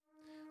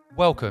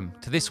Welcome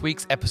to this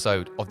week's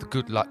episode of the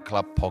Good Luck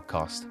Club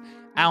podcast.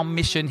 Our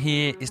mission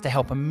here is to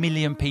help 1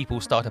 million people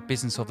start a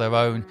business of their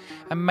own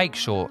and make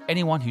sure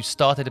anyone who's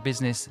started a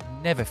business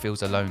never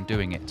feels alone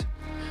doing it.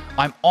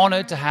 I'm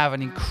honoured to have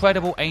an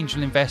incredible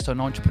angel investor and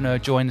entrepreneur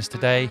join us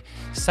today,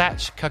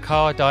 Sach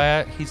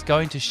Kukadia. He's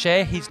going to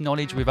share his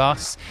knowledge with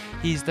us.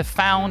 He's the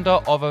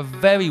founder of a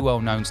very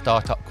well-known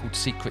startup called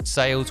Secret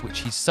Sales, which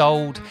he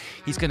sold.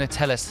 He's going to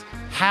tell us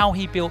how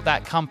he built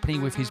that company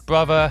with his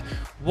brother,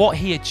 what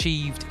he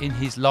achieved in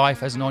his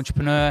life as an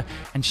entrepreneur,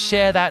 and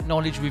share that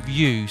knowledge with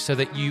you so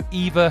that you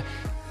either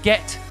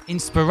get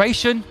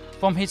inspiration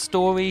from his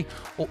story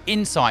or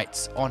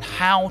insights on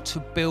how to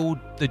build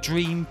the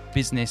dream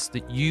business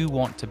that you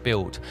want to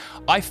build.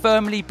 I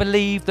firmly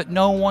believe that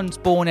no one's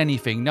born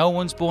anything. No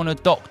one's born a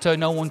doctor,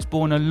 no one's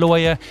born a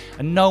lawyer,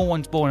 and no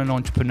one's born an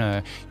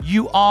entrepreneur.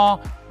 You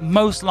are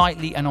most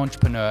likely an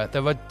entrepreneur.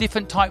 There are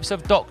different types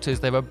of doctors.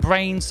 There are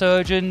brain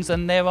surgeons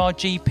and there are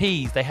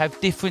GPs. They have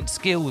different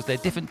skills. They're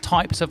different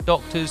types of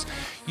doctors.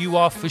 You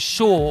are for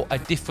sure a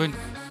different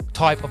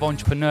type of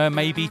entrepreneur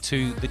maybe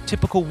to the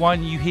typical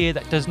one you hear.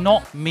 That does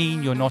not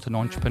mean you're not an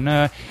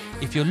entrepreneur.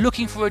 If you're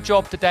looking for a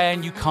job today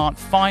and you can't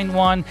find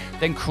one,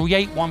 then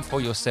create one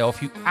for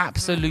yourself. You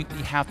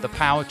absolutely have the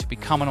power to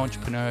become an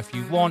entrepreneur if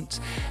you want.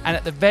 And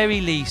at the very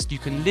least, you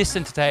can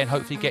listen today and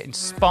hopefully get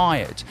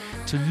inspired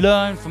to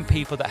learn from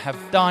people that have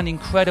done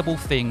incredible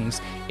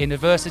things. In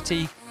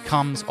adversity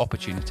comes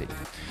opportunity.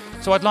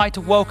 So I'd like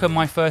to welcome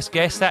my first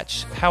guest. Sach,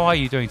 how are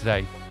you doing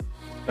today?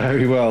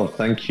 Very well,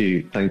 thank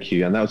you. And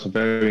that was a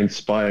very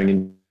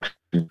inspiring,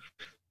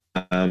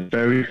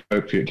 very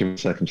appropriate given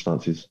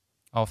circumstances.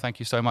 Oh, thank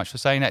you so much for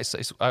saying that.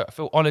 I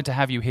feel honoured to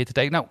have you here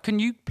today. Now, can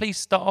you please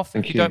start off,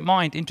 if you don't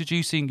mind,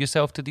 introducing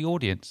yourself to the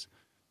audience?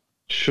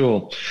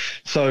 Sure.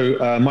 So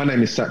my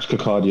name is Sach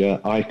Kukadia.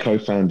 I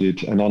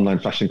co-founded an online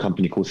fashion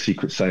company called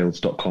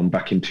secretsales.com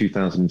back in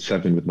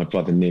 2007 with my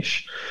brother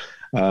Nish.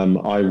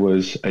 I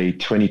was a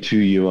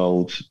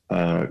 22-year-old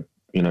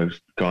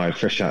guy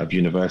fresh out of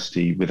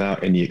university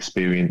without any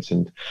experience.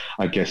 And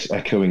I guess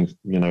echoing,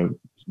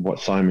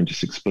 what Simon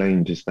just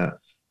explained is that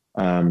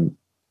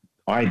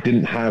I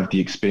didn't have the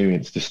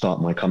experience to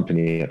start my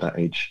company at that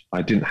age.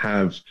 I didn't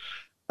have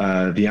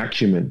the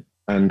acumen,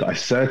 and I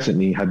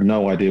certainly had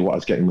no idea what I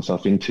was getting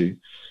myself into.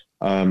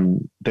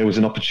 There was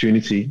an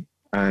opportunity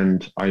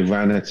and I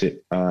ran at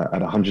it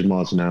at 100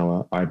 miles an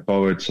hour. I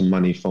borrowed some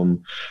money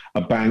from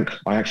a bank.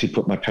 I actually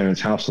put my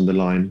parents' house on the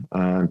line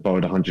and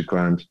borrowed 100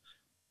 grand.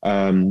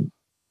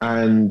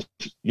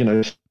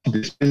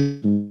 This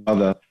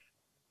other,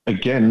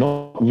 again,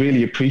 not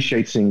really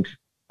appreciating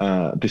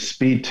the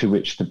speed to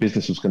which the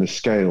business was going to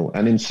scale.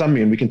 And in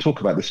summary, and we can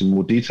talk about this in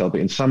more detail, but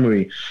in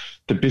summary,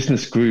 the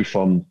business grew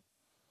from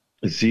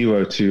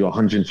 0 to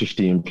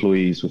 150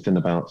 employees within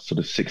about sort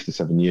of 6 to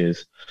 7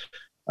 years.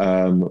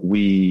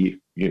 We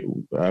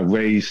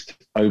raised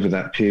over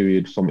that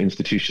period from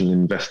institutional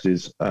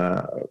investors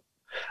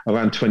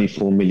around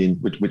 24 million,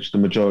 which the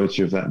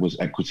majority of that was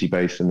equity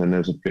based, and then there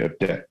was a bit of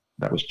debt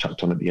that was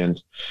chucked on at the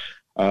end.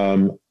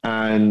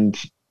 And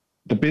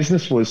the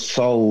business was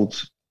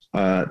sold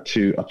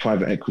to a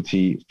private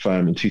equity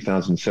firm in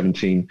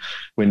 2017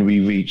 when we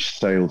reached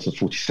sales of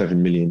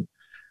 47 million.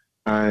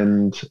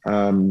 And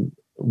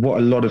what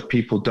a lot of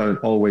people don't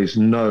always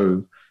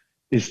know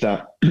is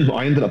that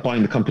I ended up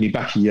buying the company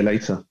back a year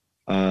later.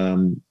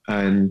 And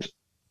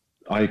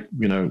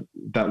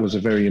that was a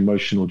very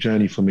emotional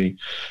journey for me.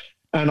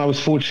 And I was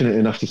fortunate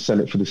enough to sell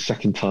it for the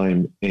second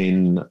time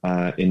in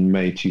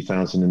May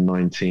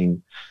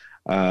 2019.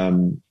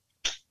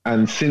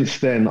 And since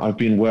then, I've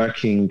been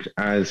working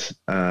as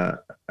an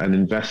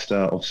investor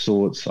of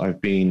sorts.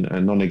 I've been a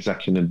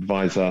non-executive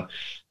advisor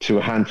to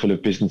a handful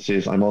of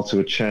businesses. I'm also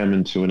a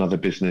chairman to another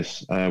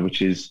business,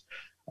 which is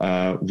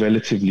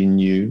relatively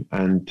new.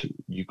 And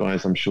you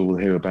guys, I'm sure, will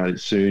hear about it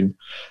soon.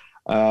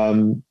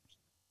 And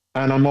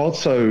I'm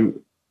also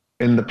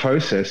in the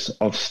process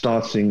of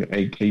starting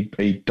a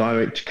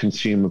direct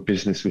consumer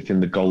business within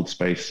the gold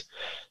space.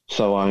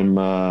 So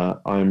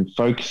I'm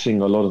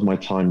focusing a lot of my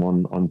time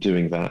on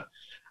doing that.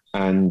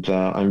 And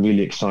I'm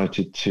really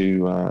excited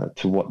to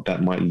what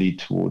that might lead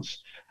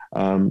towards.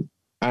 Again,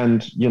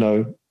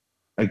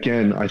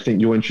 I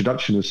think your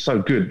introduction was so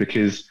good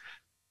because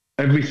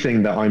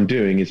everything that I'm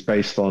doing is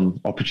based on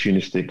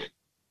opportunistic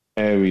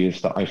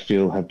areas that I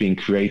feel have been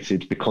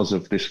created because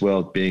of this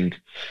world being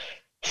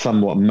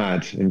somewhat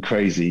mad and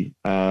crazy.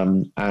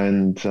 Rather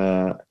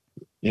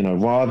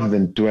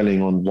than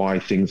dwelling on why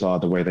things are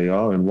the way they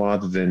are, and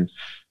rather than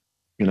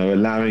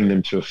allowing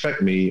them to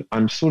affect me,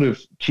 I'm sort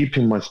of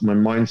keeping my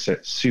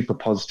mindset super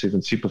positive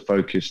and super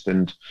focused,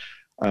 and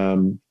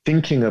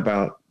thinking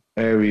about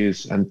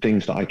areas and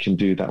things that I can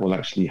do that will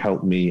actually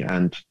help me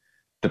and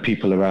the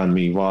people around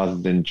me, rather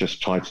than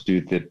just try to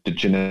do the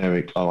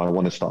generic, I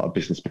want to start a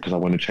business because I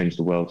want to change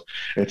the world.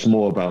 It's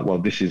more about, well,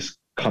 this is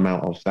come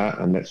out of that,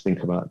 and let's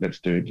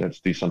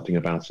do something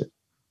about it.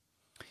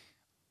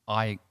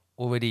 I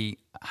already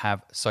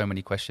have so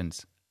many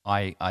questions.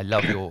 I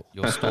love your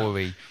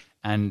story.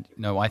 And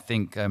I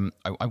think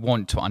I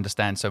want to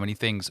understand so many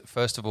things.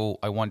 First of all,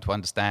 I want to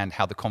understand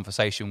how the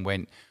conversation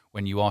went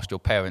when you asked your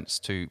parents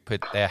to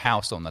put their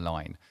house on the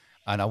line.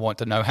 And I want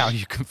to know how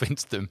you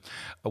convinced them.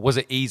 Was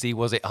it easy?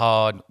 Was it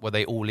hard? Were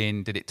they all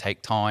in? Did it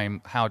take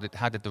time? How did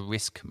the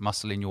risk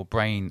muscle in your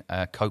brain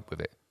cope with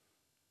it?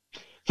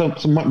 So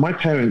my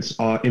parents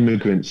are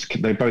immigrants.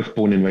 They're both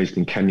born and raised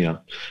in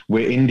Kenya.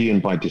 We're Indian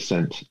by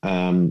descent,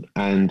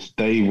 and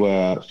they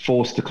were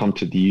forced to come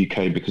to the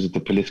UK because of the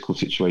political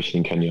situation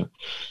in Kenya.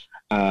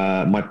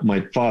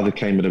 My father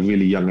came at a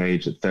really young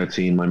age, at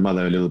 13. My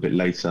mother a little bit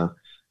later,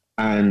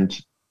 and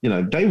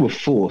they were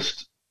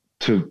forced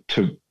to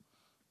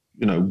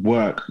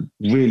work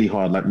really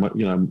hard. Like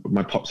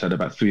my pops had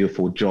about 3 or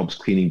 4 jobs,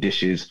 cleaning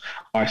dishes,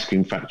 ice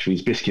cream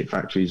factories, biscuit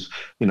factories.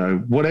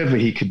 Whatever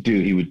he could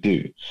do, he would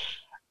do.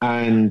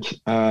 And,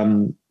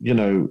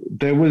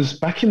 there was,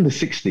 back in the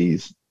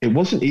 60s, it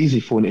wasn't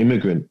easy for an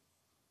immigrant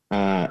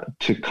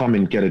to come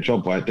and get a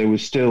job, right? There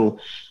was still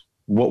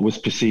what was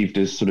perceived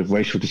as sort of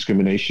racial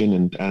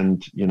discrimination.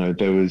 And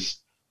there was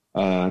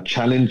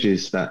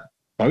challenges that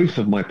both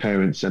of my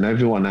parents and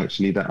everyone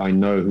actually that I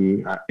know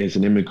who is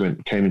an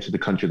immigrant came into the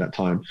country at that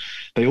time.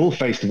 They all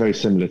faced a very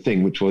similar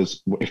thing, which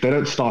was if they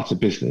don't start a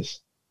business,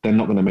 they're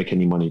not going to make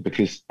any money,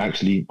 because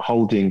actually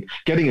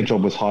getting a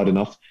job was hard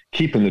enough.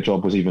 Keeping the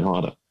job was even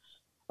harder.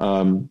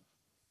 And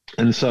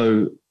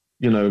so,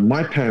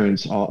 my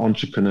parents are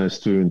entrepreneurs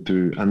through and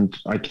through. And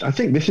I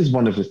think this is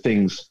one of the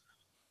things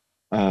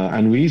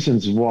and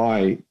reasons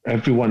why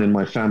everyone in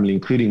my family,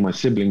 including my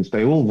siblings,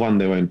 they all run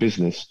their own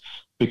business,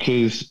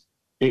 because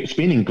it's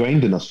been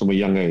ingrained in us from a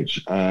young age,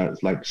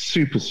 like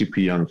super, super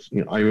young.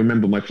 I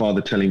remember my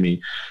father telling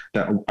me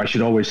that I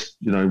should always,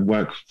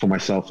 work for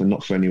myself and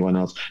not for anyone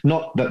else.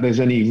 Not that there's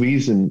any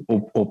reason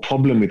or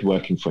problem with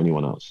working for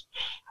anyone else.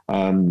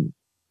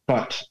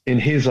 But in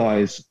his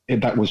eyes,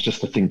 that was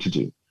just a thing to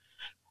do.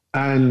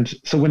 And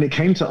so when it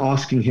came to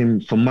asking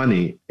him for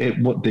money,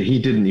 he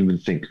didn't even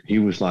think. He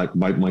was like,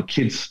 my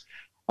kids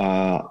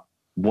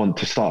want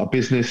to start a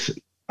business,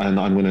 and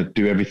I'm going to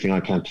do everything I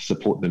can to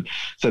support them.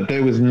 So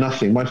there was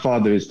nothing. My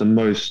father is the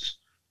most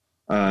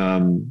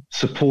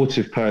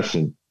supportive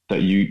person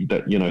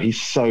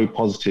he's so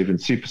positive and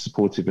super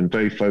supportive and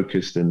very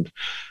focused. And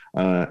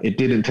it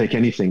didn't take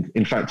anything.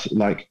 In fact,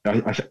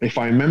 if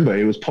I remember,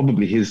 it was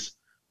probably his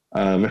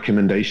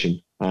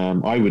recommendation.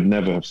 I would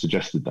never have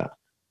suggested that.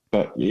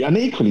 And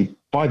equally,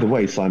 by the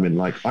way,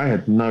 Simon, I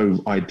had no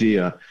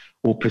idea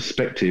or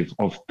perspective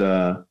of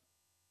the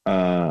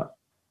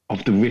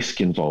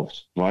risk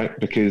involved, right?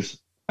 Because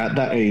at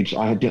that age,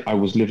 I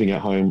was living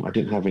at home. I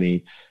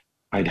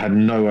had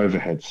no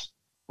overheads,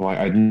 right?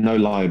 I had no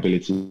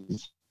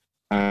liabilities,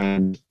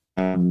 and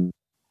I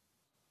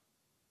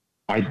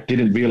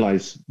didn't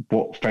realize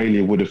what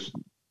failure would have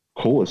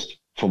caused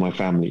for my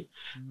family.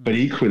 But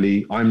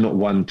equally, I'm not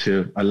one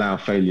to allow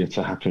failure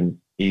to happen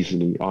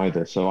easily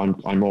either. So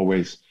I'm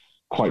always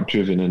quite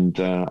driven, and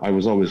I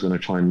was always going to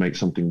try and make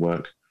something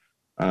work.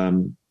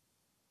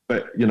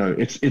 But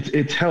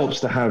it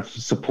helps to have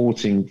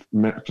supporting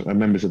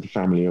members of the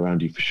family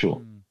around you, for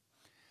sure.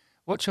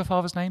 What's your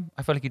father's name?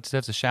 I feel like he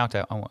deserves a shout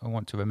out. I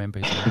want to remember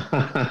his name.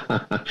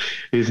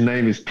 His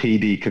name is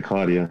PD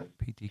Kukadia.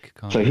 PD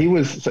Kukadia. So he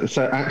was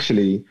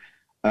actually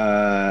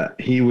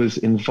he was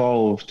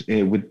involved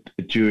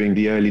during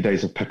the early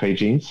days of Pepe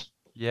Jeans.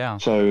 Yeah.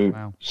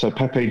 So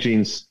Pepe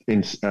Jeans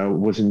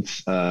was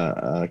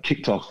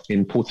kicked off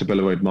in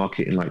Portobello Road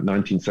Market in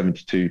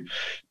 1972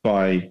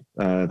 by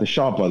the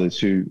Shah brothers,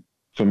 who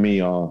for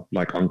me are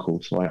like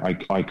uncles. So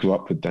I grew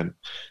up with them,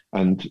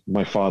 and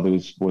my father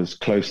was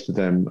close to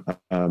them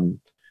and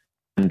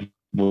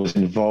was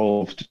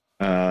involved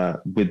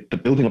with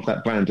the building of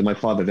that brand. And my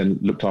father then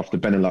looked after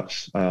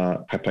Benelux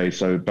Pepe,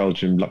 so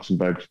Belgium,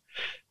 Luxembourg,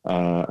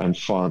 and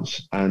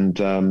France.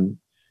 And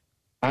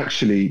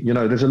actually,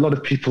 there's a lot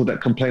of people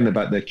that complain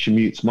about their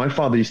commutes. My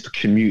father used to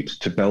commute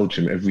to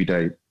Belgium every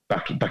day,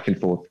 back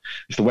and forth.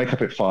 He used to wake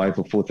up at 5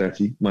 or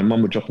 4:30. My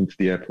mum would drop him to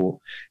the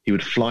airport. He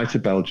would fly to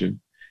Belgium.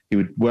 He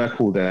would work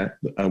there,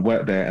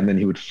 and then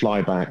he would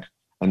fly back.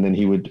 And then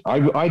he would.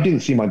 I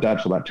didn't see my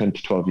dad for about 10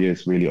 to 12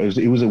 years, really.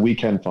 It was a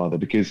weekend father,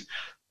 because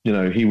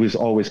he was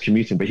always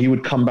commuting, but he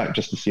would come back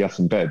just to see us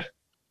in bed,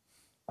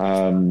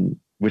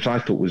 which I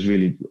thought was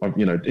really,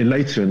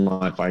 later in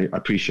life, I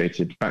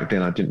appreciated. Back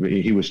then, I didn't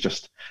really. He was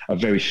just a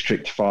very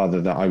strict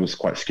father that I was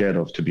quite scared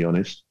of, to be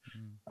honest.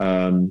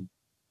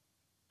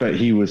 But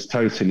he was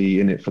totally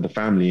in it for the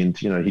family, and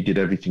he did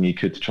everything he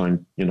could to try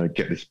and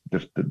get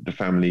the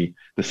family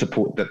the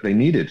support that they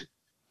needed,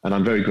 and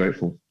I'm very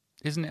grateful.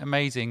 Isn't it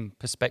amazing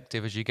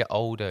perspective as you get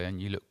older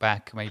and you look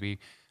back? Maybe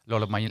a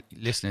lot of my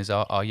listeners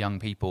are young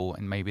people,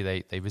 and maybe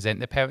they resent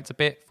their parents a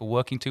bit for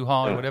working too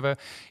hard or whatever.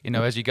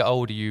 As you get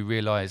older, you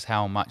realize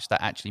how much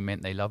that actually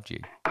meant they loved you.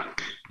 I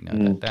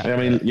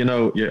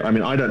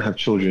don't have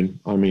children.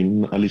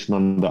 At least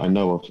none that I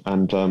know of.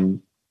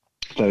 And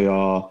they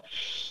are,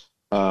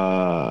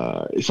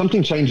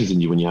 something changes in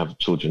you when you have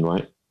children,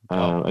 right?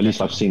 At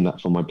least I've seen that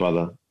from my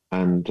brother.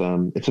 And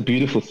it's a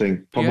beautiful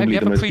thing. Probably you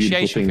have the most appreciation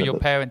beautiful thing for your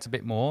parents a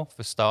bit more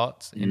for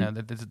starts. You know,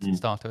 there's a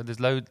starter. There's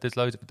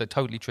loads of they're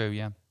totally true.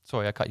 Yeah.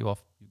 Sorry, I cut you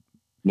off.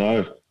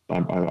 No,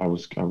 I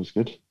was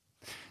good.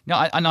 No,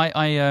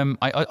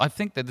 I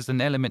think that there's an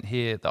element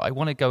here that I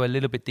want to go a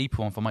little bit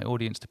deeper on for my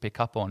audience to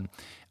pick up on.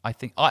 I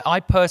think I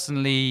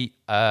personally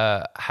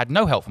had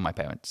no help from my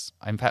parents.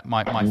 In fact,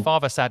 my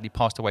father sadly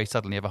passed away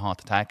suddenly of a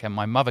heart attack, and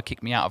my mother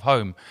kicked me out of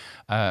home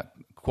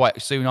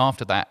quite soon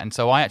after that. And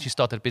so I actually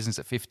started a business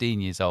at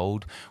 15 years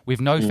old with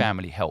no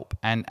family help.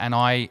 And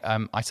I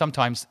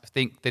sometimes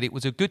think that it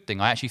was a good thing.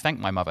 I actually thank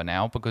my mother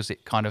now, because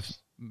it kind of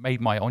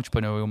made my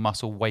entrepreneurial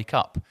muscle wake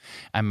up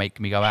and make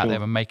me go out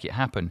there and make it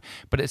happen.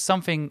 But it's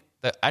something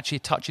that actually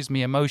touches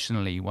me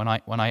emotionally when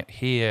I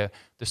hear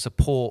the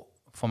support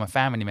from a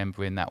family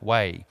member in that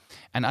way.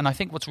 And I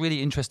think what's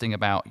really interesting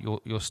about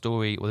your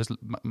story, well, there's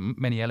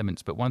many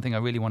elements, but one thing I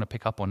really want to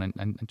pick up on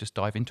and just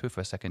dive into it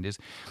for a second is,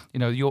 you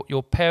know,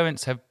 your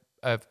parents have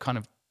kind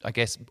of, I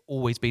guess,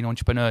 always been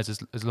entrepreneurs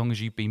as long as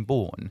you've been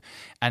born,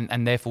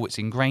 and therefore it's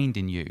ingrained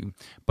in you.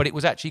 But it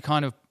was actually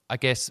kind of, I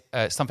guess,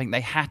 something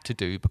they had to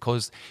do,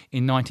 because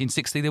in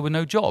 1960 there were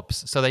no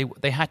jobs, so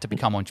they had to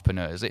become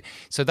entrepreneurs.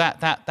 So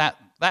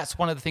that's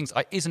one of the things.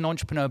 Is an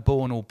entrepreneur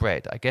born or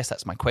bred? I guess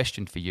that's my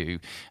question for you,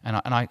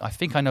 and I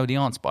think I know the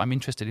answer, but I'm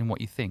interested in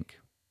what you think.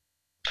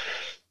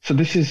 So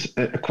this is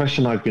a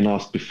question I've been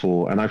asked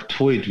before, and I've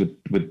toyed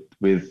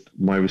with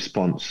my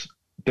response.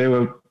 There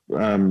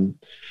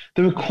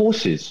were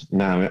courses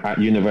now at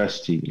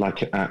university,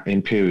 like at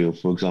Imperial,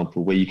 for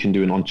example, where you can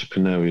do an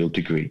entrepreneurial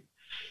degree.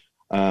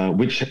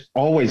 Which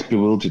always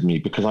bewildered me,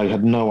 because I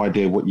had no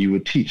idea what you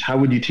would teach. How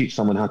would you teach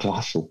someone how to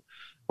hustle?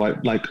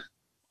 Like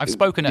I've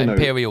spoken at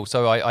Imperial,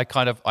 so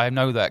I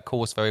know that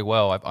course very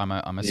well. I'm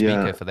a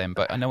speaker for them,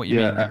 but I know what you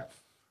mean. Yeah.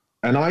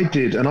 And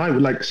I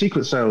like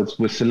Secret Sales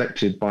was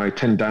selected by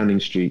 10 Downing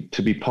Street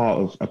to be part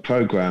of a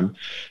program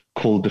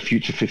called the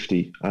Future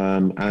 50.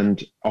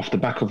 And off the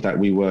back of that,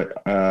 we were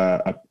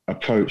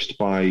approached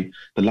by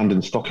the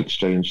London Stock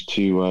Exchange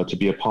to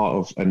be a part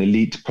of an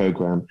elite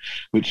program,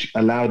 which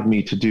allowed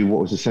me to do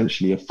what was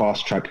essentially a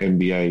fast track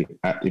MBA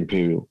at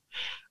Imperial.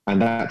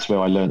 And that's where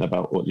I learned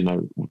about what,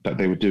 that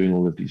they were doing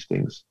all of these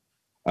things.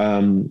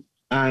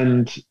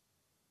 And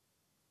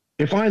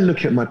if I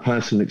look at my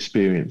personal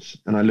experience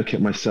and I look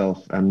at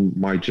myself and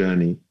my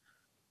journey,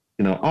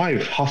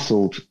 I've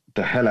hustled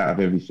the hell out of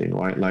everything,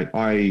 right? Like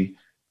I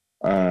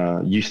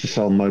used to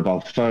sell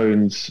mobile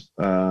phones,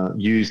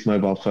 used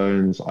mobile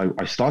phones.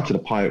 I started a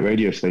pirate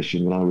radio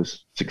station when I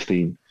was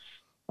 16.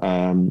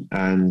 And,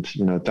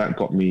 that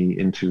got me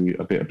into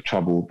a bit of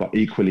trouble, but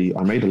equally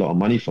I made a lot of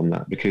money from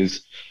that,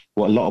 because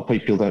what a lot of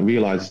people don't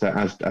realize is that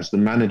as the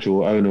manager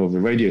or owner of the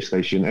radio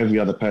station, every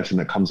other person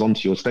that comes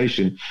onto your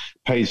station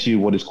pays you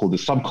what is called the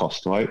sub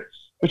cost, right?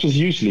 Which is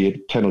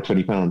usually 10 or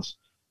 20 pounds.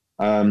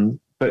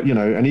 But,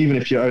 and even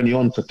if you're only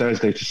on for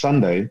Thursday to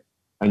Sunday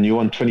and you're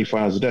on 24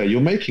 hours a day,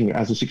 you're making,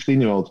 as a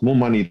 16-year-old, more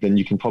money than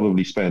you can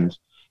probably spend.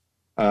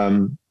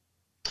 My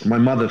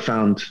mother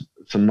found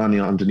some money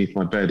underneath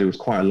my bed. It was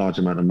quite a large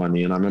amount of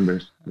money. And I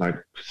remember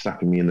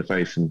slapping me in the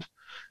face and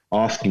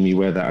asking me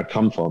where that had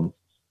come from.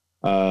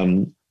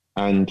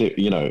 And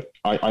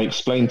I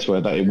explained to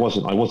her that I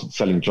wasn't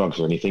selling drugs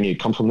or anything. It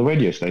come from the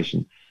radio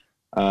station.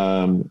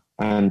 I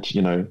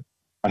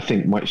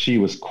think she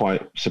was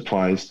quite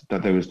surprised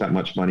that there was that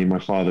much money. My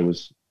father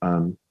was,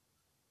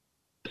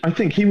 I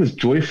think he was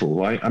joyful,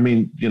 right? I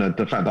mean,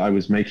 the fact that I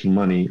was making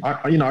money,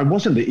 I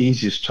wasn't the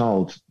easiest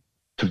child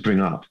to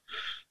bring up.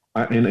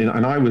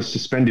 And I was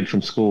suspended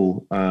from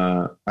school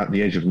at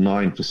the age of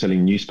 9 for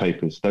selling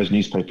newspapers. Those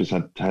newspapers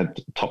had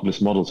topless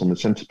models on the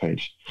center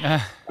page. And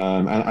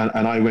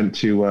I went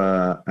to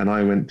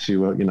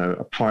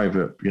a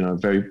private,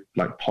 very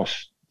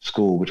posh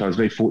school, which I was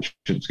very fortunate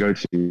to go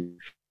to,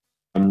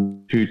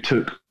 who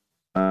took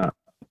a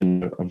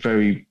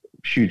very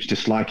huge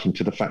disliking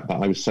to the fact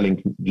that I was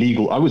selling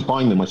legal. I was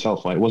buying them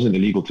myself, right? It wasn't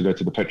illegal to go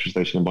to the petrol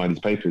station and buy these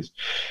papers,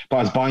 but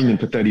I was buying them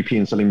for 30p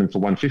and selling them for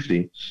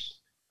 150.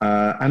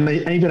 And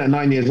even at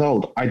 9 years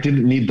old, I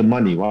didn't need the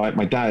money, right?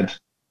 My dad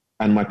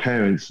and my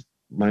parents,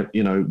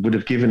 would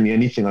have given me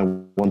anything I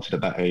wanted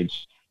at that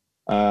age.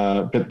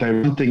 But there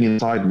was something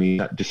inside me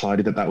that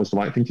decided that was the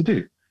right thing to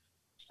do.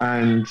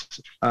 And,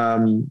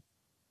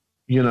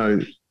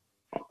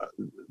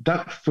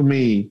 that for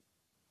me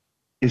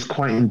is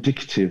quite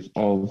indicative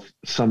of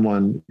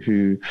someone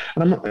who,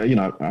 and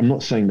I'm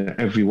not saying that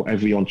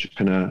every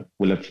entrepreneur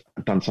will have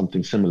done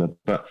something similar,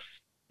 but,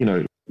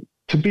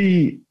 to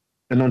be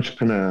an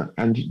entrepreneur,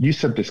 and you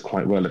said this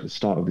quite well at the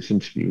start of this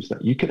interview, is that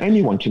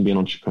anyone can be an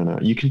entrepreneur.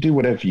 You can do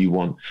whatever you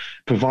want,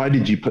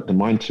 provided you put the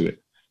mind to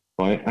it,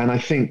 right? And I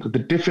think the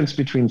difference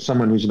between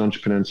someone who's an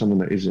entrepreneur and someone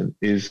that isn't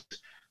is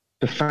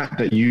the fact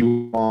that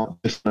you've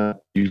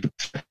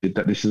accepted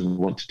that this is what you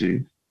want to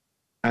do,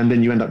 and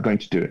then you end up going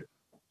to do it.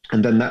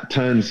 And then that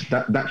turns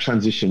that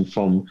transition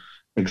from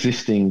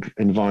existing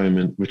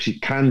environment, which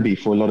it can be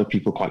for a lot of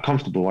people quite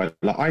comfortable, right?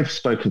 Like I've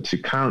spoken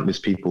to countless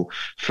people,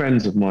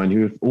 friends of mine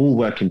who all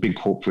work in big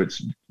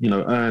corporates,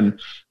 earn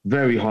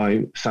very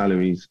high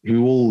salaries,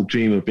 who all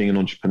dream of being an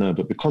entrepreneur,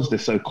 but because they're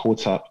so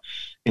caught up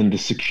in the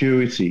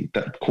security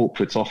that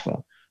corporates offer,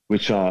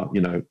 which are,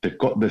 they've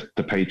got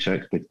the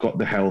paycheck, they've got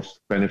the health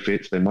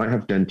benefits, they might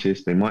have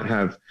dentists, they might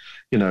have,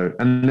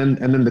 and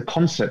then the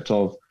concept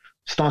of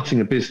starting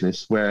a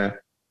business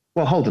where,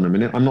 well, hold on a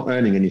minute, I'm not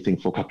earning anything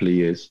for a couple of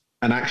years.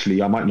 And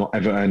actually, I might not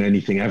ever earn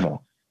anything ever,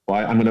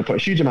 right? I'm going to put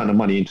a huge amount of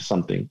money into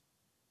something.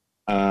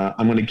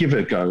 I'm going to give it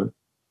a go,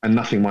 and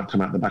nothing might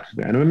come out the back of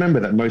it. And remember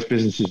that most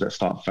businesses that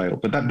start fail,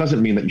 but that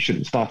doesn't mean that you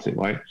shouldn't start it,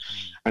 right?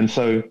 And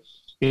so,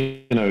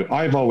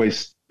 I've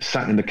always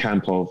sat in the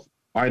camp of,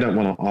 I don't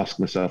want to ask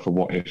myself a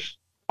what if.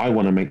 I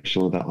want to make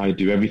sure that I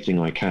do everything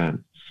I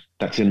can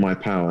that's in my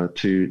power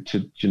to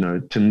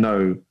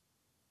know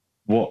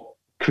what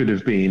could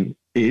have been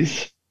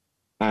is.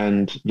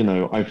 And,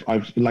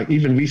 I've like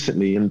even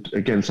recently, and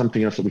again,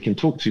 something else that we can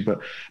talk to,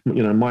 but,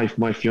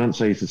 my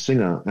fiance is a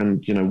singer,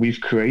 and, we've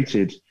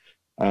created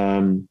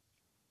a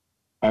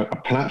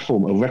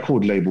platform, a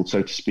record label,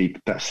 so to speak,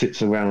 that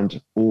sits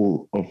around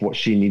all of what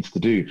she needs to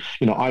do.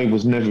 I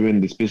was never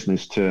in this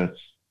business to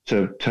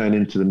turn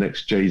into the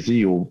next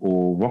Jay-Z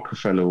or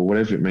Rockefeller or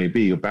whatever it may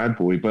be, or Bad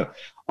Boy, but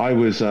I've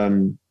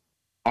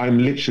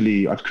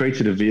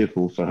created a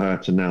vehicle for her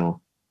to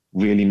now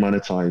really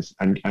monetize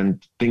and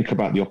think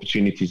about the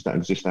opportunities that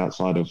exist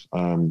outside of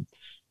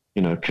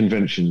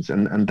conventions,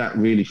 and that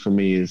really for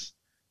me is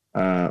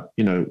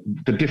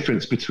the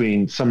difference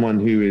between someone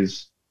who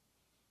is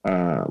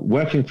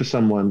working for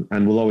someone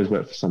and will always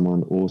work for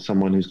someone, or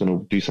someone who's going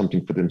to do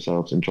something for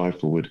themselves and drive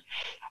forward.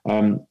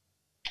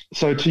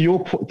 So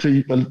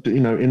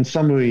in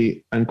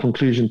summary and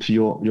conclusion to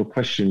your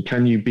question,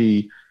 can you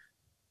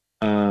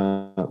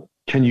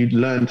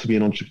learn to be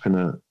an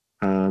entrepreneur?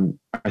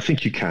 I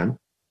think you can.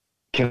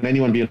 Can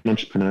anyone be an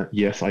entrepreneur?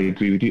 Yes, I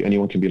agree with you.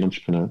 Anyone can be an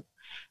entrepreneur,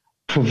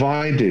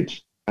 provided,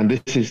 and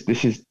this is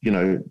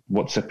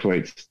what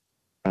separates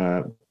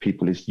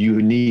people, is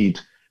you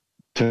need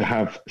to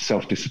have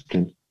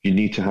self-discipline. You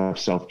need to have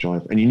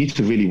self-drive, and you need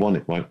to really want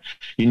it, right?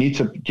 You need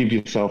to give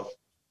yourself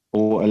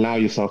or allow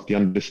yourself the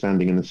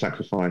understanding and the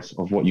sacrifice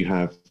of what you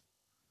have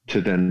to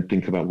then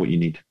think about what you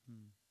need.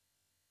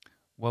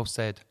 Well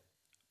said.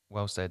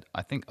 Well said.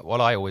 I think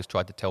what I always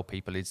try to tell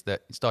people is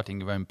that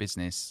starting your own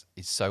business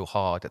is so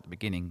hard at the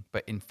beginning,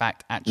 but in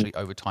fact, actually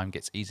over time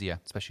gets easier,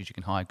 especially as you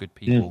can hire good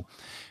people.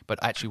 But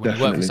actually when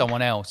you work for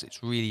someone else,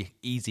 it's really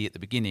easy at the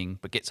beginning,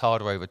 but gets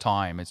harder over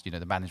time as,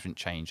 the management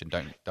change and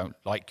don't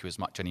like you as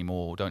much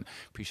anymore, don't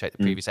appreciate the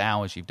previous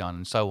hours you've done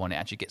and so on. It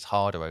actually gets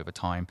harder over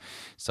time.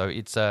 So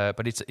it's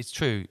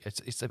true.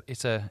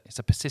 It's a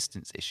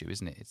persistence issue,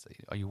 isn't it?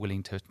 Are you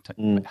willing to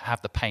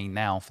have the pain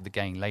now for the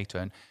gain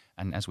later?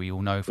 And as we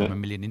all know from a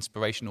million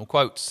inspirational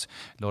quotes,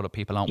 a lot of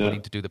people aren't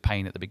willing to do the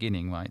pain at the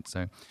beginning, right?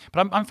 So,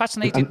 but I'm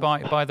fascinated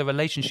by the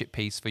relationship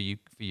piece for you.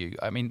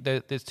 I mean,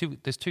 there's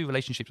two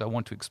relationships I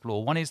want to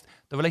explore. One is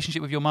the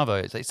relationship with your mother.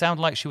 It sounded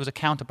like she was a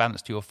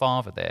counterbalance to your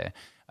father there.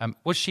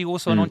 Was she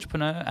also an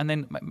entrepreneur? And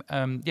then,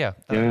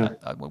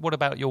 what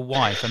about your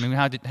wife? I mean,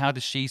 how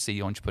does she see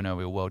the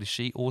entrepreneurial world? Is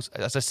she also,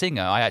 as a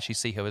singer, I actually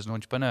see her as an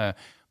entrepreneur.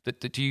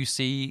 Do you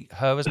see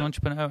her as an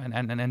entrepreneur?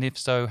 And if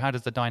so, how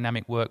does the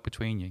dynamic work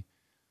between you?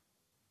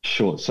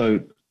 Sure.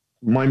 So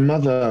my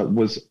mother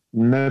was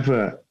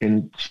never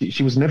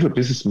she was never a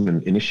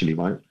businesswoman initially,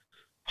 right?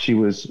 She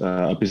was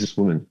a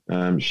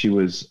businesswoman. She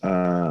was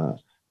a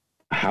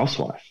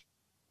housewife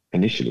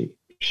initially.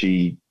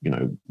 She,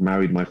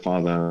 married my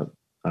father,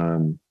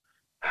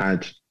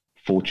 had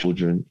 4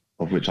 children,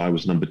 of which I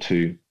was number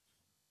 2.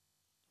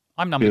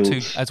 I'm number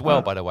 2 as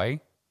well, by the way.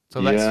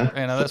 So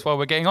that's why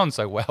we're getting on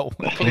so well.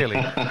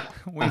 Clearly,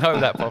 we know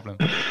that problem.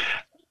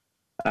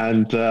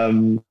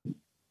 And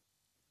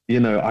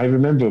I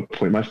remember a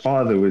point, my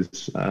father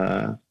was,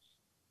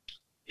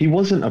 he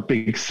wasn't a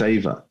big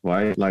saver,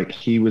 right? Like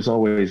he was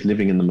always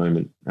living in the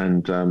moment.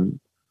 And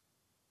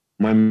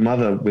my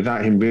mother,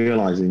 without him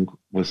realizing,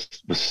 was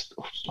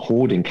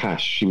hoarding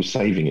cash. She was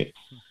saving it.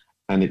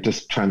 And it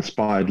just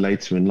transpired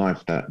later in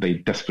life that they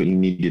desperately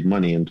needed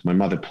money. And my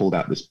mother pulled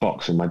out this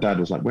box and my dad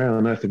was like, where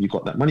on earth have you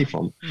got that money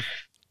from?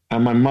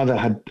 And my mother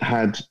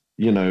had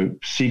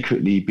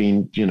secretly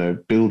been,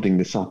 building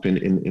this up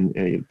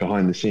in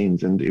behind the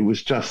scenes. And it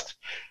was just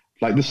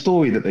like the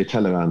story that they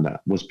tell around that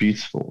was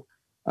beautiful.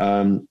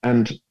 And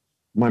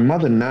my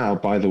mother now,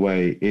 by the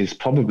way, is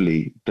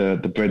probably the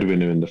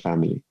breadwinner in the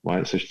family,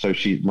 right? So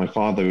my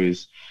father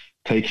is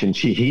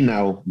he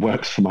now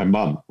works for my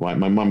mum, right?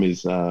 My mum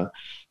is, a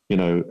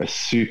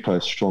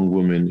super strong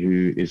woman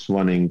who is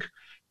running,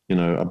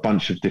 a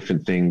bunch of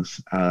different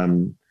things.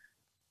 And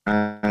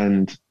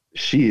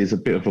she is a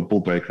bit of a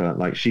bull breaker.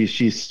 Like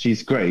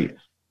she's great.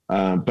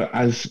 But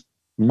as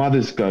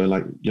mothers go,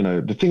 like,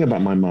 the thing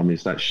about my mum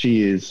is that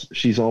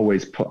she's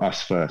always put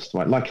us first,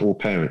 right? Like all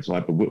parents,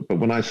 right? But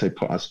when I say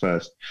put us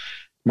first,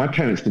 my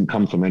parents didn't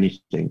come from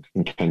anything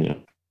in Kenya.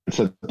 And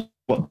so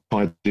what they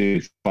try to do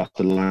is bust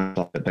the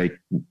lifestyle that they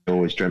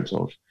always dreamt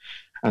of.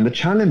 And the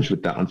challenge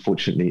with that,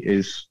 unfortunately,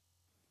 is,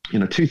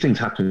 two things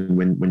happen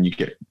when you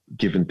get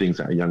given things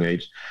at a young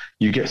age.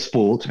 You get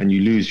spoiled and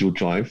you lose your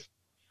drive,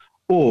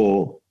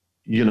 or,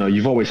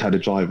 you've always had a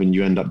drive and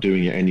you end up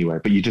doing it anyway,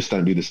 but you just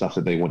don't do the stuff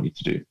that they want you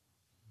to do.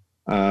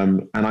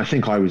 And I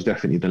think I was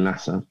definitely the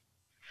latter.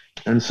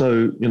 And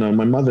so,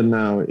 my mother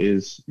now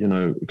is,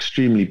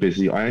 extremely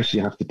busy. I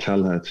actually have to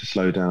tell her to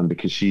slow down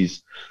because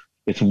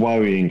it's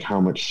worrying how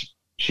much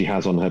she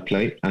has on her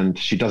plate, and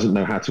she doesn't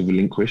know how to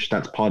relinquish.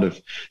 That's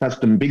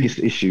the biggest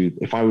issue.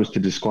 If I was to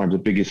describe the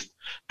biggest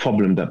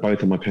problem that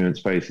both of my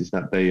parents face, is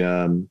that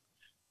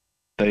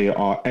they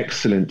are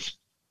excellent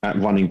at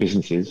running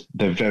businesses.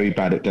 They're very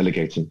bad at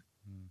delegating.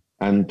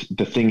 And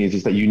the thing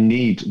is that you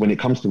need, when it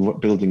comes to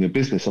building a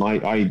business, and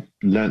I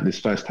learned this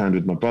firsthand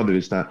with my brother,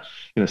 is that,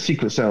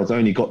 Secret Sales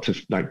only got to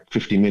like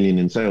 50 million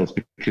in sales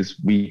because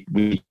we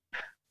really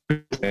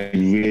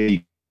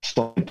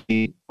solid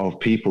team of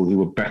people who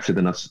were better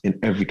than us in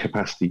every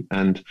capacity,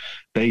 and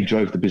they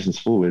drove the business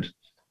forward.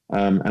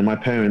 And my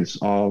parents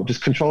are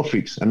just control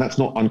freaks, and that's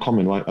not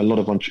uncommon, right? A lot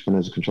of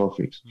entrepreneurs are control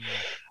freaks.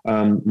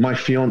 My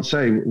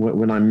fiance,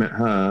 when I met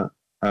her,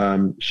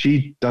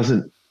 she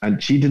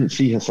didn't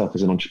see herself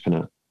as an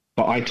entrepreneur,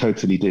 but I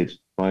totally did,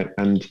 right?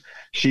 And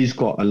she's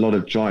got a lot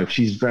of drive.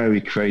 She's very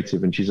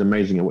creative and she's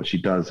amazing at what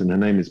she does. And her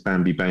name is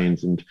Bambi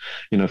Baines. And,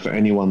 for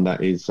anyone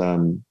that is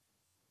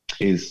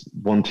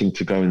wanting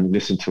to go and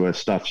listen to her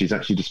stuff, she's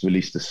actually just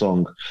released a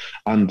song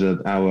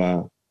under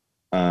our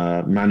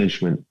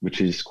management,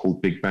 which is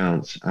called Big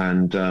Bounce.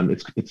 And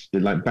it's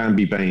like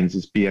Bambi Baines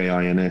is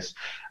Bains,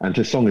 and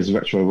her song is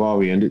Retro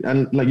Rari. And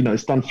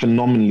it's done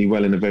phenomenally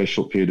well in a very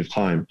short period of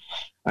time.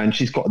 And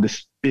she's got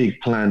this big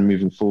plan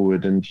moving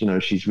forward, and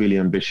she's really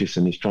ambitious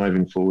and is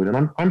driving forward.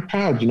 And I'm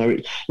proud.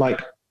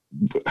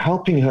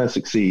 Helping her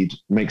succeed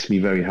makes me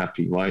very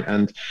happy, right?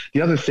 And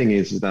the other thing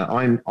is that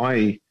I'm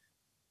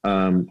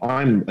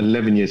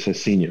 11 years her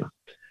senior,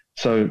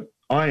 so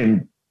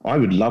I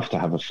would love to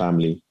have a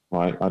family,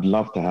 right? I'd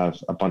love to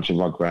have a bunch of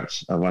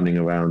rugrats running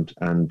around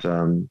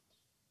and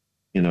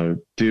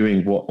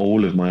doing what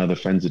all of my other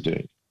friends are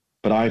doing.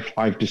 But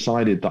I've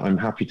decided that I'm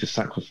happy to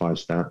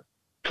sacrifice that,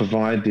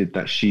 provided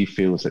that she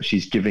feels that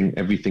she's giving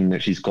everything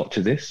that she's got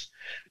to this.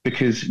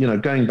 Because,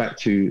 going back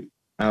to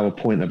our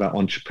point about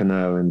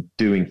entrepreneur and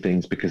doing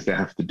things because they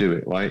have to do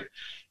it, right,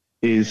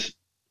 is,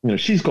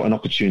 she's got an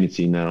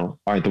opportunity now,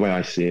 the way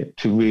I see it,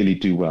 to really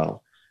do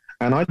well.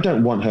 And I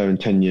don't want her in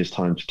 10 years'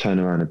 time to turn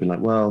around and be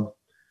like, well,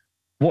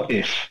 what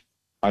if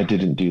I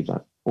didn't do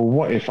that? Or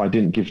what if I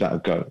didn't give that a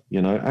go,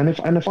 And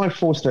if I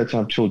forced her to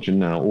have children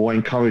now, or I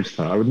encouraged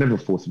her, I would never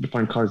force her, but if I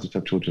encouraged her to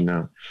have children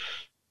now,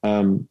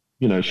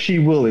 she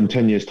will in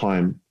 10 years'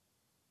 time,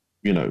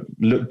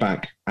 look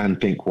back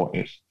and think, what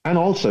if? And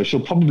also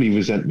she'll probably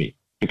resent me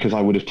because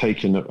I would have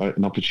taken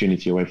an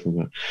opportunity away from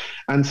her.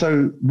 And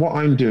so what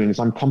I'm doing is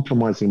I'm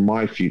compromising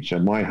my future,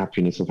 my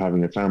happiness of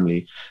having a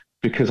family,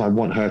 because I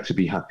want her to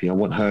be happy. I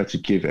want her to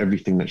give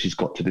everything that she's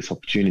got to this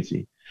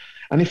opportunity.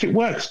 And if it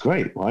works,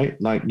 great, right?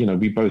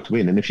 We both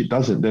win. And if it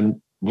doesn't, then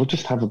we'll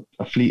just have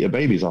a fleet of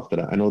babies after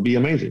that, and it'll be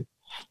amazing.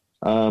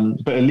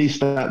 But at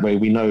least that way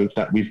we know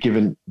that we've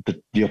given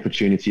the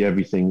opportunity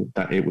everything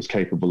that it was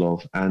capable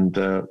of, and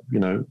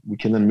we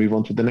can then move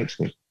on to the next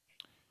thing.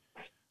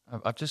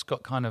 I've just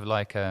got kind of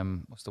like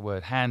what's the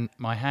word?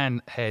 My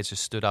hand hairs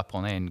just stood up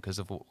on end because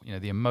of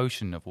the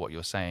emotion of what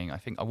you're saying. I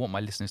think I want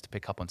my listeners to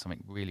pick up on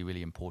something really,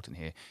 really important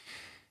here.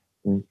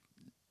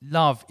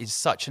 Love is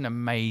such an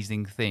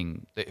amazing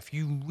thing that if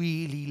you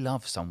really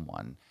love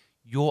someone,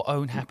 your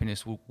own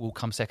happiness will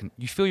come second.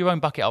 You fill your own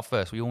bucket up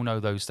first. We all know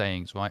those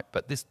sayings, right?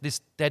 But this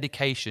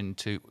dedication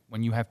to,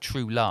 when you have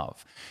true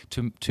love,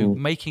 to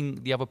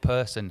making the other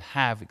person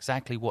have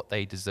exactly what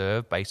they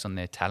deserve based on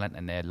their talent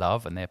and their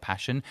love and their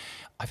passion,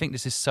 I think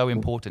this is so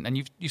important. And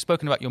you've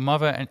spoken about your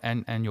mother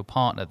and your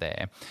partner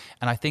there.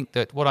 And I think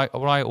that what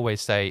I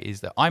always say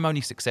is that I'm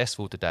only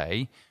successful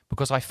today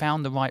because I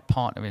found the right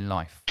partner in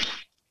life,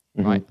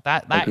 right?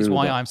 That is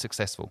why I'm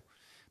successful.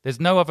 There's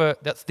no other.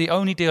 That's the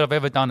only deal I've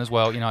ever done as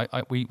well.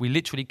 We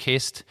literally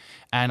kissed,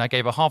 and I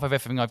gave her half of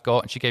everything I've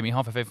got, and she gave me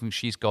half of everything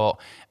she's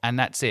got, and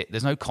that's it.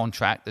 There's no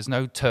contract. There's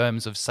no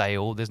terms of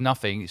sale. There's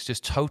nothing. It's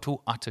just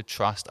total, utter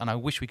trust. And I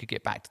wish we could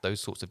get back to those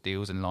sorts of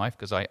deals in life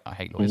because I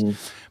hate lawyers.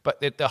 But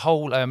the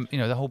whole,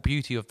 the whole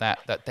beauty of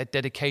that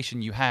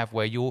dedication you have,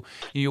 where you're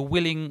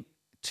willing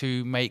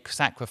to make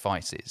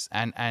sacrifices,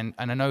 and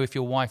I know if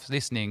your wife's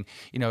listening,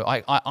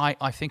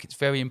 I think it's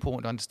very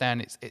important to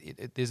understand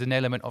there's an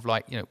element of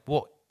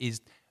what is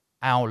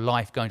our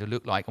life going to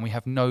look like, and we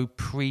have no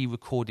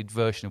pre-recorded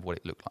version of what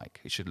it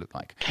should look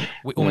like.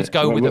 We almost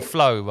go with the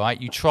flow,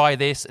 right? You try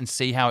this and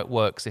see how it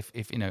works. If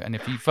you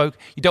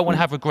don't want to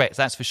have regrets,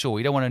 that's for sure.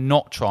 You don't want to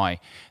not try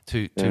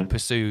to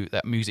pursue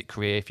that music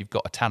career if you've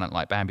got a talent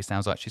like Bambi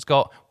sounds like she's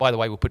got. By the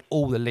way, we'll put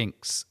all the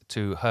links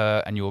to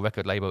her and your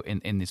record label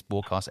in this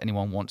broadcast.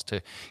 Anyone wants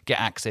to get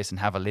access and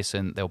have a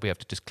listen, they'll be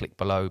able to just click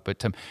below.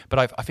 But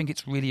I think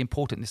it's really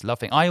important, this love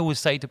thing. I always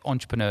say to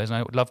entrepreneurs, and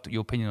I would love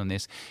your opinion on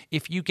this,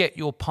 if you get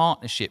your partner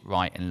partnership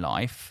right in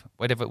life,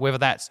 whether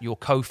that's your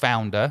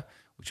co-founder,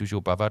 which was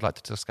your brother, I'd like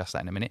to discuss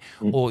that in a minute,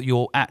 or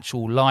your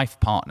actual life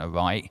partner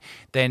right,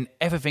 then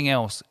everything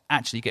else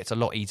actually gets a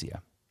lot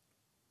easier.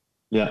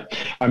 Yeah,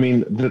 I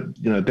mean,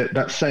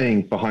 that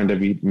saying behind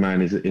every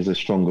man is a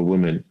stronger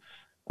woman.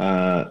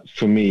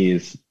 For me,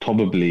 is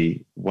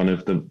probably one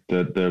of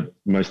the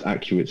most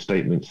accurate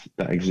statements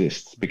that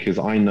exists, because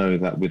I know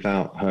that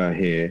without her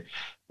here,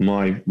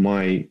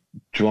 my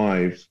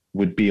drive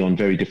would be on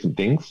very different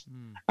things,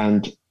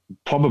 and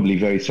probably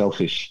very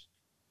selfish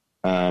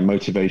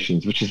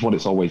motivations, which is what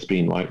it's always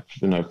been, right?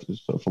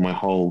 For my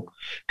whole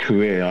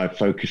career, I've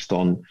focused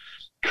on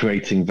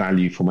creating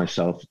value for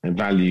myself and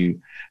value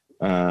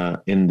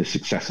in the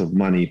success of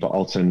money, but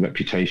also in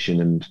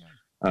reputation. And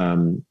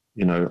I'm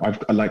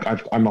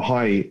a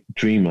high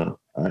dreamer.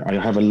 I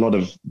have a lot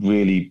of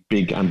really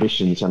big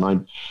ambitions,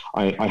 and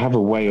I have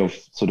a way of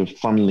sort of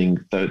funneling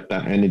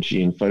that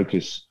energy and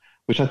focus,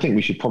 which I think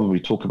we should probably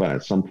talk about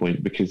at some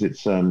point, because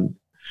it's I'm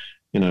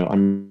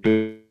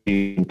very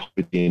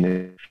in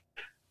it.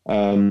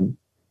 But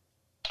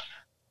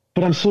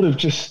I'm sort of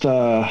just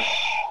I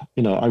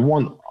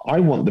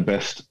want the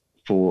best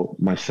for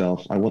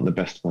myself. I want the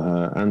best for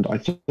her, and I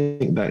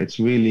think that it's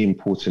really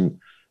important.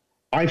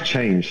 I've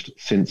changed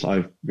since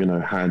I've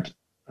had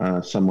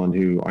someone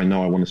who I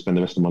know I want to spend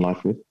the rest of my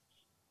life with,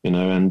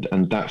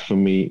 and that for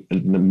me,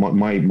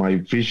 my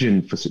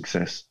vision for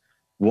success,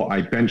 what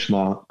I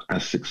benchmark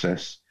as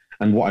success,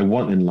 and what I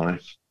want in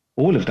life,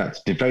 all of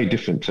that's very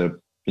different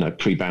to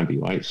pre-Bambi,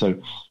 right? So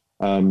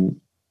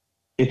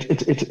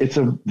it's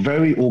a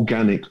very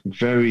organic,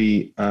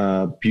 very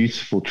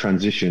beautiful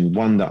transition,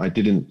 one that I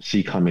didn't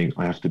see coming,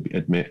 I have to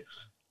admit,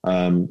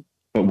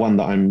 but one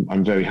that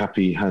I'm very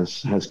happy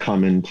has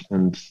come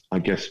and I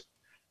guess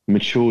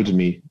matured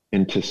me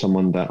into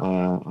someone that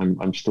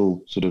I'm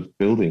still sort of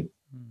building.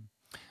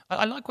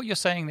 I like what you're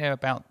saying there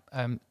about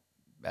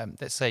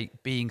let's say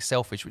being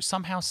selfish, which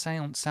somehow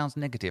sounds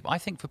negative. I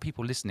think for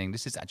people listening,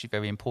 this is actually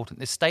very important.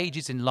 There's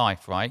stages in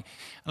life, right?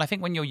 And I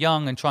think when you're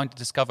young and trying to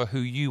discover who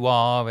you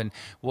are and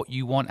what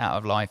you want out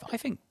of life, I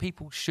think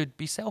people should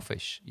be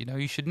selfish.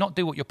 You should not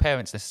do what your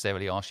parents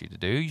necessarily ask you to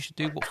do. You should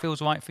do what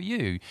feels right for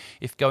you.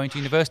 If going to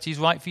university is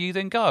right for you,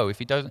 then go. If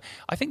it doesn't,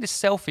 I think the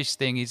selfish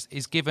thing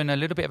is given a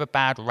little bit of a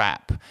bad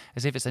rap,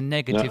 as if it's a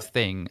negative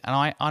thing. And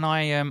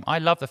I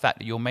love the fact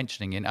that you're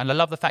mentioning it, and I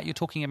love the fact you're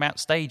talking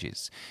about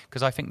stages,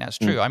 because I think that's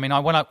true. I mean,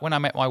 when I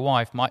met my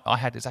wife, I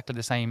had exactly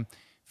the same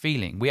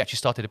feeling. We actually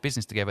started a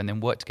business together and then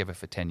worked together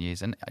for 10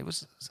 years. And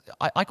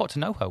I got to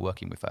know her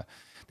working with her.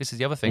 This is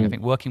the other thing. I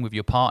think working with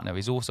your partner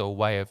is also a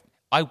way of,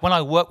 when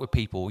I work with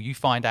people, you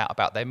find out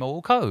about their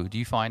moral code.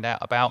 You find out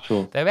about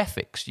their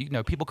ethics.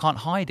 People can't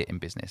hide it in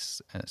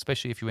business,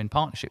 especially if you're in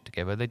partnership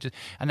together.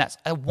 And that's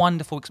a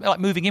wonderful experience. Like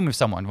moving in with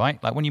someone,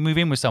 right? Like when you move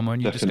in with someone,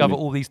 you discover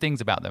all these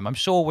things about them. I'm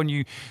sure when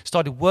you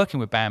started working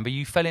with Bambi,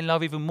 you fell in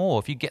love even more.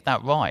 If you get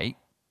that right.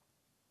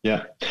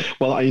 Yeah.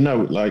 Well,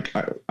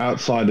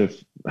 outside of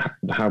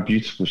how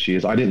beautiful she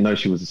is, I didn't know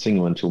she was a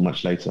singer until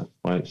much later,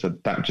 right? So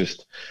that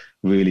just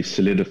really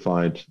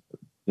solidified,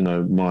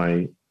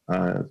 my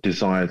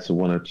desire to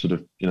want to sort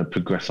of,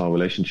 progress our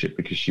relationship,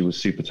 because she was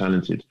super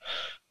talented.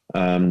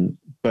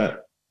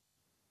 But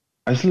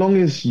as long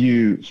as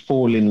you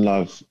fall in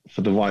love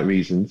for the right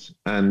reasons,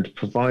 and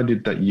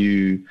provided that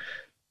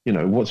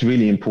what's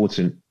really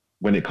important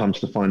when it comes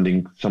to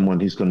finding someone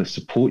who's going to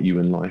support you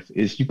in life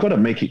is you've got to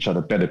make each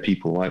other better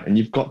people, right? And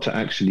you've got to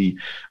actually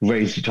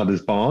raise each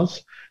other's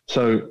bars.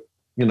 So,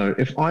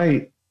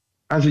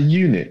 as a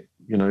unit,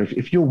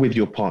 if you're with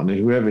your partner,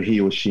 whoever he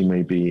or she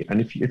may be,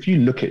 and if you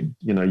look at,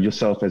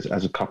 yourself as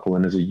a couple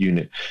and as a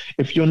unit,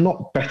 if you're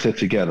not better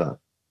together,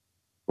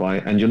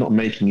 right, and you're not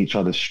making each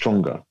other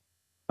stronger,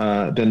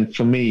 then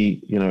for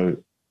me,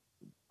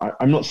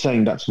 I'm not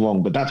saying that's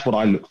wrong, but that's what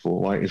I look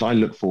for, right?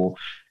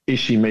 Is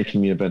she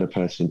making me a better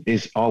person?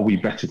 Are we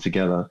better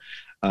together?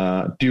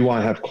 Do I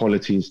have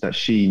qualities that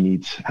she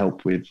needs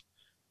help with?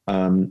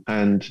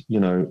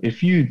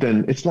 If you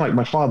then, it's like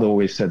my father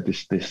always said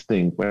this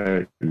thing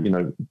where,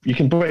 you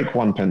can break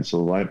one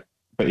pencil, right?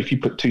 But if you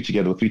put two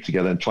together or three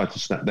together and try to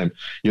snap them,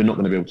 you're not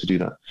going to be able to do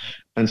that.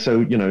 And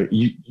so,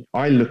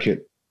 I look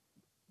at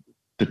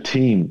the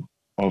team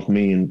of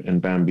me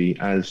and Bambi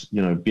as,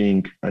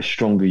 being a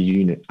stronger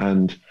unit.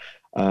 And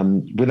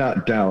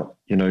without doubt,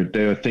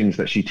 there are things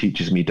that she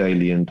teaches me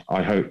daily, and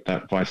I hope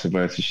that vice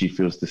versa, she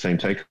feels the same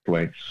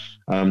takeaway.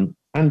 And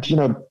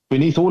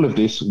beneath all of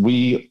this,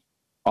 we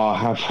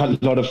have a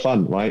lot of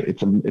fun, right?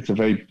 It's a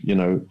very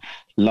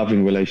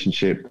loving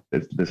relationship.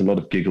 There's a lot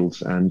of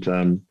giggles, and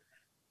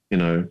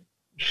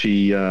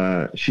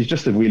she's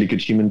just a really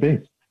good human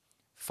being.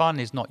 Fun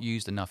is not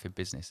used enough in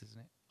business, isn't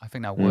it? I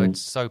think that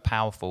word's so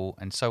powerful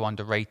and so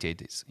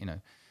underrated.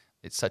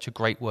 It's such a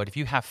great word. If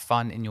you have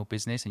fun in your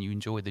business and you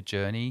enjoy the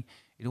journey,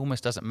 it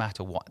almost doesn't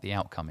matter what the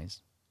outcome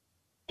is.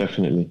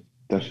 Definitely.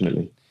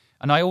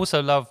 And I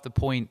also love the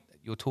point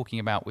you're talking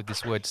about with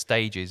this word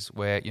stages,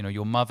 where, you know,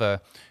 your mother,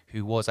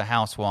 who was a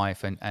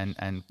housewife,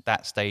 and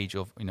that stage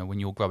of, you know, when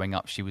you're growing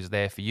up, she was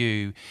there for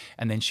you,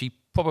 and then she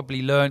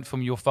probably learned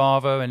from your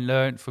father and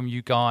learned from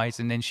you guys,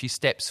 and then she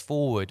steps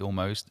forward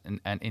almost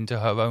and into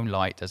her own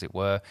light, as it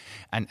were,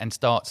 and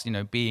starts, you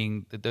know,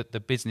 being the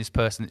business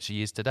person that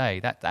she is today.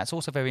 That's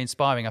also very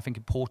inspiring. I think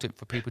important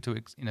for people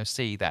to, you know,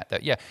 see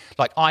that yeah,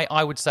 like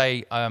I would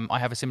say, I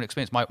have a similar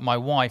experience. My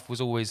wife was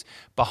always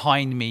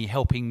behind me,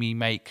 helping me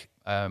make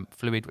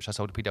Fluid, which I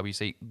sold to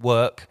PwC,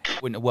 work.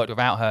 Wouldn't have worked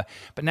without her.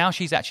 But now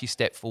she's actually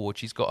stepped forward.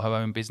 She's got her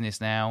own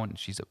business now, and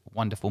she's a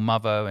wonderful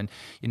mother. And,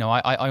 you know,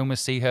 I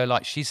almost see her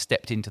like she's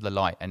stepped into the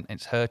light, and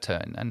it's her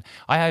turn. And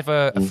I have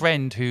a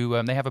friend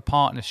who they have a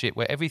partnership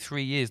where every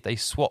 3 years they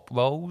swap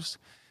roles.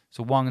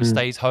 So one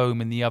stays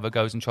home and the other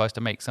goes and tries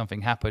to make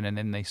something happen, and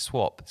then they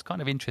swap. It's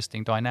kind of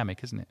interesting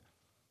dynamic, isn't it?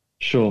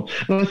 Sure.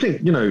 Well, I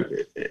think, you know,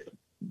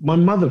 my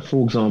mother,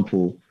 for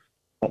example,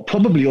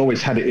 probably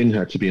always had it in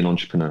her to be an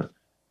entrepreneur,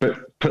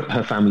 but put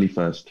her family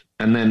first.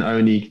 And then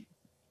only,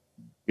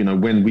 you know,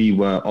 when we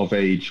were of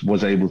age,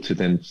 was able to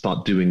then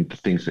start doing the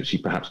things that she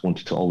perhaps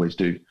wanted to always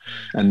do.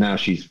 And now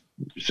she's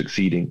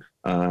succeeding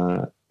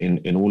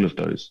in all of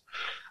those.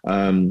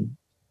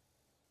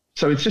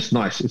 So it's just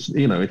nice. It's,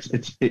 you know,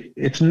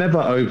 it's never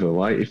over,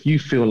 right? If you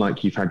feel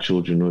like you've had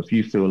children, or if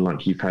you feel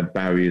like you've had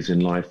barriers in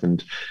life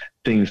and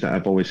things that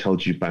have always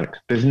held you back,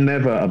 there's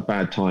never a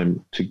bad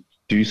time to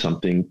do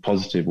something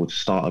positive or to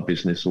start a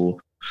business, or,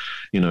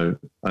 you know,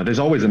 there's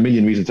always a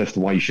million reasons as to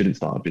why you shouldn't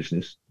start a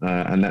business.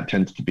 And that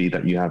tends to be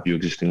that you have your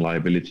existing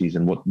liabilities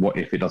and what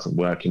if it doesn't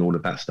work and all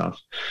of that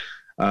stuff.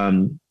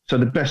 So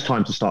the best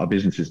time to start a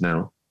business is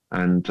now.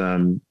 And,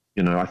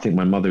 you know, I think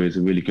my mother is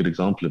a really good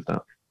example of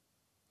that.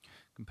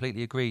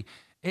 Completely agree.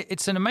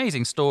 It's an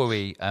amazing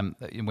story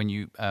when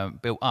you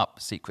built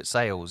up Secret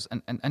Sales.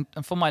 And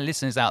for my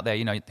listeners out there,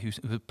 you know,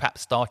 who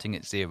perhaps starting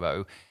at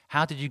zero,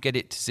 how did you get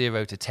it to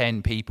 0 to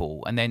 10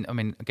 people? And then, I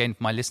mean, again,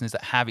 for my listeners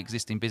that have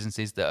existing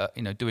businesses that are,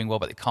 you know, doing well,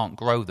 but they can't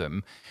grow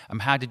them,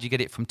 how did you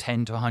get it from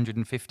 10 to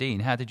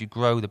 115? How did you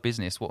grow the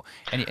business? What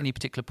any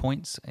particular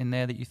points in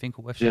there that you think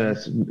are worth sharing?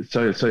 Yes,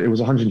 so it was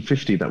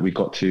 150 that we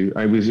got to.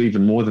 It was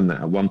even more than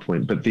that at one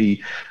point. But when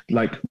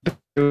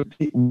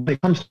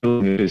it comes to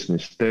building a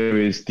business, there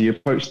is the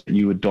approach that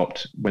you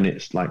adopt when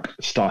it's like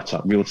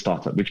real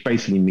startup, which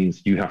basically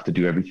means you have to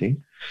do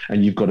everything,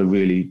 and you've got to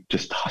really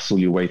just hustle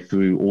your way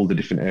through all the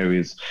different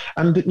areas.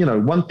 And, you know,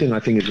 one thing I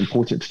think is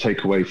important to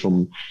take away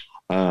from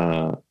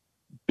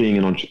being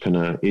an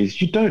entrepreneur is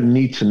you don't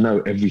need to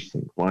know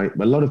everything, right?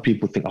 A lot of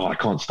people think, I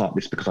can't start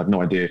this because I've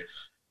no idea.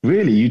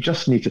 Really, you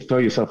just need to throw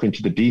yourself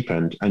into the deep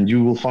end, and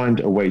you will find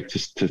a way to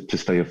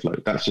stay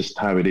afloat. That's just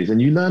how it is.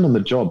 And you learn on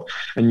the job,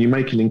 and you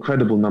make an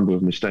incredible number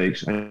of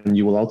mistakes, and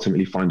you will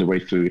ultimately find a way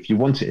through. If you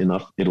want it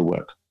enough, it'll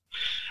work.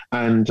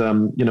 And,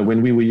 you know,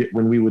 when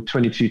we were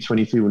 22,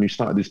 23, when we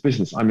started this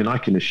business, I mean, I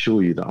can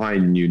assure you that I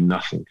knew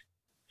nothing,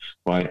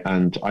 right?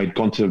 And I'd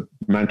gone to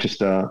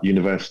Manchester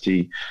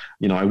University.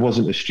 You know, I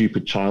wasn't a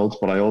stupid child,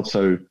 but I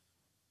also,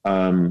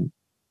 I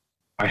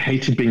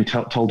hated being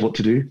told what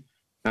to do.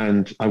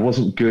 And I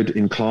wasn't good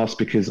in class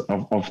because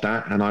of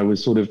that. And I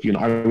was sort of, you know,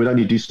 I would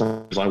only do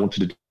stuff as I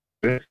wanted to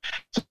do it.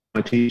 So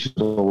my teachers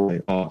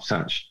would always,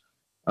 Sach,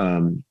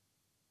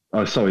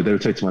 they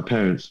would say to my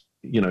parents,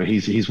 you know,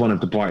 he's one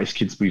of the brightest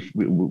kids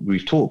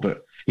we've taught,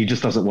 but he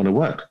just doesn't want to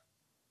work.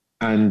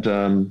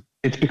 And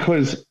it's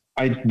because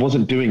I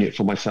wasn't doing it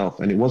for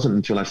myself. And it wasn't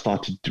until I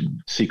started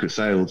Secret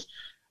Sales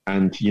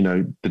and, you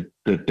know,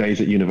 the days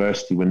at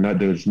university when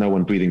there was no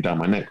one breathing down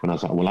my neck, when I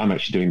was like, well, I'm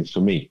actually doing this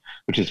for me,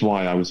 which is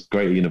why I was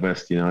great at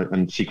university, you know,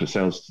 and Secret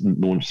Sales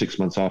launched 6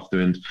 months after.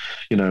 And,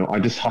 you know,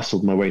 I just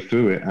hustled my way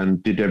through it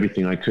and did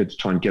everything I could to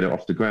try and get it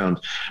off the ground.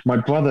 My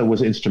brother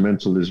was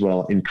instrumental as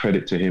well, in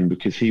credit to him,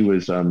 because he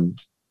was,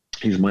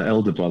 he's my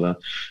elder brother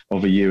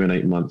of 1 year and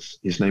 8 months.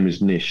 His name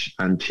is Nish.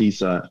 And he's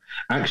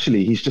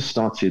just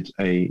started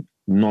a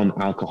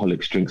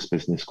non-alcoholic drinks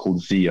business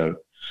called Zio.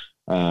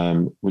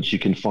 Which you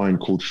can find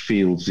called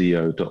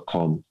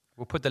feelzio.com.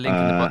 We'll put the link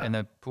in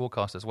the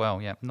broadcast as well.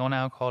 Yeah,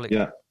 non-alcoholic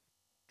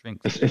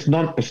drinks.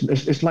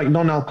 It's like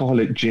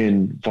non-alcoholic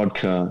gin,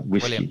 vodka,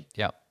 whiskey. Brilliant.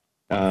 Yeah.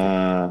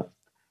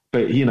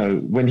 But you know,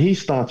 when he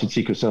started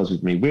Secret Sales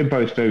with me, we're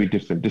both very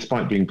different.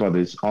 Despite being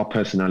brothers, our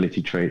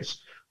personality traits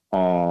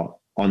are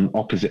on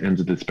opposite ends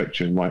of the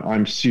spectrum. Right?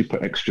 I'm super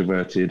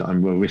extroverted.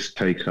 I'm a risk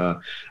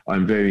taker.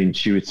 I'm very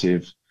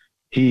intuitive.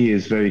 He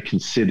is very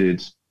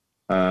considered.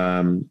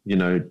 You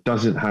know,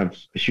 doesn't have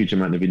a huge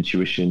amount of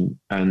intuition,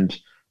 and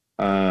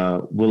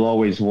will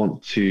always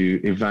want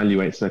to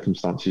evaluate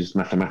circumstances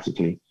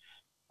mathematically.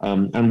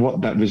 And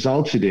what that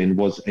resulted in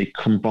was a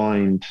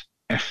combined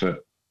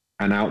effort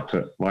and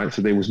output, right?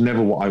 So there was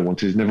never what I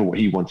wanted, it was never what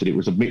he wanted. It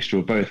was a mixture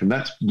of both. And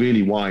that's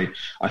really why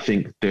I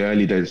think the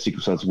early days of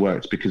Secret Sales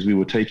worked, because we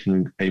were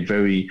taking a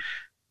very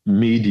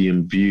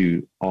medium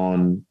view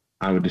on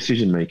our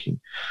decision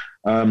making.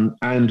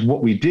 And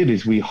what we did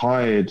is we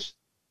hired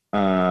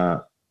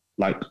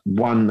like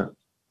one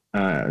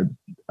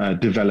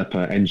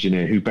developer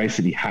engineer who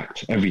basically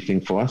hacked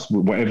everything for us.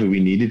 Whatever we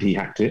needed, he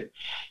hacked it.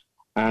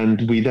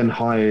 And we then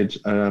hired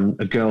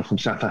a girl from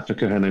South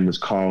Africa. Her name was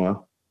Cara.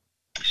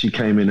 She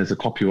came in as a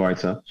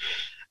copywriter.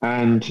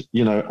 And,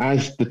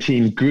 as the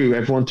team grew,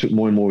 everyone took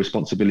more and more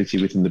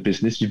responsibility within the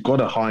business. You've got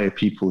to hire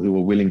people who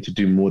are willing to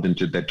do more than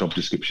their job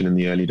description in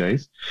the early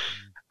days.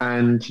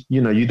 And,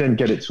 you then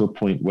get it to a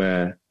point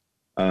where,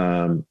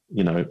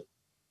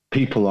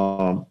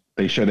 people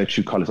they show their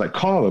true colors. Like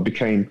Cara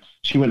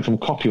she went from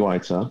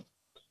copywriter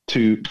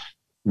to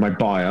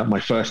my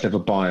first ever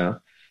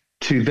buyer,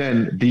 to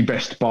then the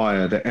best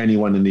buyer that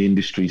anyone in the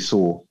industry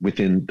saw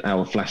within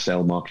our flash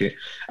sale market,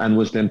 and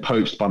was then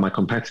poached by my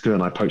competitor,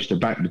 and I poached her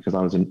back because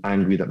I was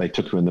angry that they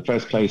took her in the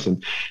first place.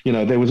 And,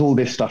 there was all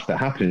this stuff that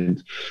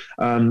happened.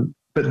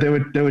 But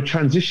there were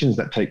transitions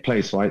that take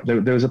place, right?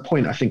 There was a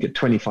point, I think, at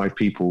 25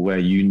 people where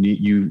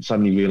you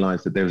suddenly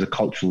realize that there was a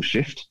cultural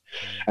shift.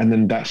 And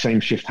then that same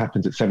shift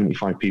happens at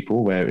 75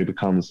 people, where it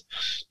becomes,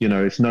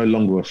 it's no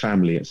longer a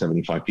family at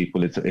 75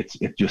 people.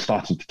 You're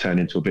starting to turn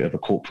into a bit of a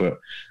corporate.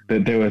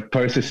 There were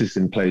processes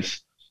in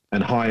place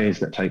and hires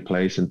that take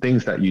place and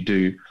things that you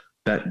do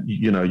that,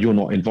 you're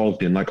not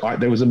involved in. Like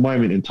there was a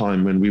moment in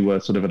time when we were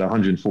sort of at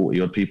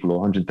 140 odd people or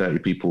 130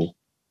 people,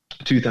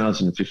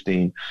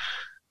 2015.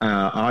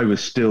 I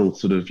was still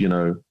sort of,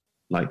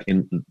 like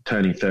in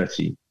turning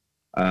 30,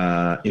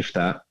 if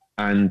that.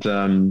 And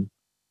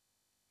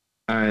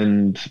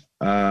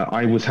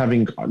I was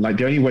having, like,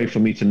 the only way for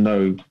me to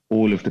know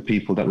all of the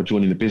people that were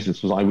joining the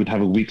business was I would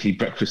have a weekly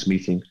breakfast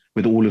meeting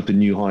with all of the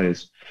new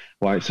hires,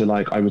 right? So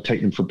like I would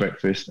take them for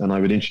breakfast and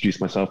I would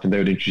introduce myself and they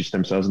would introduce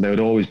themselves, and there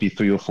would always be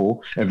 3 or 4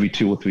 every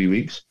 2 or 3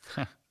 weeks.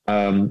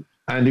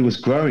 And it was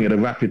growing at a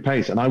rapid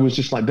pace. And I was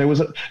just like, there was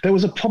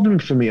a problem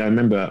for me. I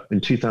remember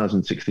in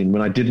 2016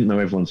 when I didn't know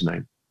everyone's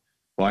name,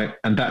 right?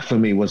 And that for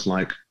me was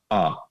like,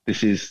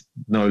 this is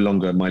no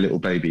longer my little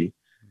baby.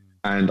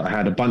 And I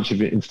had a bunch of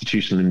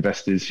institutional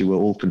investors who were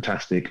all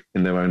fantastic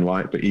in their own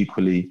right, but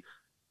equally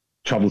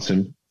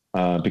troublesome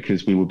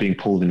because we were being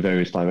pulled in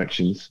various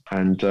directions.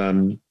 And,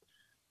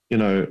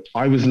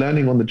 I was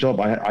learning on the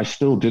job. I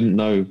still didn't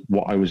know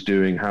what I was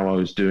doing, how I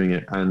was doing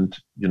it. And,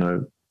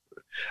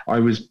 I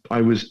was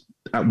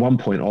at one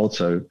point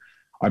also,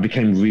 I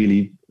became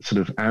really sort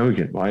of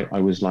arrogant, right?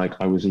 I was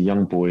a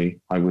young boy.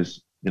 I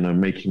was,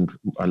 making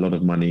a lot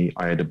of money.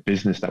 I had a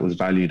business that was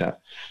valued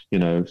at,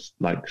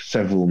 like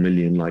several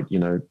million, like,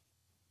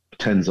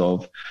 tens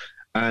of,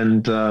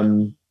 and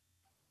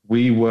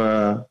we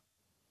were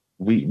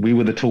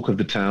the talk of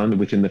the town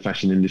within the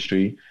fashion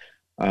industry.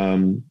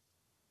 And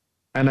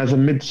as a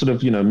mid to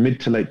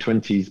late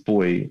 20s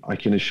boy, I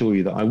can assure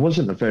you that I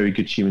wasn't a very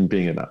good human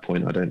being at that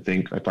point. I don't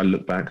think, if I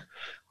look back,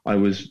 I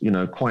was,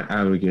 quite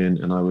arrogant,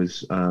 and I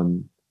was,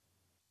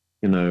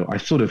 I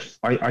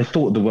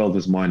thought the world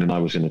was mine and I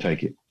was going to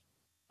take it.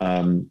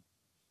 And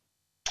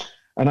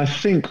I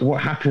think what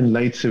happened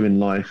later in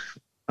life,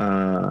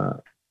 I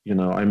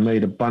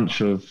made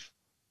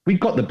we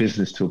got the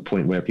business to a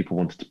point where people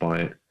wanted to buy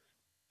it,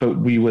 but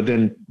we were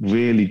then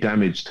really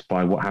damaged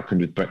by what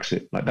happened with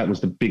Brexit. Like that was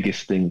the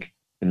biggest thing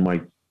in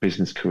my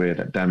business career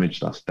that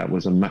damaged us. That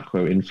was a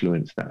macro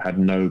influence that had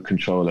no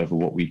control over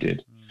what we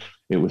did.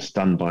 It was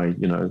done by,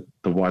 the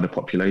wider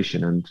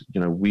population. And,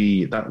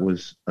 that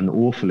was an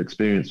awful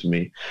experience for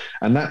me.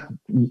 And that,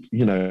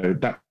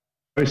 that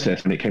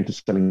process, when it came to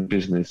selling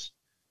business,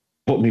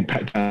 put me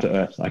back down to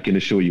earth. I can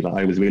assure you that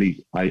I was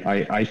really,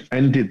 I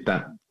ended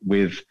that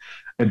with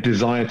a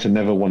desire to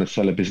never want to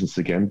sell a business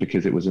again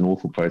because it was an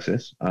awful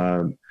process.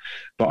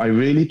 But I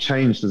really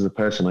changed as a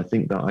person. I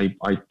think that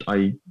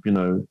I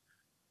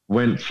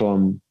went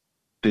from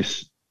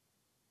this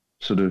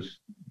sort of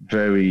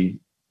very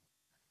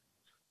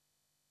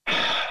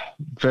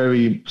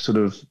sort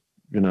of,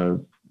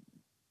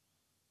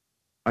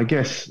 I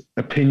guess,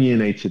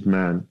 opinionated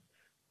man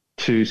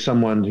to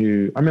someone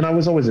who, I mean, I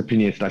was always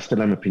opinionated. I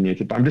still am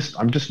opinionated, but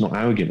I'm just not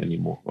arrogant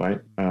anymore.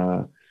 Right.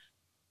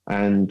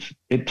 And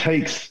it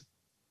takes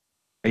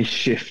a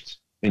shift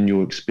in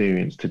your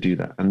experience to do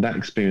that. And that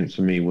experience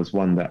for me was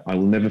one that I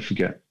will never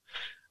forget.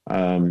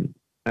 And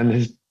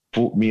has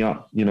brought me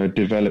up,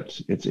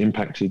 developed, it's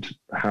impacted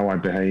how I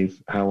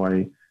behave,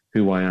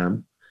 who I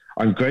am.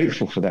 I'm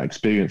grateful for that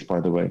experience,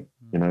 by the way.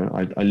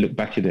 I look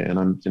back at it and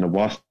I'm,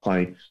 whilst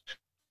I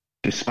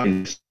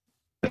despise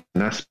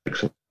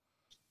aspects of,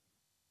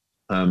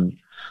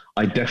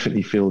 I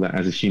definitely feel that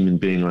as a human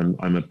being,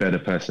 I'm a better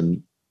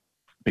person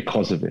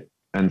because of it.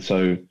 And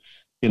so,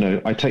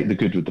 I take the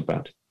good with the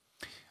bad.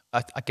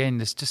 Again,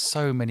 there's just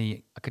so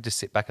many. I could just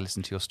sit back and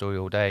listen to your story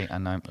all day,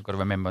 and I've got to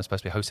remember I'm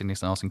supposed to be hosting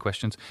this and asking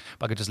questions.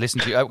 But I could just listen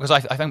to you because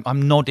I think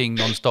I'm nodding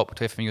non-stop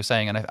to everything you're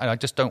saying, and I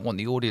just don't want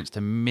the audience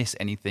to miss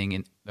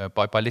anything.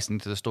 By listening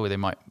to the story, they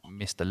might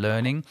miss the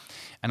learning.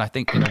 And I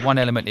think one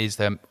element is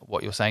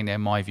what you're saying there.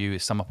 In my view,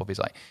 is sum up of is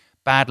like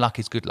bad luck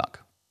is good luck.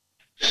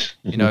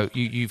 Mm-hmm.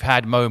 You've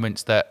had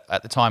moments that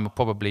at the time were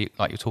probably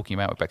like you're talking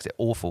about with Brexit,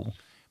 awful.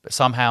 but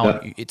somehow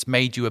Yeah. it's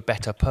made you a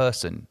better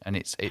person. And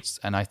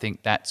and I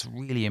think that's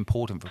really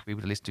important for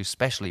people to listen to,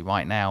 especially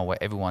right now where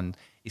everyone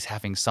is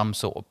having some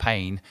sort of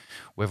pain,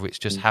 whether it's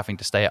just having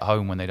to stay at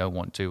home when they don't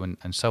want to,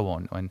 and so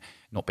on, and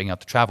not being able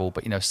to travel.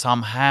 But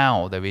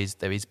somehow there is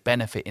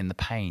benefit in the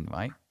pain,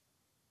 right?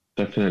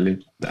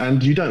 Definitely.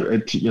 And you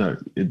don't,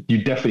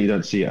 you definitely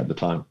don't see it at the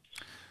time.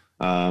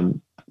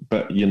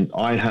 But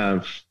I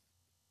have,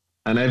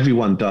 and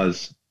everyone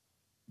does,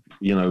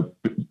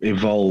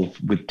 evolve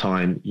with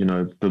time.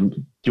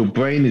 Your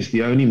brain is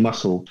the only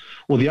muscle,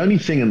 or the only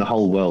thing in the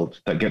whole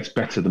world that gets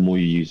better the more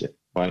you use it,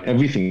 right?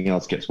 Everything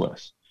else gets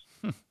worse,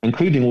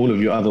 including all of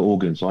your other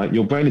organs, right?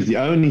 Your brain is the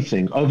only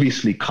thing,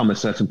 obviously come a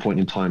certain point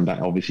in time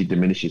that obviously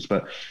diminishes,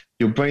 but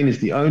your brain is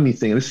the only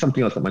thing, and this is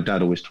something else that my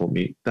dad always taught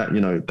me, that,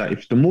 that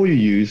if the more you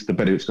use, the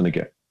better it's going to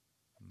get.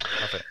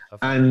 Love it.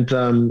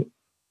 And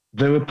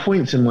there were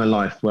points in my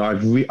life where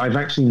I've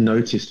actually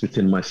noticed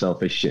within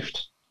myself a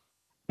shift,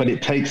 but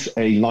it takes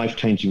a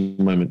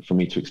life-changing moment for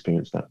me to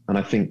experience that. And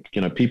I think,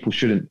 people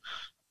shouldn't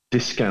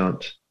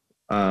discount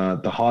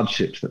the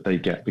hardships that they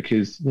get,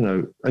 because,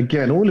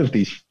 again, all of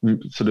these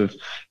sort of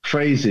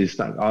phrases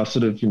that are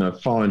sort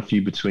of, far and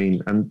few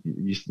between, and,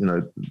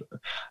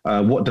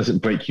 what doesn't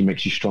break you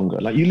makes you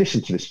stronger. Like, you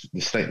listen to this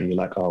statement, you're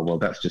like, oh, well,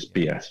 that's just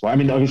BS. Well, I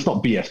mean, no, it's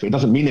not BS, but it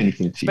doesn't mean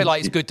anything to you. It's a bit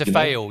like it's good to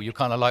fail. You're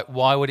kind of like,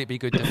 why would it be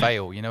good to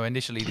fail?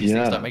 Initially these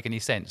things don't make any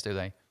sense, do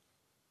they?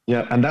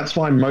 Yeah, and that's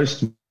why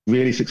most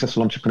really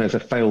successful entrepreneurs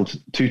have failed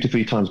 2 to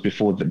 3 times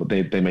before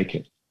they make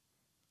it.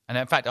 And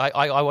in fact,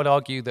 I would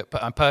argue that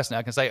personally,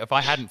 I can say if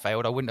I hadn't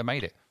failed, I wouldn't have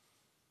made it.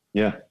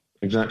 Yeah,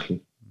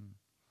 exactly.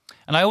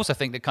 And I also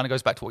think that kind of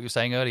goes back to what you were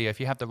saying earlier. If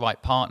you have the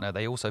right partner,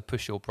 they also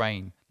push your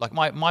brain. Like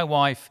my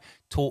wife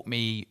taught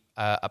me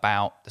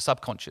about the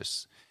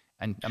subconscious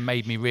and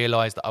made me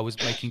realize that I was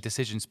making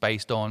decisions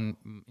based on,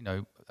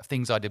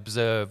 things I'd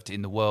observed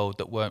in the world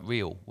that weren't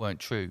real, weren't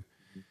true.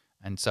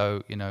 And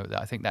so,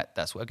 I think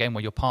that's again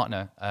where your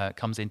partner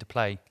comes into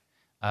play,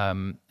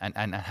 and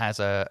has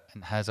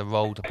a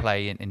role to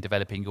play in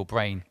developing your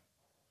brain.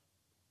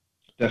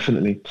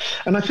 Definitely.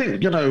 And I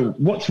think,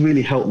 what's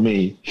really helped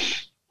me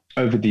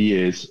over the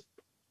years,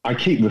 I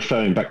keep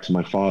referring back to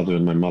my father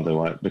and my mother,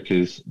 right?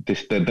 Because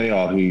they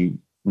are who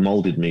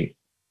molded me.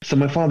 So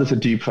my father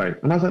said, do you pray?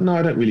 And I was like, no,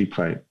 I don't really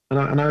pray.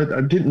 And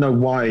I didn't know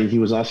why he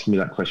was asking me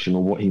that question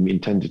or what he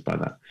intended by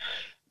that.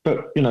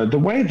 But, the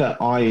way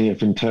that I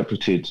have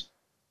interpreted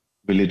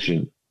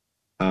religion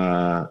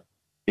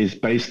is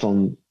based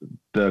on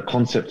the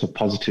concept of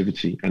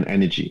positivity and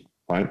energy,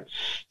 right?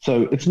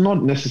 So it's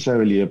not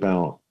necessarily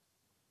about,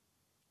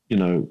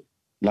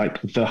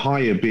 like the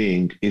higher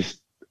being is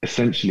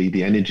essentially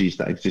the energies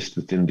that exist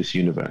within this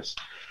universe.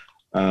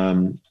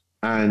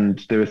 And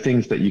there are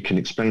things that you can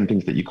explain,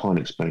 things that you can't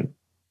explain.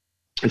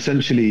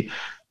 Essentially,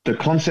 the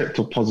concept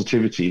of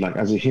positivity, like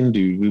as a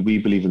Hindu, we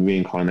believe in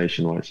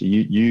reincarnation, right? So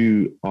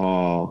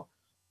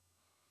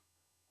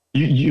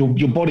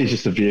your body is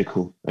just a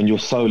vehicle and your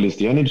soul is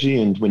the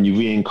energy. And when you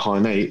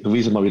reincarnate, the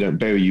reason why we don't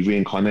bury you,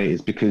 reincarnate,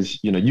 is because,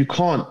 you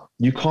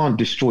can't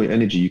destroy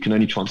energy. You can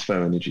only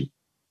transfer energy,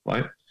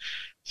 right?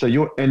 So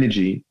your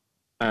energy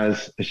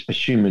as a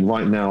human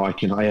right now,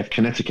 I have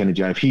kinetic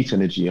energy, I have heat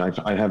energy,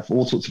 I have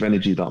all sorts of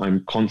energy that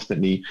I'm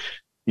constantly,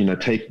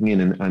 taking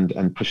in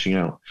and pushing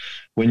out.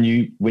 When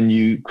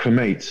you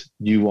cremate,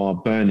 you are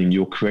burning,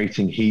 you're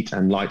creating heat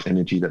and light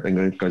energy that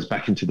then goes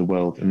back into the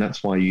world. And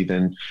that's why you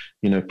then,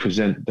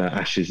 present the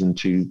ashes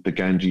into the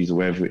Ganges or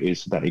wherever it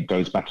is, so that it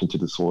goes back into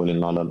the soil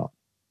and la, la, la.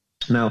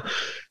 Now,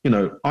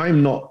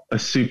 I'm not a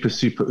super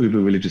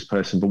uber religious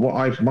person, but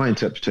my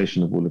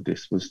interpretation of all of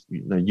this was,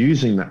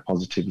 using that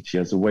positivity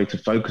as a way to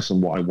focus on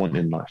what I want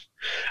in life.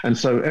 And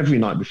so every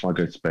night before I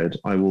go to bed,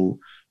 I will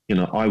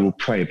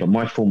pray, but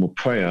my form of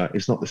prayer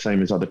is not the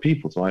same as other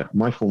people's, right?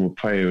 My form of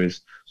prayer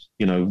is,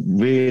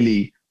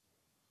 really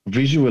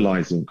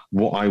visualizing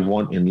what I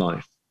want in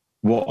life,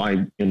 what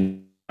I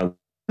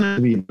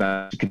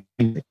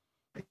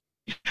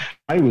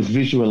was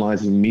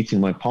visualizing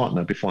meeting my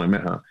partner before I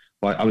met her.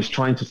 Right? I was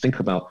trying to think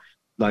about,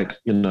 like,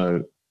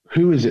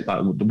 who is it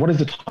what is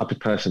the type of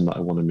person that I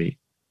want to meet?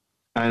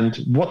 And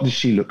what does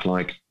she look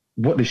like?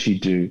 What does she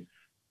do?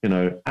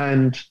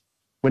 And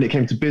when it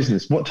came to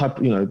business, what type,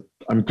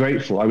 I'm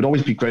grateful. I would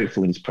always be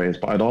grateful in these prayers,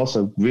 but I'd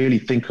also really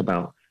think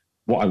about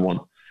what I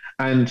want.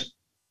 And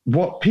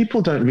what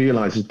people don't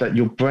realize is that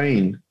your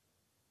brain,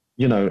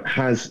 you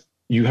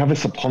have a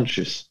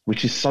subconscious,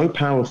 which is so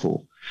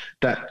powerful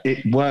that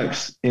it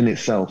works in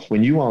itself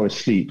when you are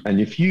asleep. And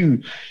if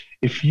you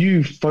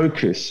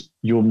focus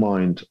your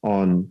mind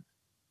on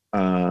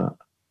a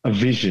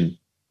vision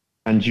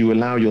and you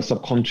allow your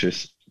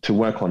subconscious to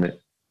work on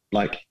it,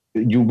 like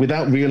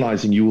without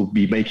realizing, you will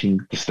be making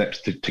the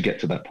steps to get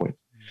to that point,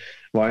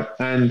 right?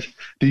 And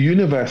the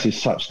universe is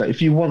such that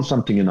if you want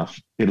something enough,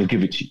 it'll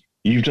give it to you.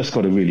 You've just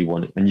got to really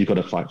want it, and you've got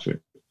to fight for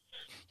it.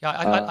 Yeah,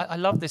 I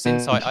love this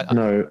insight.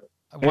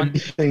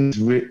 Everything's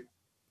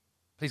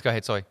Please go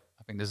ahead. Sorry,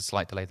 I think there's a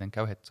slight delay. Then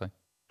go ahead. Sorry.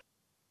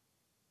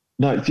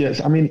 No, yes.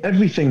 I mean,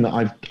 everything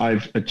that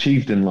I've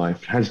achieved in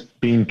life has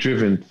been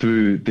driven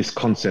through this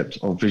concept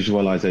of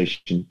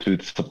visualization through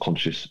the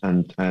subconscious,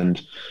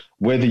 and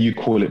whether you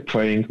call it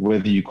praying,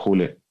 whether you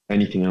call it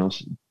anything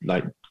else,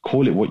 like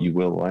call it what you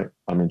will, right?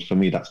 I mean, for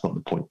me, that's not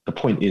the point. The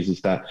point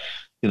is that,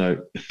 you know,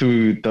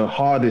 through the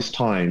hardest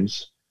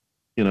times,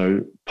 you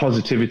know,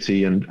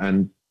 positivity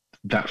and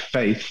that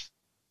faith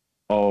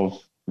of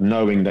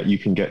knowing that you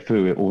can get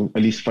through it, or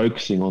at least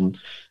focusing on,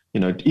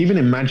 you know, even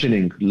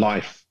imagining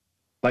life.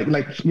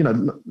 Like, you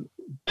know,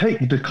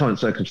 take the current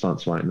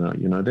circumstance right now.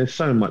 You know, there's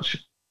so much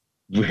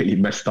really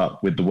messed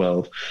up with the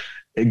world.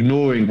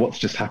 Ignoring what's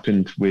just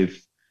happened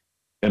with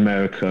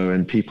America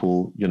and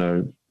people, you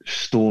know,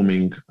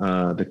 storming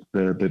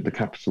the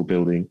Capitol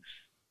building,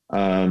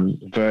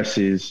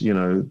 versus, you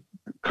know,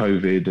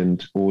 COVID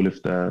and all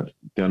of the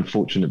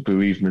unfortunate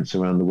bereavements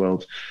around the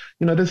world.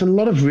 You know, there's a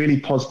lot of really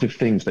positive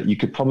things that you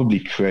could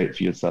probably create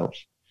for yourself.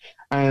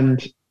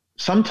 And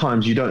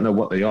sometimes you don't know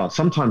what they are.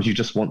 Sometimes you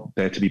just want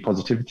there to be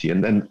positivity.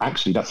 And then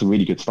actually that's a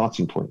really good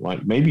starting point,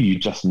 right? Maybe you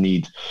just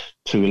need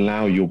to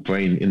allow your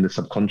brain in the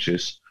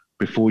subconscious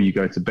before you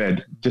go to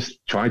bed.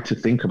 Just try to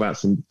think about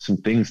some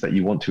things that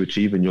you want to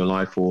achieve in your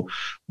life, or,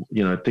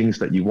 you know, things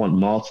that you want,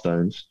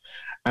 milestones.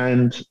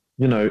 And,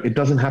 you know, it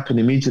doesn't happen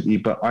immediately,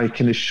 but I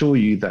can assure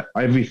you that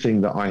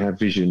everything that I have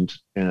visioned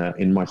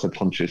in my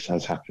subconscious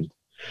has happened.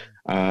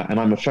 And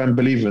I'm a firm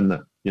believer in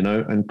that, you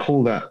know, and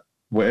call that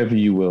whatever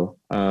you will.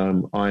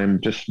 I am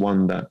just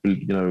one that,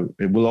 you know,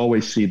 it will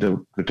always see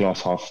the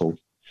glass half full,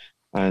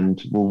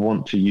 and will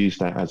want to use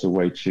that as a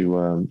way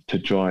to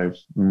drive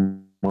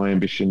my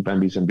ambition,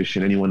 Bambi's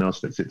ambition, anyone else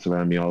that sits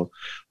around me.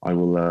 I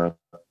will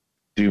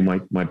do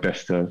my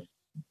best to,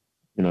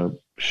 you know,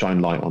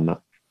 shine light on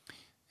that.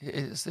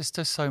 There's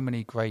just so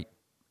many great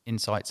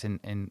insights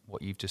in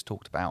what you've just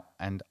talked about,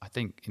 and I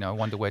think, you know, I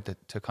wonder where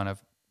to kind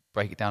of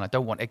break it down. I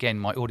don't want, again,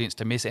 my audience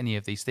to miss any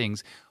of these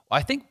things.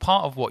 I think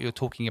part of what you're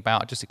talking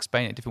about, just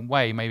explain it a different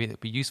way, maybe it'd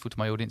be useful to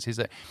my audience, is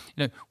that,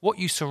 you know, what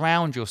you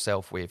surround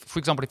yourself with. For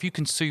example, if you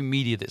consume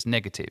media that's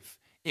negative,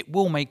 it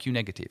will make you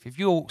negative. If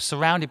you're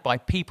surrounded by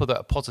people that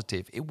are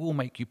positive, it will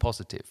make you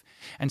positive.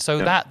 And so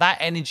that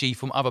energy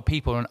from other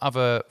people and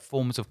other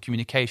forms of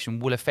communication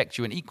will affect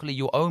you. And equally,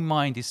 your own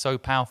mind is so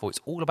powerful. It's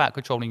all about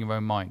controlling your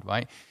own mind,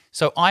 right?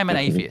 So I'm an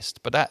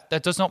atheist, but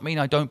that does not mean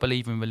I don't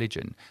believe in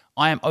religion.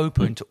 I am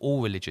open to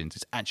all religions.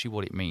 It's actually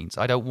what it means.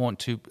 I don't want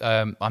to,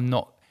 I'm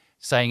not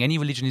saying any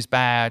religion is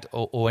bad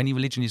or any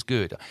religion is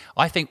good.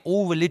 I think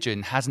all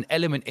religion has an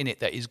element in it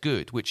that is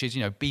good, which is,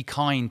 you know, be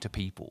kind to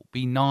people,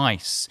 be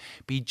nice,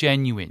 be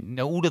genuine. You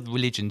know, all of the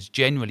religions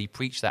generally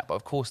preach that, but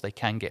of course they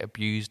can get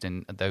abused,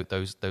 and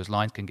those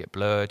lines can get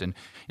blurred, and,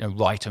 you know,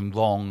 right and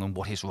wrong, and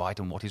what is right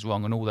and what is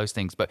wrong, and all those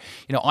things. But,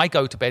 you know, I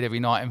go to bed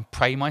every night and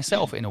pray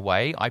myself in a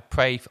way. I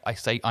pray, I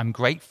say I'm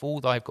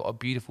grateful that I've got a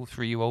beautiful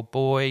 3-year-old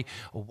boy,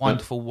 a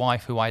wonderful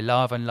wife who I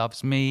love and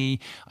loves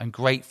me. I'm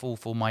grateful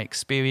for my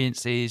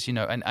experiences, you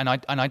know, and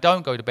I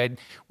don't go to bed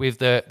with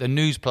the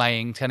news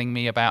playing, telling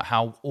me about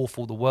how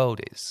awful the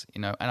world is,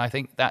 you know. And I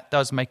think that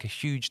does make a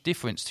huge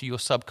difference to your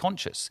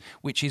subconscious,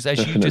 which is,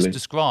 as you just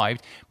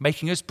described,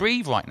 making us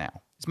breathe right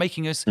now. It's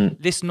making us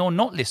listen or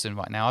not listen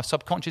right now. Our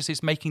subconscious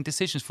is making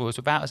decisions for us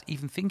without us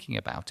even thinking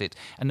about it.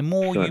 And the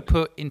more you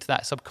put into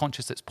that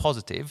subconscious that's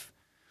positive,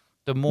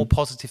 the more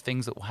positive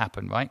things that will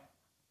happen, right?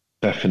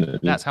 Definitely.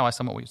 That's how I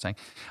sum up what you're saying.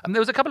 And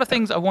there was a couple of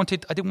things I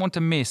didn't want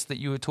to miss that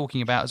you were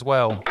talking about as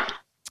well.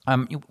 A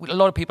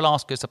lot of people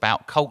ask us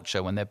about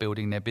culture when they're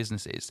building their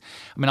businesses.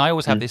 I mean, I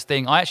always have this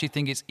thing. I actually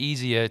think it's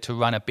easier to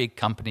run a big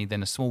company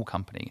than a small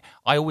company.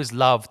 I always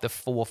loved the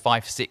 4,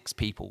 5, 6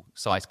 people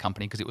size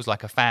company because it was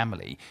like a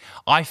family.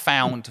 I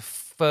found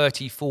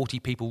 30,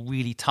 40 people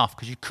really tough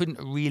because you couldn't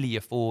really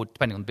afford,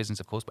 depending on the business,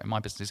 of course, but in my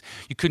business,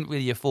 you couldn't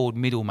really afford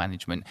middle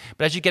management.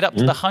 But as you get up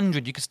to the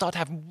 100, you can start to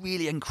have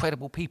really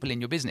incredible people in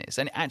your business,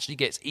 and it actually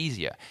gets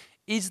easier.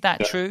 Is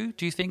that true?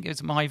 Do you think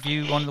is my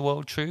view on the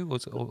world true,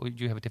 or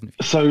do you have a different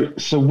view?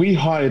 So we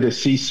hired a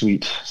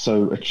C-suite,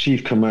 so a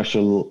chief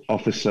commercial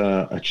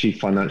officer, a chief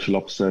financial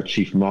officer,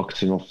 chief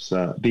marketing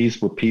officer.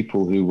 These were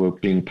people who were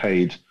being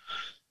paid,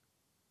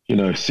 you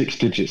know,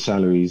 6-digit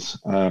salaries.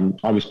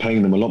 I was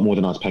paying them a lot more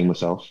than I was paying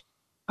myself,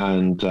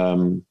 and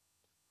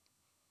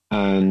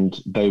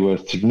they were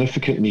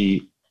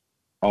significantly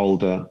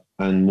older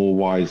and more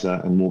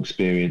wiser and more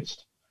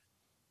experienced,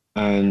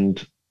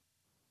 and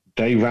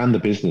they ran the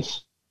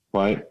business,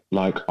 right?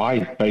 Like,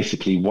 I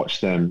basically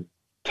watched them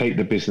take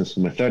the business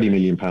from a £30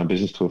 million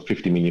business to a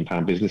 £50 million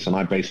business, and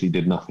I basically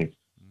did nothing.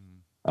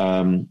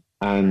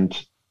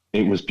 And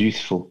it was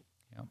beautiful.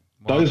 Yeah.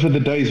 Wow. Those were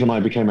the days when I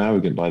became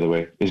arrogant, by the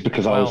way, is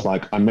because I was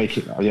like, I'm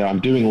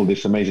doing all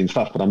this amazing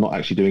stuff, but I'm not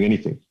actually doing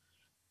anything.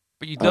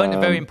 But you'd learned a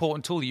very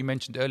important tool that you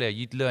mentioned earlier.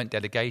 You'd learned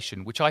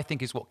delegation, which I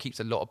think is what keeps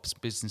a lot of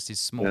businesses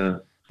small. Yeah.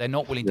 They're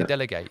not willing to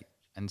delegate.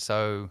 And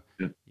so,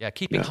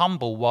 keeping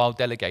humble while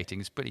delegating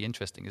is pretty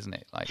interesting, isn't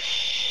it? Like,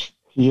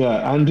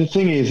 yeah, and the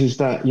thing is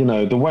that, you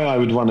know, the way I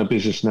would run a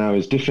business now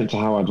is different to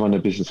how I'd run a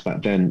business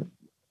back then.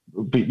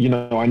 But, you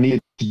know, I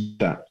needed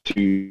that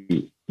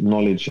to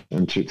knowledge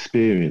and to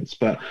experience.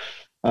 But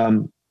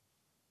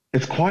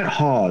it's quite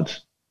hard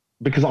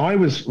because I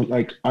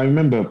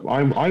remember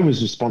I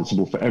was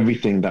responsible for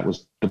everything that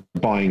was the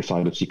buying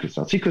side of Secret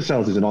Sales. Secret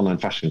Sales is an online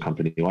fashion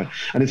company, right?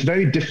 And it's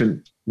very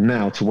different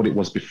now to what it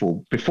was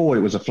before. Before, it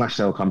was a flash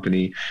sale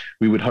company.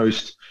 We would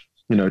host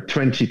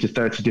 20 to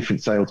 30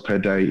 different sales per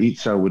day. Each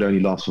sale would only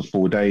last for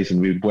 4 days, and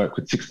we would work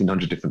with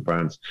 1,600 different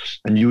brands.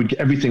 And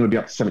everything would be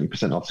up to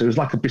 70% off. So it was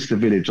like a Bicester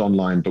Village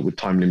online, but with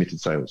time limited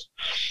sales.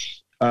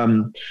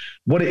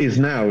 What it is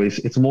now is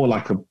it's more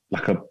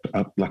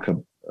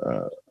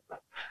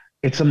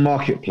it's a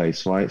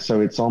marketplace, right?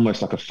 So it's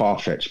almost like a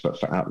Farfetch, but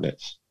for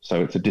outlets.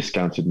 So it's a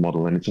discounted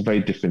model, and it's a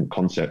very different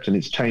concept, and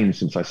it's changed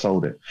since I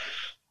sold it.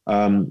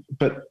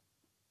 But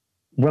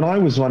when I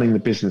was running the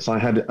business,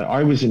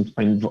 I was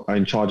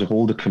in charge of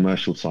all the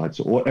commercial sides,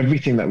 so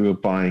everything that we were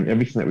buying,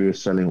 everything that we were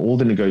selling, all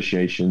the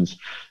negotiations,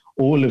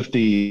 all of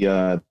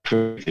the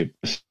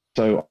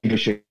so I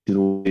negotiated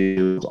all the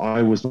deals.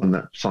 I was the one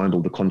that signed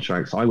all the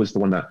contracts. I was the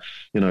one that,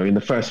 in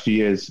the first few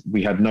years,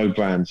 we had no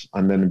brands.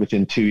 And then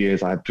within 2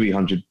 years, I had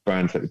 300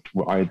 brands that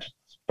I had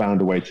found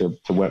a way to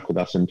work with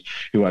us and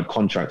who had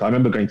contracts. I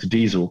remember going to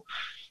Diesel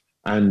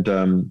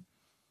and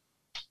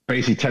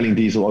basically telling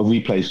Diesel,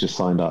 Replay's just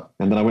signed up.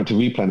 And then I went to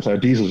Replay and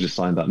said, Diesel's just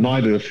signed up,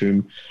 neither of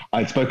whom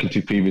I'd spoken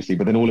to previously.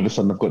 But then all of a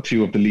sudden, I've got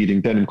 2 of the leading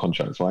denim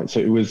contracts, right?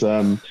 So it was...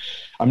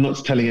 I'm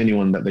not telling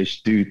anyone that they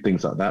should do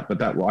things like that,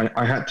 but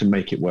I had to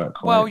make it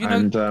work. Well,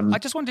 right? I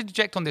just wanted to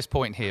interject on this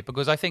point here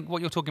because I think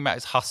what you're talking about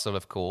is hustle,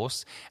 of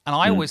course. And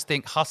I always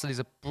think hustle is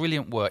a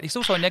brilliant word. It's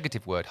also a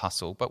negative word,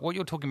 hustle. But what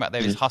you're talking about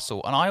there is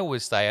hustle. And I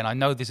always say, and I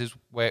know this is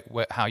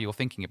how you're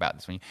thinking about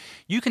this,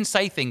 you can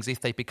say things if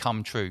they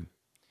become true.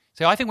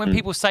 So I think when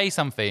people say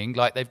something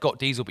like they've got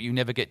Diesel, but you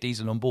never get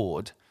Diesel on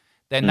board,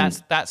 then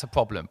that's a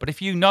problem. But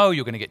if you know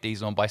you're going to get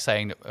Diesel on by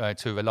saying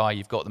to Rely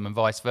you've got them and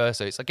vice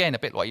versa, it's again a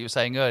bit like you were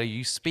saying earlier,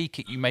 you speak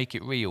it, you make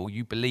it real,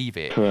 you believe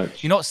it.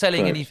 Correct. You're not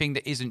selling anything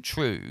that isn't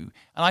true.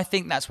 And I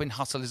think that's when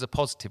hustle is a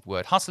positive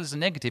word. Hustle is a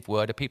negative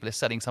word if people are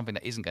selling something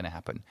that isn't going to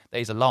happen. That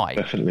is a lie.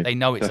 Definitely. They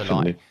know it's a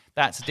lie.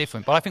 That's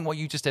different. But I think what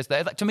you just said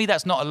there, to me,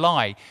 that's not a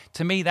lie.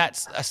 To me,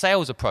 that's a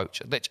sales approach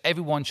that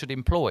everyone should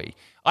employ.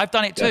 I've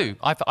done it too.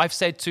 I've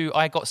said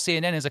I got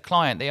CNN as a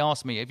client. They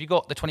asked me, have you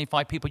got the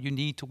 25 people you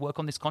need to work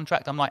on this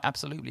contract? I'm like,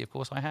 absolutely, of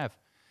course I have.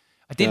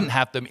 I didn't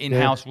have them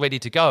in-house ready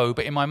to go,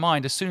 but in my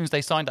mind, as soon as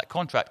they signed that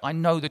contract, I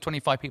know the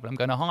 25 people I'm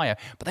going to hire.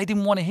 But they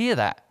didn't want to hear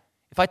that.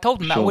 If I told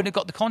them that, I wouldn't have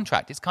got the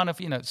contract. It's kind of,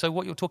 so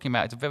what you're talking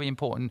about is a very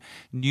important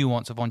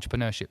nuance of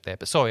entrepreneurship there.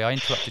 But sorry, I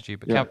interrupted you.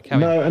 But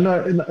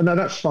No,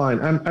 that's fine.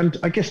 And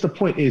I guess the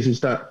point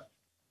is that,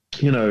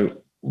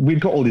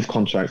 we've got all these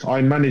contracts.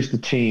 I managed the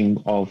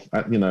team of,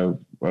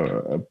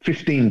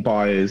 15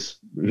 buyers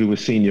who were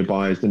senior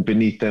buyers. Then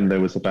beneath them, there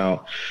was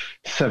about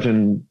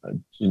 7,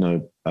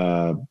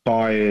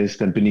 buyers.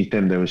 Then beneath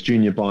them, there was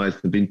junior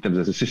buyers. Then beneath them,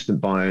 there's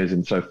assistant buyers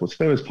and so forth. So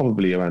there was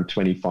probably around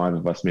 25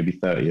 of us, maybe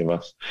 30 of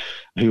us,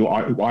 who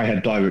I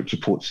had direct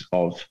reports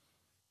of.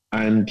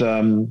 And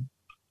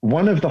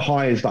one of the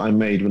hires that I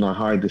made when I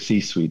hired the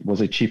C-suite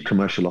was a chief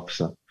commercial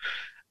officer.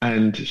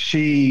 And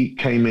she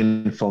came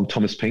in from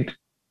Thomas Pink.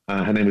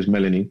 Her name was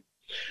Melanie.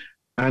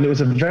 And it was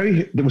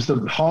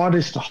the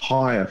hardest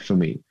hire for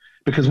me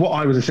because what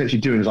I was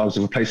essentially doing is I was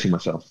replacing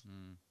myself.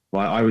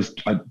 Right?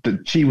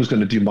 She was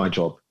going to do my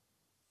job.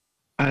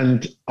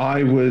 And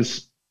I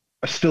was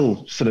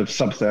still sort of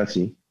sub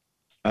 30.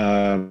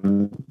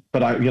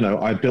 But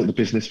I built the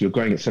business. We were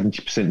growing at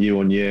 70% year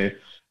on year.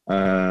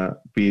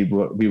 We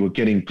were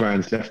getting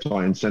brands left,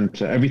 right, and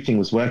center. Everything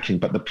was working.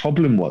 But the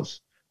problem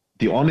was,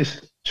 the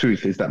honest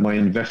truth is that my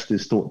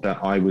investors thought that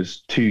I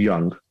was too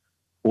young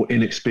or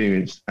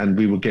inexperienced, and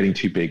we were getting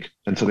too big,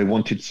 and so they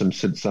wanted some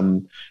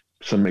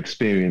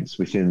experience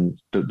within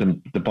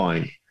the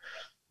buying.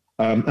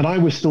 And I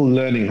was still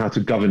learning how to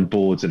govern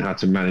boards and how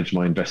to manage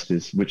my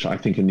investors, which I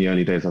think in the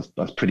early days I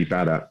was pretty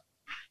bad at.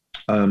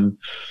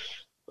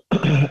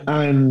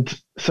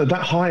 And so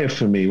that hire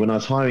for me, when I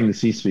was hiring the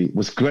C-suite,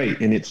 was great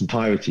in its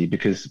entirety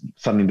because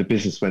suddenly the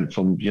business went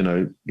from,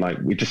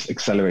 we just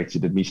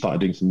accelerated and we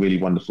started doing some really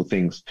wonderful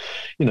things,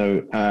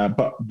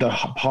 but the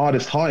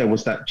hardest hire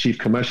was that chief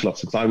commercial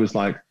officer because I was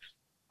like,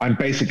 I'm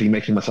basically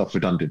making myself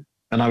redundant.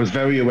 And I was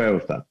very aware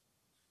of that.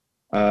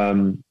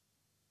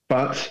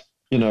 But,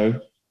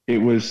 it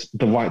was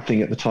the right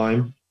thing at the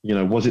time.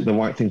 Was it the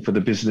right thing for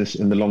the business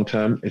in the long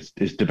term? It's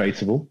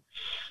debatable.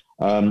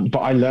 But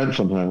I learned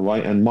from her,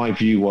 right? And my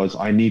view was,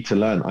 I need to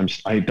learn.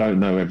 I don't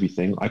know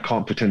everything. I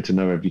can't pretend to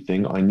know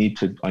everything. I need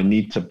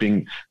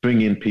to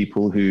bring in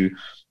people who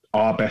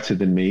are better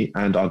than me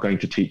and are going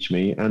to teach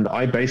me. And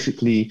I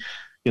basically,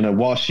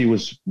 while she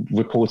was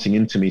reporting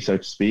into me, so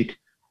to speak,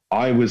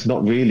 I was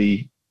not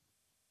really.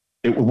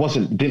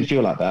 Didn't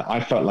feel like that.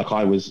 I felt like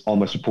I was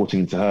almost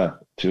reporting into her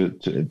to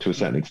a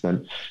certain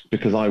extent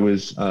because I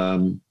was.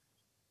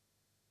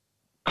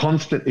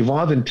 Constantly,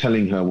 rather than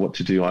telling her what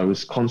to do, I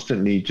was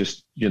constantly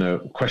just,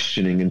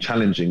 questioning and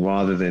challenging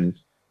rather than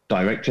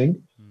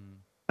directing.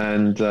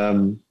 And,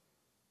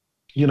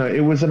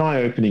 it was an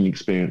eye-opening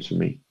experience for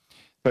me.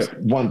 But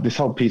this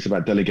whole piece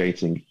about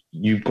delegating,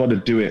 you've got to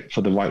do it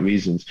for the right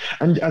reasons.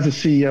 And as a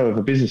CEO of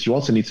a business, you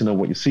also need to know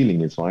what your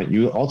ceiling is, right?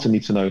 You also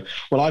need to know,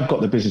 well, I've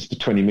got the business to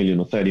 20 million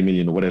or 30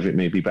 million or whatever it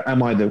may be, but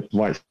am I the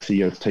right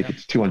CEO to take it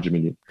to 200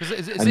 million?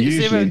 And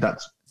usually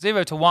that's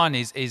 0 to 1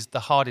 is the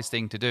hardest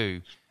thing to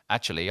do.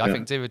 Actually, I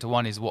think 0 to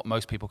 1 is what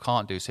most people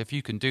can't do. So if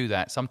you can do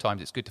that,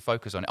 sometimes it's good to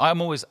focus on it. I'm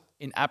always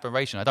in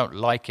admiration. I don't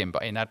like him,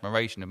 but in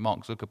admiration of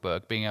Mark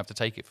Zuckerberg being able to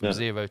take it from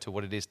 0 to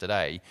what it is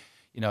today.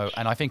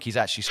 And I think he's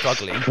actually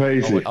struggling.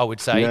 Crazy. I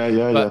would say.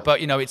 But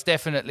it's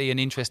definitely an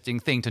interesting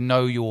thing to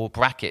know your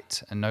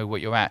bracket and know what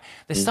you're at.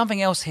 There's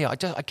something else here.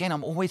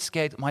 I'm always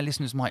scared that my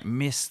listeners might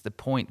miss the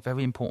point,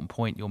 very important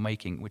point you're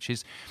making, which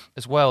is,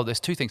 as well,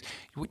 there's two things.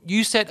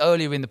 You said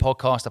earlier in the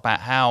podcast about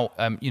how,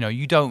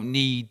 you don't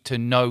need to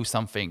know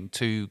something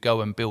to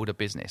go and build a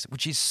business,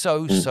 which is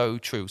so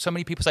true. So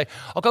many people say,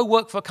 I'll go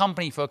work for a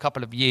company for a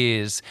couple of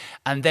years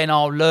and then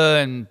I'll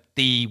learn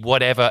the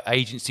whatever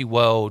agency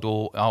world,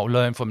 or I'll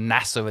learn from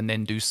NASA and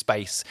then do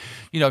space.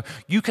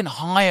 You can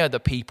hire the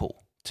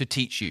people to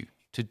teach you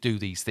to do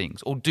these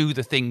things or do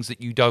the things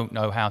that you don't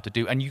know how to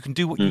do. And you can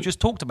do what you just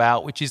talked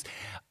about, which is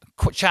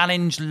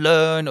challenge,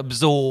 learn,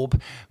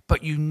 absorb,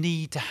 but you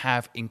need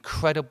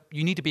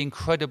to be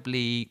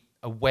incredibly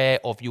aware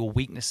of your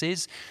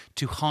weaknesses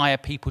to hire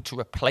people to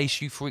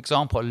replace you. For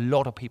example, a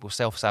lot of people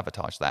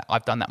self-sabotage that.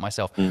 I've done that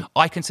myself.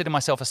 I consider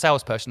myself a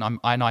salesperson,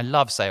 and I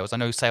love sales. I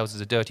know sales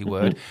is a dirty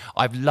word.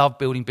 I've loved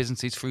building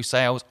businesses through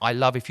sales.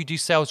 If you do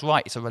sales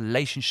right, it's a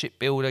relationship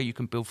builder. You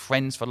can build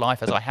friends for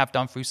life, as I have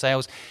done through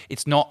sales.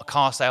 It's not a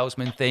car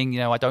salesman thing.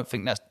 I don't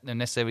think that's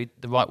necessarily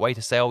the right way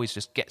to sell, is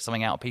just get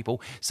something out of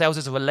people. Sales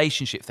is a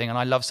relationship thing, and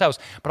I love sales.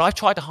 But I've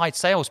tried to hide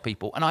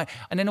salespeople, and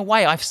in a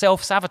way, I've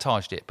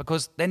self-sabotaged it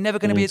because they're never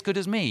going to be as good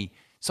as me.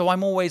 So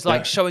I'm always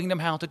showing them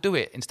how to do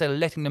it instead of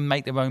letting them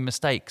make their own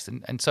mistakes.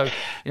 And so,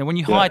 when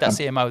you hire that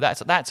CMO,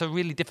 that's a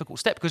really difficult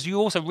step, because you're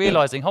also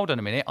realizing, hold on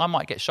a minute, I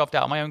might get shoved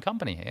out of my own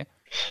company here.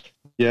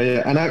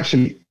 Yeah. And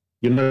actually,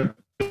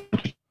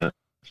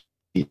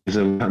 is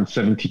around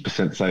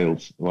 70%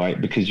 sales,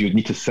 right? Because you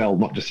need to sell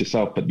not just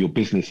yourself, but your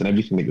business and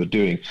everything that you're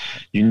doing.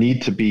 You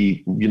need to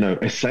be,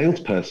 a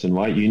salesperson,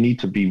 right? You need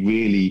to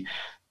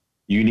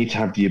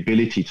have the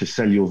ability to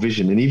sell your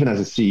vision. And even as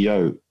a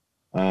CEO,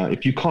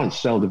 if you can't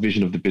sell the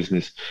vision of the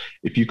business,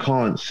 if you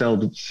can't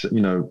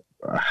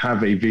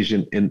have a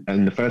vision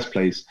in the first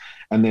place,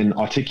 and then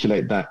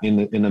articulate that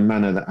in a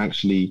manner that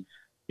actually,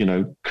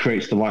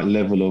 creates the right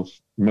level of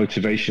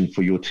motivation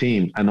for your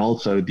team, and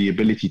also the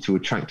ability to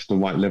attract the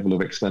right level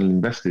of external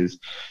investors,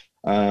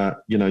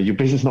 your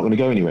business is not going to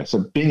go anywhere.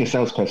 So being a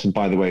salesperson,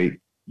 by the way,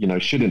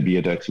 shouldn't be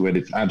a dirty word.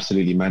 It's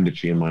absolutely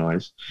mandatory in my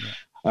eyes.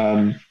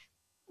 You're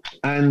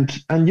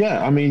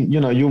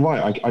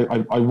right.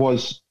 I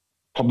was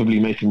probably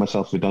making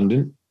myself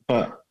redundant,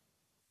 but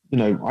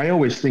I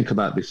always think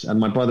about this, and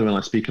my brother and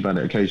I speak about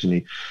it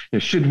occasionally.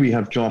 Should we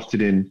have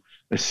drafted in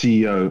a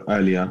CEO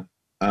earlier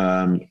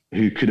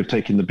who could have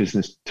taken the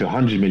business to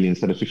 100 million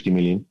instead of 50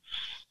 million?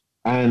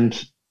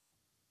 And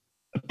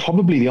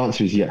probably the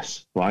answer is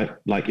yes, right?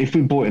 Like if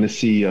we brought in a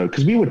CEO,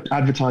 because we were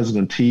advertising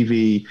on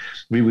TV,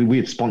 we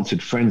had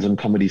sponsored Friends on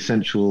Comedy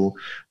Central,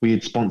 we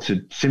had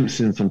sponsored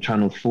Simpsons on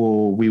Channel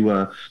 4, we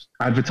were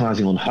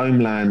advertising on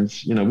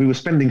Homeland, we were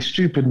spending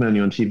stupid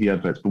money on TV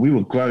adverts, but we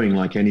were growing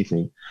like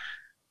anything.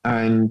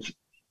 And,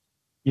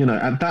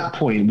 at that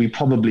point, we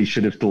probably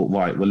should have thought,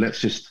 right, well,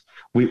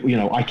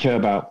 I care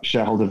about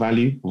shareholder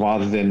value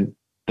rather than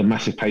the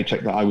massive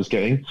paycheck that I was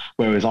getting.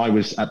 Whereas I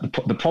was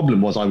the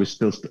problem was I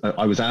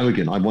was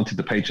arrogant. I wanted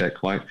the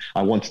paycheck, right?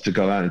 I wanted to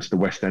go out into the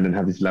West End and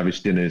have these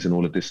lavish dinners and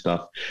all of this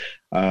stuff.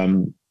 I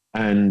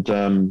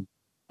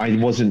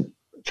wasn't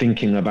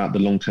thinking about the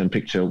long-term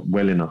picture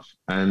well enough.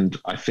 And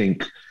I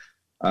think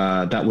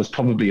that was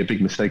probably a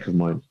big mistake of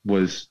mine,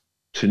 was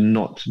to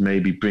not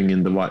maybe bring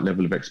in the right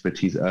level of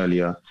expertise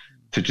earlier,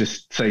 to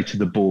just say to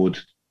the board,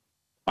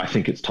 I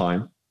think it's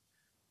time.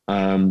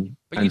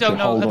 But you don't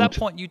know, at that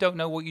point, you don't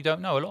know what you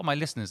don't know. A lot of my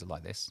listeners are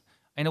like this.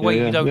 In a way,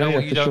 you don't know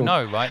what you don't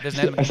know, right? There's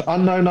an element. It's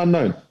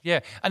unknown. Yeah.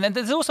 And then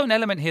there's also an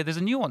element here. There's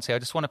a nuance here. I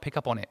just want to pick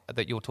up on it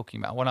that you're talking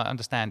about. I want to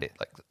understand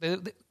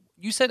it.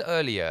 You said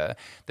earlier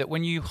that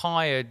when you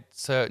hired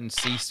certain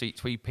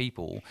C-suite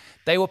people,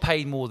 they were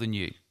paid more than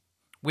you.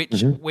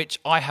 Which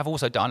I have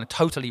also done. I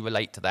totally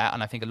relate to that,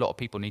 and I think a lot of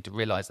people need to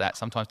realize that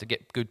sometimes to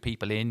get good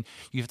people in,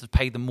 you have to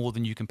pay them more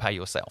than you can pay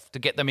yourself to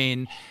get them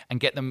in and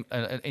get them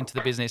into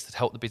the business, to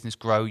help the business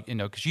grow.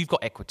 Because you've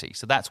got equity,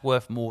 so that's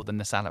worth more than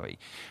the salary.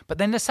 But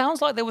then there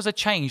sounds like there was a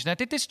change. Now,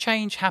 did this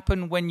change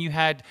happen when you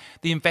had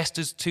the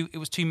investors? It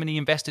was too many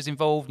investors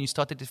involved, and you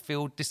started to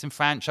feel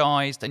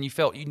disenfranchised, and you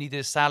felt you needed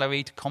a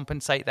salary to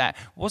compensate that.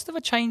 Was there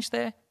a change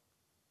there?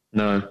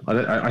 No,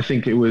 I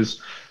think it was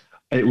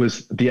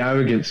the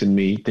arrogance in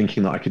me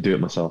thinking that I could do it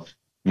myself,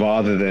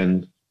 rather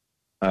than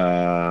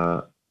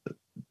the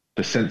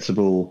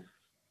sensible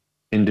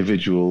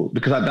individual.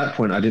 Because at that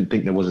point, I didn't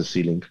think there was a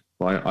ceiling.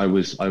 Right? I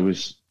was. So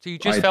you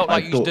just felt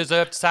like you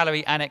deserved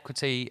salary and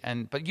equity,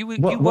 but you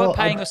weren't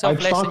paying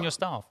yourself less than your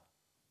staff.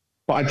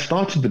 but I'd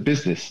started the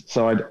business,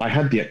 so I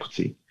had the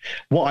equity.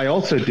 What I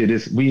also did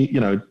is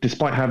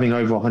despite having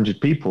over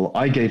 100 people,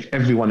 I gave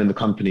everyone in the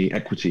company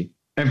equity.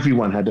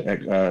 Everyone had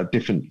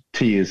different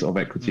tiers of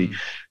equity.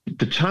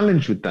 The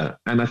challenge with that,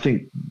 and I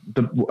think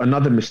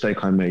another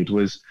mistake I made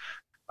was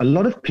a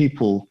lot of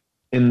people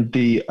in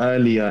the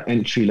earlier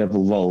entry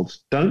level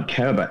roles don't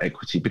care about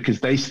equity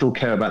because they still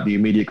care about the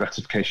immediate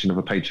gratification of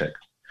a paycheck.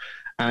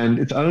 And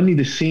it's only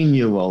the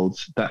senior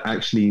roles that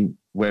actually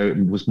where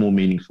it was more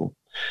meaningful.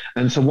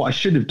 And so what I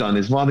should have done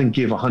is rather than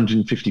give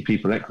 150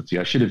 people equity,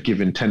 I should have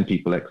given 10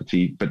 people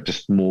equity, but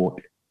just more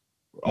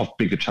of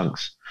bigger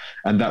chunks.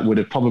 And that would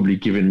have probably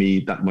given me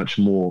that much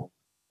more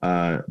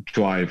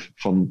drive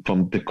from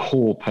the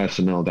core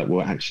personnel that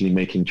were actually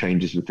making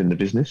changes within the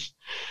business.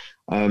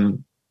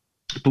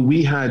 But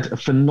we had a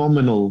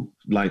phenomenal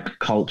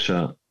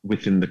culture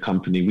within the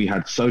company. We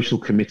had social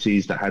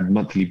committees that had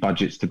monthly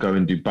budgets to go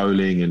and do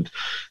bowling and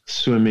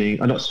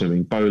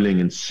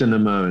bowling and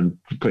cinema and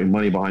putting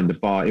money behind the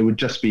bar. It would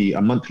just be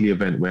a monthly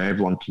event where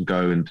everyone can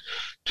go and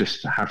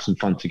just have some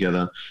fun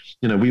together.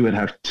 We would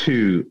have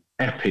 2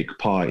 epic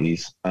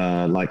parties,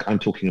 I'm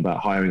talking about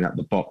hiring out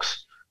the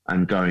box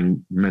and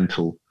going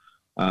mental.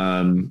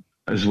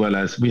 As well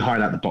as we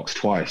hired out the box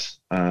twice.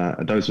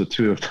 Those were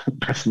 2 of the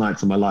best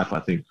nights of my life, I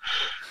think.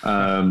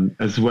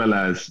 As well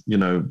as,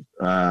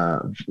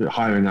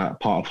 hiring out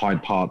part of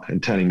Hyde Park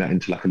and turning that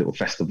into a little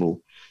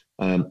festival.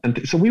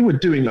 And so we were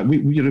doing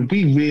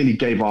we really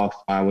gave our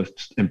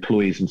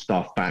employees and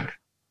staff back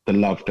the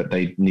love that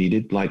they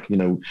needed.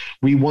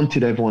 We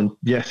wanted everyone,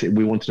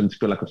 we wanted them to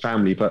feel like a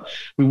family, but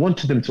we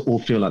wanted them to all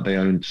feel like they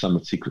owned some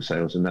of Secret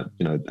Sales, and that,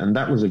 and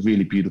that was a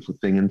really beautiful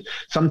thing. And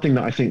something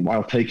that I think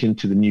I'll take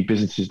into the new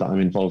businesses that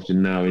I'm involved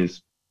in now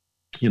is,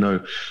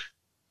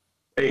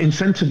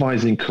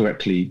 incentivizing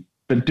correctly,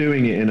 but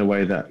doing it in a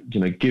way that,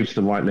 gives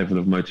the right level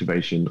of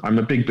motivation. I'm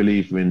a big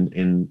believer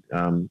in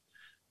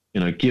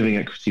giving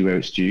equity where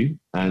it's due.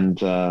 And,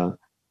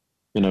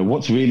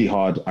 what's really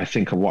hard, I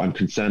think, and what I'm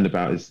concerned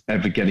about is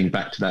ever getting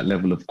back to that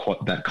level of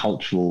that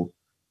cultural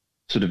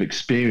sort of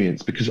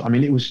experience, because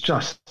it was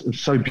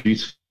so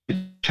beautiful.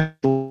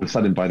 All of a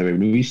sudden, by the way,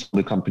 when we sold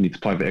the company to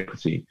private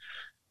equity,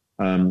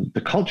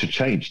 the culture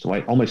changed,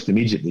 right, almost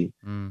immediately,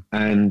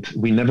 and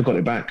we never got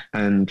it back.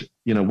 And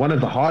one of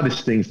the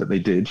hardest things that they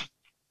did,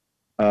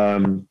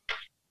 one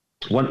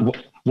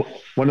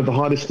of the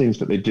hardest things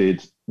that they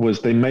did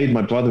was they made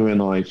my brother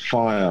and I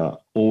fire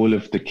all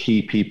of the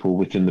key people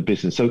within the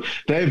business. So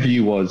their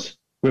view was,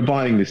 we're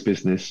buying this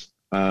business,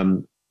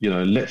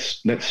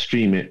 let's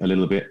stream it a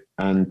little bit.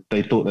 And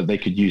they thought that they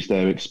could use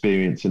their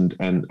experience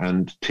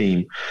and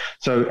team.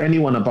 So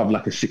anyone above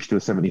a 60 or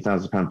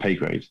 70,000 pound pay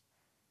grade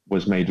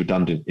was made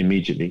redundant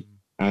immediately.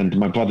 And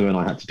my brother and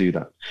I had to do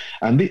that.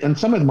 And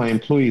some of my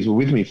employees were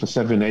with me for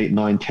 7, 8,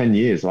 9, 10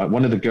 years. Like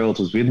one of the girls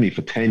was with me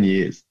for 10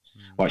 years.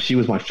 Like she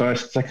was my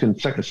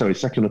second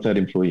or third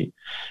employee.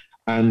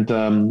 And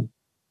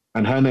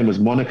her name was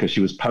Monica.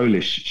 She was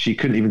Polish. She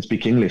couldn't even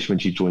speak English when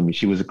she joined me.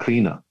 She was a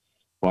cleaner,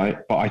 right?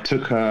 But I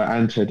took her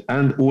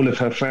and all of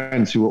her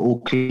friends who were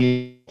all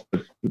clean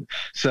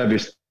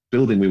service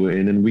building we were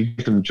in, and we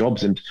gave them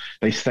jobs, and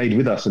they stayed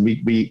with us, and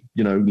we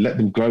let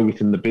them grow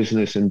within the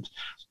business. And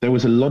there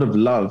was a lot of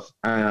love,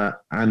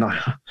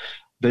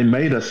 they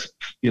made us,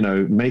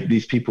 make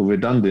these people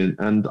redundant.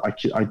 And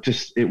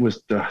it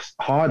was the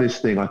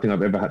hardest thing I think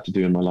I've ever had to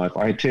do in my life.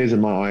 I had tears in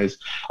my eyes.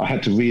 I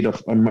had to read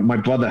off, my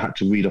brother had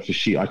to read off a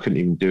sheet. I couldn't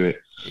even do it.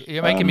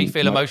 You're making me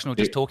feel emotional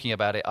just talking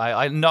about it.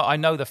 I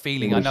know the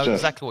feeling. I know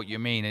exactly what you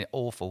mean. It's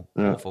awful.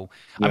 Yeah,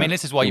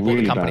 this is why you bought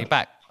the company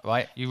back,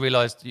 right? You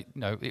realized,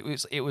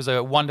 it was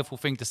a wonderful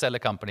thing to sell a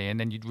company, and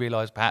then you'd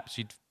realize perhaps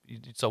you'd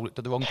sold it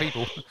to the wrong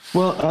people.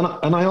 Well,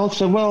 and I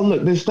also,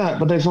 look, there's that,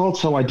 but there's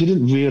also, I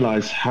didn't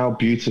realize how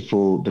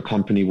beautiful the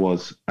company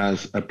was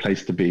as a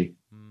place to be,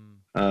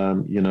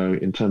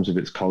 in terms of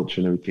its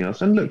culture and everything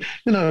else. And look,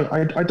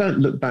 I don't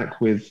look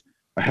back with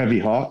a heavy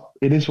heart.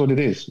 It is what it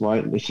is,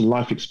 right? It's a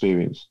life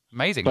experience.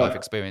 Amazing life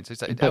experience.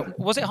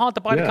 Was it hard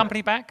to buy the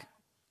company back?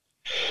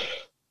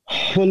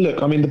 Well, look,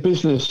 the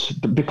business,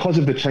 because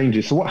of the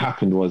changes. So what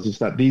happened is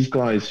that these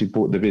guys who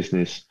bought the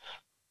business,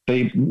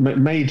 they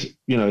made,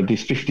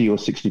 these 50 or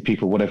 60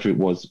 people, whatever it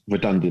was,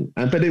 redundant.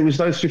 But it was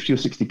those 50 or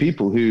 60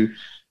 people who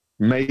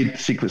made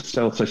Secret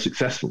Sales so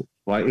successful,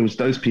 right? It was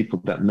those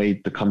people that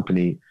made the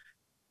company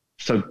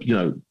so,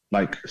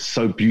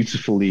 so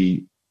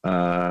beautifully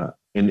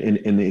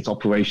in its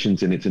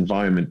operations, in its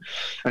environment.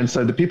 And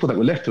so the people that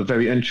were left were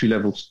very entry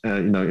level,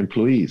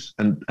 employees,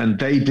 and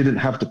they didn't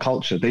have the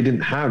culture. They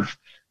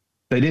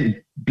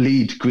didn't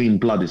bleed green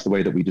blood, is the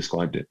way that we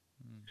described it.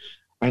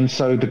 And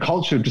so the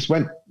culture just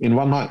went in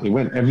one night. It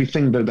went,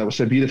 everything that was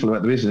so beautiful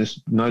about the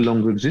business no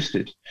longer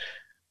existed.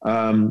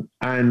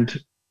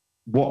 And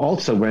what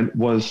also went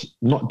was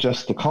not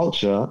just the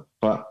culture,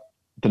 but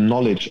the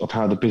knowledge of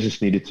how the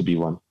business needed to be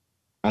run,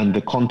 and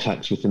the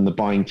contacts within the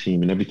buying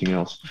team and everything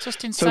else. It's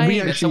just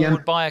insane that someone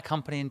would buy a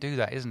company and do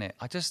that, isn't it?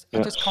 I just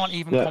can't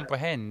even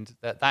comprehend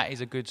that is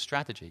a good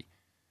strategy.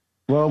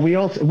 Well,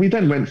 we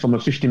then went from a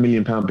 £50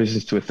 million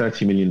business to a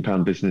 £30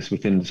 million business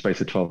within the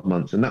space of 12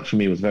 months, and that for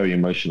me was very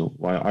emotional.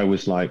 Right? I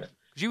was like,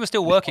 because you were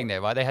still working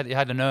there, right? You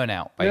had an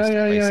earn-out based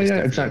yeah,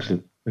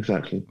 system.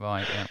 exactly.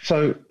 Right. Yeah.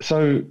 So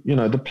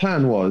the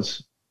plan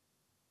was,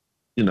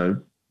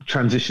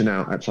 transition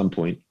out at some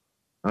point.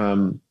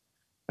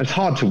 It's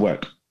hard to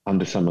work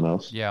under someone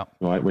else, yeah,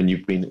 right? When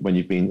you've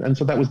been, and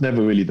so that was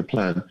never really the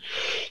plan.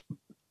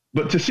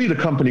 But to see the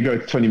company go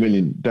 20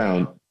 million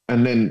down,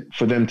 and then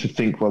for them to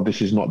think, well,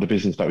 this is not the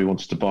business that we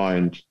wanted to buy,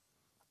 and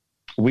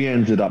we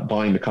ended up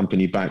buying the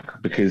company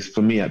back because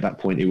for me at that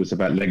point it was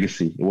about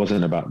legacy. It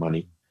wasn't about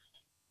money.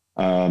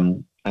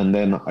 And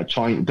then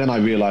I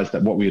realized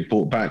that what we had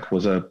bought back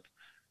was a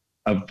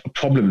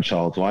problem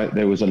child, right?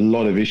 There was a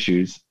lot of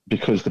issues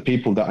because the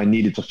people that I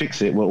needed to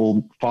fix it were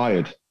all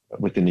fired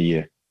within a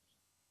year,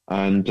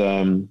 and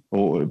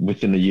or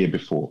within the year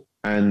before.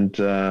 And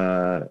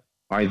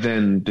I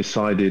then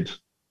decided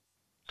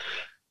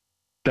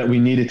that we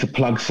needed to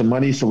plug some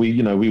money. So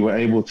we were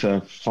able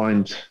to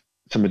find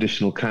some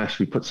additional cash.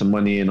 We put some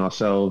money in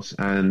ourselves,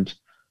 and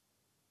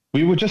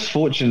we were just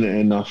fortunate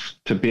enough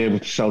to be able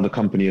to sell the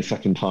company a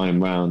second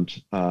time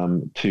round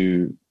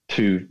to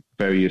two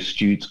very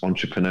astute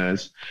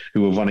entrepreneurs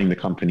who are running the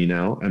company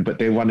now. But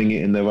they're running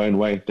it in their own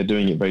way. They're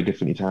doing it very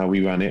differently to how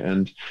we ran it.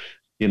 And,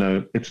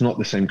 it's not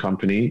the same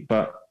company,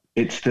 but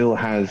it still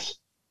has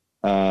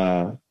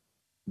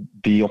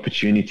the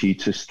opportunity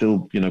to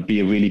still, be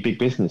a really big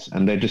business.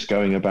 And they're just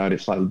going about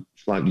it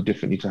slightly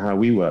differently to how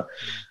we were.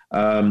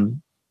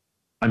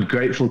 I'm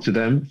grateful to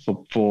them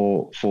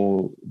for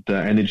the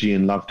energy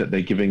and love that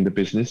they're giving the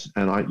business.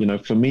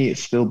 And for me, it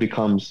still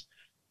becomes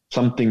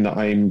something that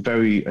I'm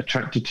very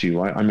attracted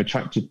to. I'm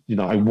attracted,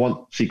 I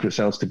want Secret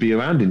Sales to be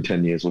around in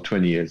 10 years or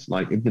 20 years.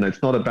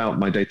 It's not about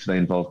my day-to-day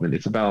involvement.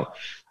 It's about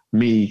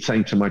me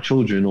saying to my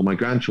children or my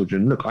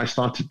grandchildren, look, I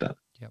started that,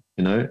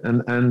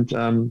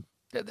 and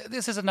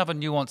this is another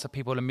nuance that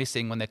people are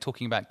missing when they're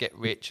talking about get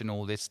rich and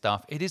all this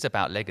stuff. It is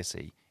about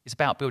legacy. It's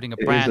about building a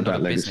brand of a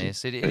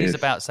business. It is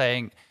about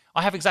saying,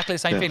 I have exactly the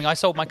same feeling. I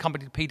sold my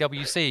company to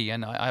PwC,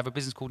 and I have a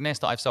business called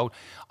Nest that I've sold.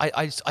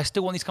 I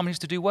still want these companies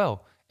to do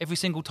well every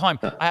single time.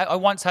 I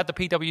once had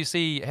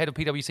the head of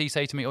PwC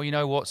say to me, oh, you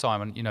know what,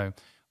 Simon,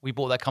 we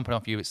bought that company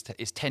off you.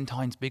 It's 10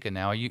 times bigger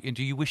now.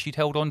 Do you wish you'd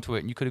held on to it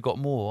and you could have got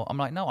more? I'm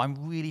like, no,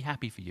 I'm really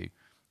happy for you.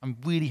 I'm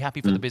really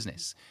happy for the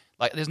business.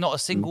 Like, there's not a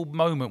single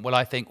moment where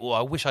I think, oh,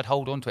 I wish I'd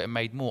hold on to it and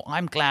made more.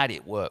 I'm glad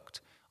it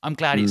worked. I'm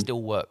glad it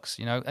still works,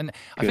 And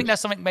I think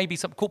that's something maybe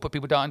some corporate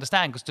people don't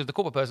understand, because to the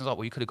corporate person, it's like,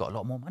 well, you could have got a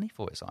lot more money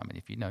for it, Simon,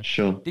 if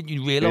Sure. Didn't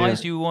you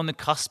realize you were on the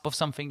cusp of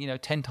something,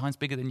 10 times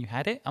bigger than you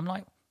had it? I'm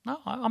like, no,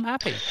 I'm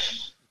happy.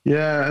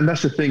 Yeah, and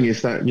that's the thing,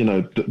 is that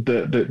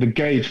the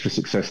gauge for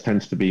success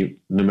tends to be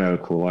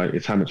numerical, right?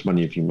 It's how much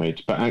money have you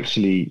made. But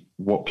actually,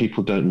 what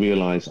people don't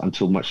realize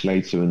until much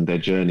later in their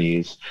journey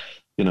is,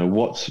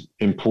 what's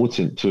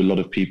important to a lot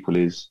of people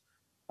is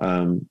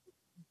the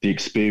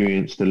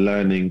experience, the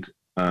learning,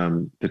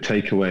 the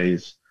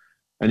takeaways,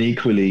 and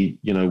equally,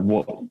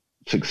 what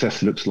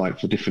success looks like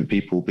for different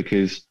people.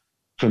 Because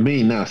for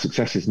me now,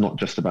 success is not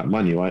just about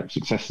money, right?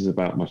 Success is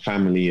about my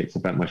family. It's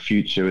about my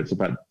future. It's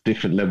about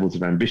different levels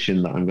of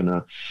ambition that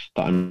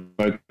I'm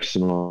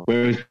focusing on.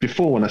 Whereas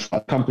before, when I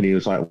started a company, it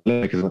was like,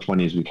 let's make as much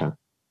money as we can,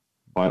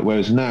 right?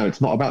 Whereas now it's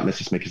not about let's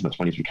just make as much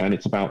money as we can.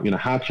 It's about,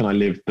 how can I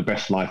live the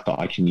best life that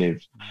I can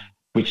live,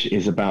 which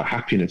is about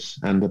happiness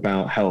and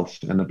about health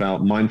and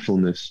about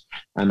mindfulness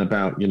and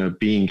about,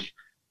 being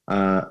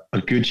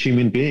a good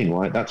human being,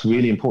 right? That's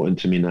really important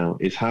to me now,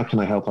 is how can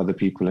I help other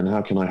people and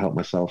how can I help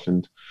myself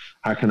and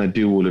how can I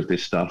do all of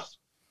this stuff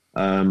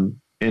in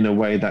a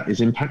way that is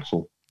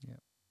impactful?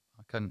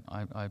 Yeah,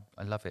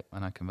 I love it,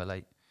 and I can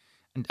relate.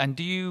 And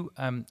do you?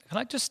 Can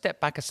I just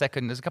step back a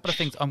second? There's a couple of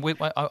things. I'm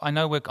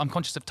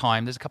conscious of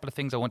time. There's a couple of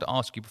things I want to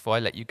ask you before I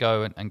let you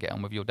go and get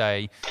on with your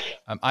day.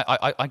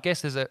 I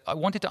guess I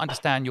wanted to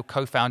understand your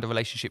co-founder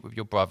relationship with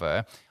your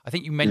brother. I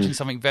think you mentioned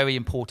something very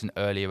important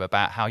earlier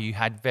about how you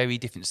had very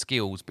different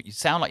skills, but you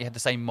sound like you had the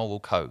same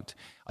moral code.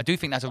 I do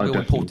think that's a real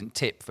important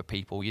tip for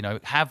people.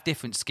 Have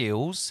different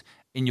skills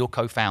in your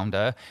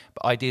co-founder,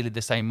 but ideally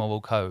the same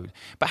moral code.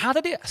 But how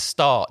did it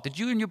start? Did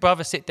you and your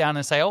brother sit down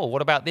and say, oh,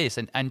 what about this?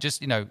 And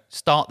just,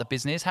 start the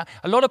business?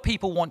 A lot of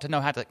people want to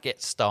know how to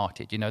get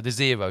started, the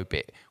zero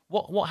bit.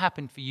 What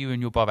happened for you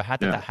and your brother? How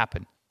did that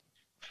happen?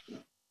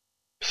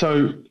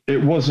 So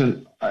it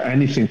wasn't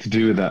anything to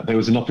do with that. There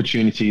was an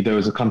opportunity. There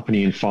was a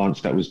company in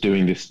France that was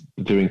doing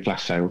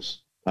flash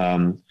sales.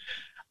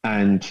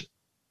 And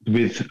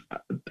with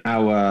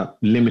our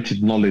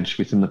limited knowledge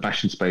within the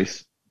fashion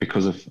space,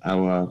 because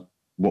of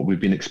what we've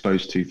been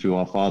exposed to through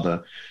our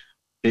father,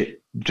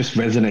 it just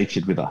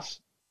resonated with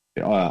us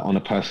on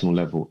a personal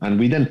level. And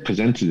we then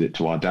presented it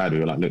to our dad. We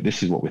were like, look,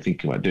 this is what we're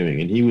thinking about doing.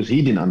 And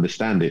he didn't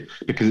understand it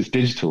because it's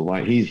digital,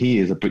 right? He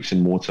is a bricks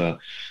and mortar,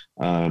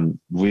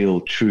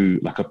 real, true,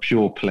 like a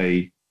pure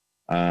play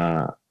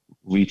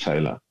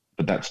retailer,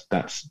 but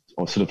that's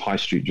sort of high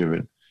street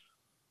driven.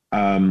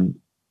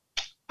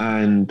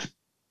 And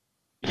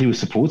he was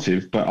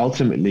supportive, but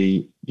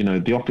ultimately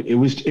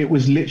it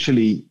was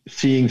literally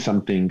seeing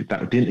something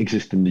that didn't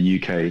exist in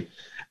the UK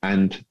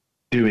and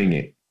doing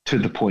it to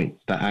the point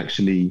that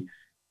actually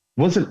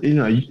wasn't,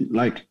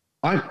 like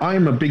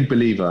I'm a big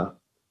believer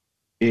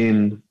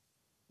in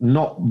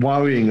not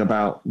worrying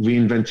about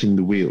reinventing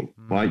the wheel,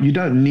 right? You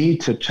don't need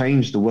to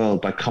change the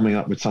world by coming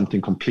up with something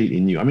completely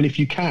new. I mean, if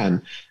you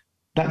can,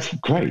 that's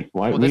great,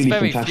 right? Well, there's really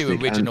very fantastic. few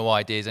original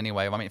ideas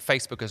anyway. I mean,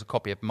 Facebook is a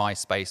copy of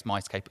MySpace,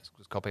 MySpace is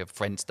a copy of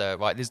Friendster,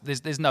 right?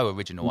 There's no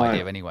original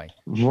idea anyway.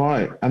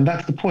 Right. And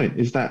that's the point,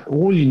 is that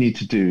all you need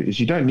to do is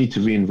you don't need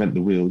to reinvent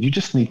the wheel. You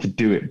just need to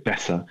do it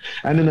better.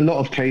 And in a lot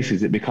of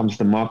cases, it becomes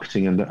the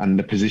marketing and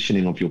the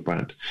positioning of your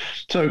brand.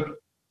 So,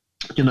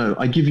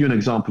 I give you an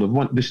example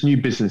of this new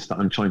business that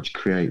I'm trying to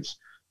create,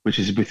 which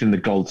is within the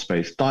gold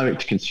space,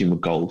 direct to consumer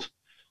gold,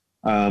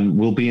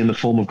 will be in the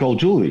form of gold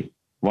jewelry.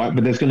 Right.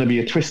 But there's going to be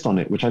a twist on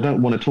it, which I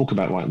don't want to talk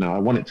about right now. I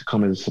want it to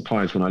come as a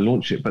surprise when I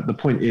launch it. But the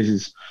point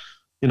is,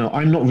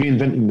 I'm not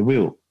reinventing the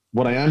wheel.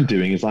 What I am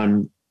doing is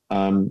I'm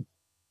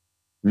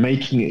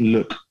making it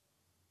look,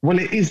 well,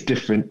 it is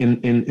different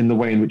in the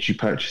way in which you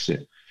purchase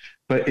it.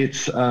 But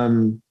it's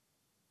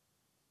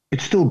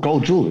still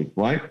gold jewelry,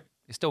 right?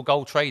 It's still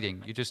gold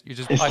trading. I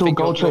think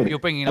you're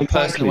bringing a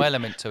personal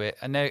element to it.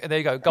 And there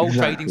you go. Gold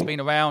trading's been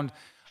around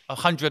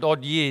 100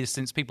 odd years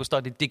since people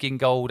started digging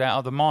gold out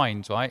of the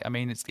mines, right? I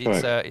mean, but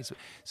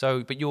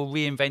you're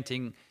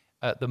reinventing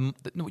you're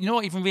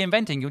not even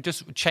reinventing, you're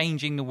just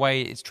changing the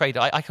way it's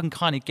traded. I can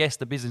kind of guess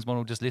the business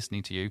model just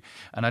listening to you.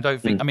 And I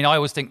don't think, I mean, I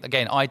always think,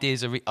 again,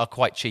 ideas are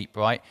quite cheap,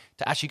 right?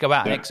 To actually go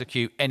out and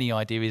execute any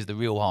idea is the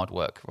real hard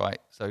work, right?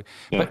 So,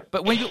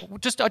 but when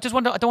I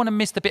don't want to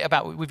miss the bit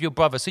about with your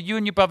brother. So you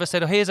and your brother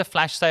said, here's a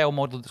flash sale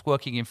model that's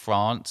working in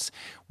France.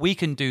 We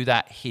can do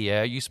that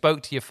here. You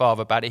spoke to your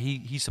father about it.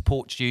 He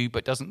supports you,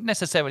 but doesn't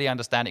necessarily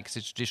understand it because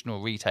it's a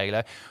traditional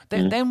retailer.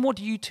 Then what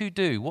do you two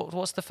do?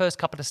 What's the first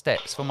couple of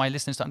steps for my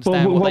listeners to understand?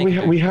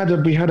 We had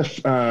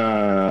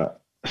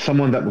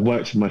someone that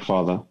worked with my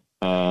father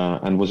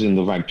and was in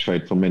the rag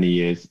trade for many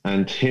years,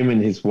 and him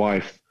and his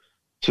wife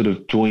sort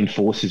of joined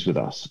forces with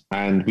us,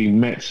 and we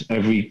met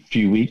every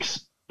few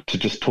weeks to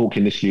just talk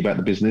initially about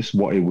the business,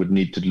 what it would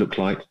need to look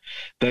like.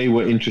 They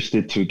were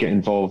interested to get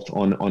involved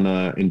on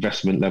an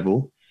investment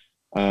level,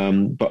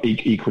 but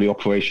equally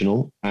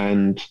operational.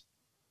 And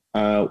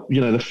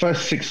the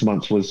first 6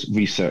 months was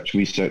research.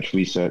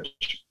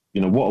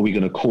 What are we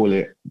going to call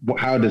it?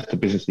 How does the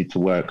business need to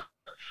work?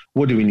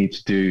 What do we need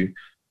to do?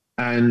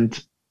 And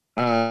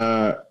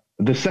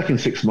the second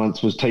 6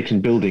 months was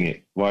taken building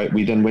it, right?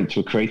 We then went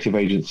to a creative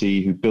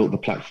agency who built the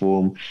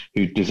platform,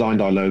 who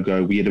designed our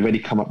logo. We had already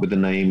come up with a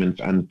name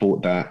and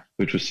bought that,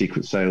 which was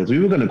Secret Sales. We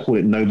were going to call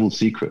it Noble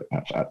Secret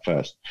at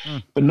first,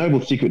 but Noble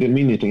Secret didn't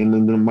mean anything. And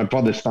then my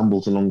brother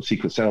stumbles along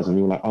Secret Sales and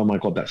we were like, oh my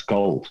God, that's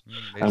gold.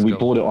 And we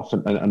bought it off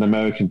an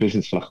American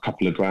business for like a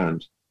couple of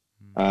grand.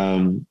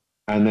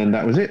 And then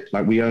that was it.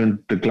 Like, we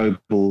owned the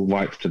global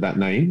rights to that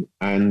name,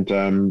 and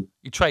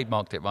you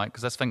trademarked it, right?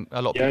 Because that's the thing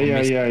a lot of people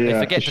miss. They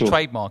forget to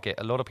trademark it.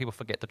 A lot of people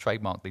forget to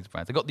trademark these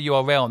brands. They got the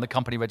URL and the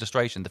company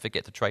registration. They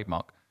forget to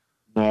trademark.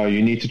 No,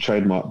 you need to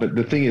trademark. But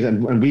the thing is,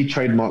 and we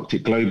trademarked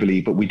it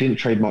globally, but we didn't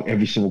trademark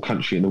every single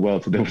country in the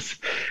world. So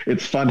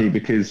it's funny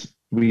because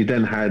we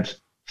then had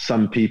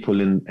some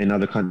people in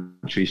other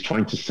countries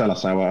trying to sell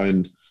us our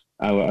own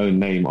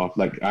name off,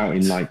 like out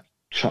in like.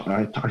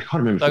 I can't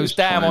remember. Those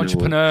damn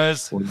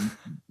entrepreneurs. But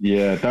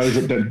they're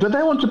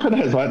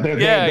entrepreneurs, right?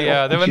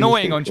 They're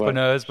annoying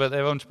entrepreneurs, right? But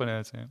they're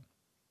entrepreneurs. Yeah.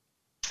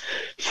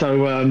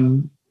 So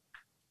and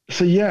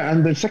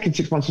the second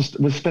 6 months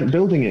was spent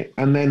building it,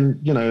 and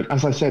then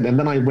as I said, and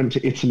then I went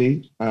to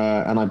Italy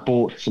and I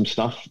bought some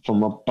stuff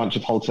from a bunch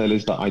of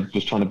wholesalers that I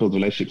was trying to build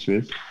relationships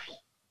with,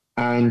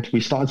 and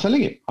we started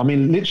selling it. I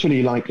mean,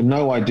 literally, like,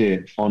 no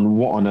idea on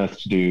what on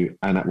earth to do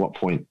and at what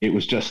point. It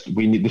was just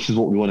this is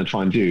what we want to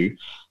try and do.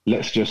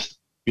 Let's just,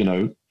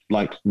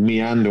 like,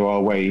 meander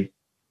our way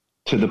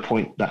to the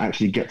point that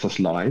actually gets us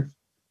live.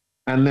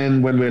 And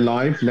then when we're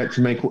live, let's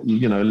make,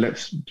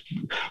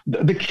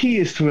 the key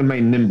is to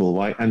remain nimble,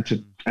 right? And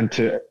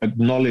to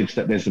acknowledge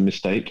that there's a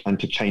mistake and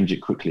to change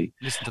it quickly.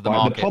 Listen to the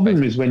market. The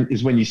problem is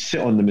when you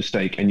sit on the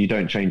mistake and you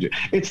don't change it.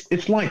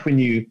 It's like when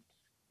the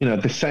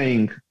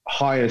saying,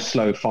 hire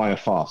slow, fire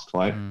fast,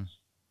 right?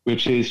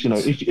 Which is,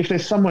 if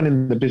there's someone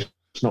in the business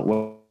not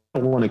well, I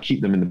don't want to keep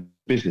them in the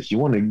business. You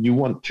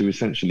want to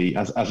essentially,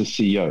 as a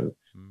CEO,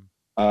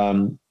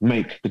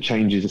 make the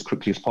changes as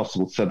quickly as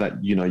possible so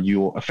that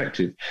you're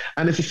effective.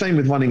 And it's the same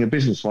with running a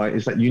business, right?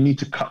 Is that you need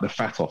to cut the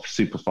fat off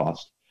super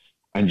fast,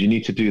 and you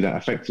need to do that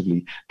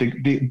effectively.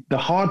 The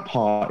hard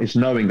part is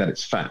knowing that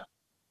it's fat,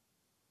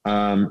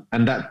 and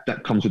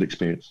that comes with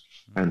experience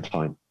and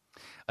time.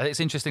 It's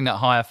interesting that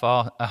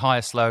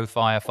hire slow,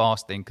 fire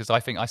fast thing, because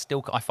I think I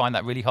find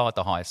that really hard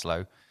to hire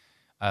slow.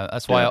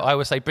 That's why I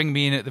always say, bring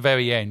me in at the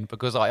very end,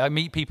 because I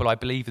meet people, I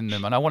believe in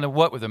them, and I want to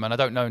work with them, and I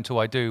don't know until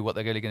I do what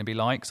they're really going to be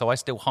like. So I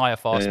still hire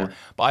fast,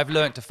 but I've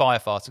learned to fire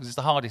fast because it's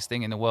the hardest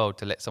thing in the world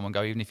to let someone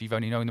go, even if you've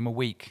only known them a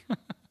week.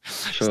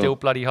 Sure. Still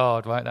bloody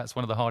hard, right? That's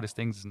one of the hardest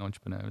things as an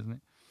entrepreneur, isn't it?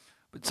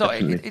 So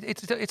Definitely.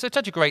 it's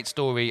such a great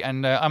story,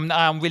 and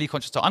I'm really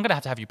conscious. I'm going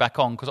to have you back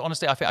on because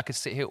honestly, I think I could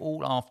sit here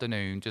all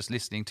afternoon just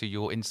listening to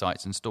your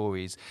insights and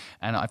stories.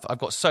 And I've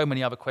got so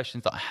many other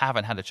questions that I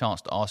haven't had a chance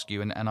to ask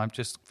you, and I'm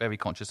just very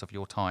conscious of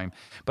your time.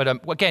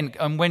 But again,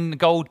 when the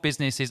gold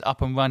business is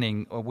up and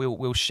running,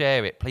 we'll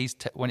share it. Please,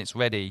 when it's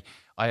ready.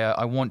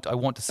 I want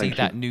to see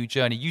that new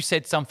journey. You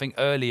said something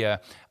earlier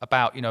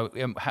about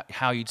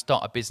how you'd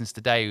start a business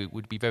today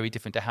would be very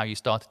different to how you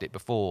started it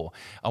before.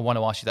 I want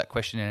to ask you that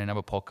question in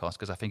another podcast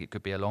because I think it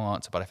could be a long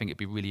answer, but I think it'd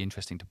be really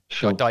interesting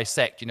to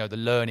dissect the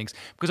learnings,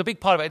 because a big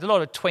part of it, a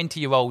lot of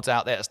 20-year-olds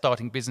out there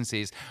starting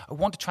businesses. I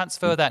want to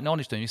transfer that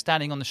knowledge to them. You're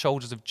standing on the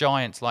shoulders of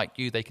giants like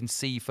you. They can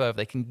see further.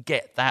 They can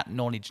get that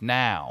knowledge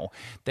now.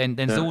 Then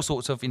there's all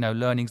sorts of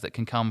learnings that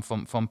can come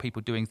from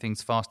people doing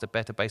things faster,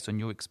 better based on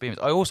your experience.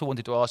 I also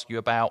wanted to ask you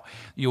about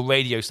your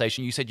radio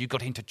station. You said you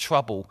got into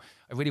trouble.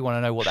 I really want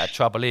to know what that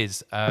trouble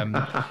is.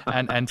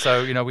 And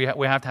so, we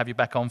have to have you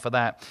back on for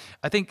that.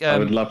 I think I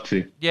would love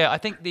to. Yeah, I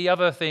think the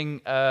other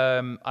thing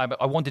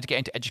I wanted to get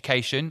into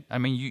education. I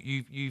mean,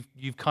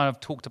 you've kind of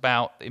talked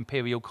about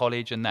Imperial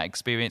College and that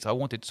experience. I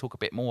wanted to talk a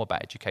bit more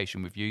about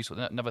education with you. So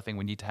another thing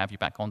we need to have you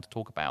back on to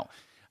talk about.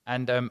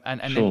 And then,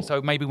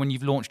 so maybe when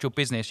you've launched your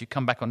business, you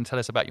come back on and tell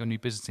us about your new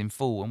business in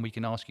full, and we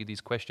can ask you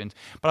these questions.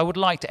 But I would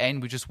like to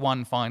end with just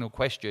one final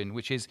question,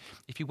 which is,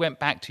 if you went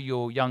back to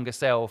your younger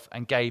self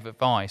and gave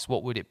advice,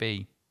 what would it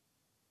be?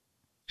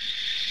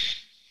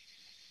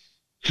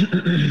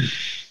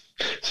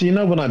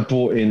 So when I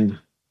brought in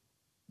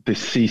the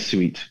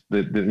C-suite,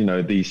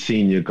 these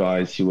senior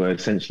guys who were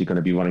essentially going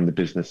to be running the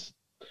business,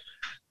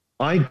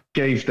 I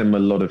gave them a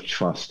lot of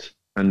trust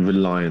and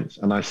reliance,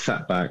 and I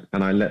sat back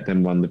and I let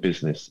them run the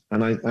business.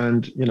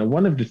 And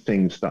one of the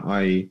things that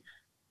I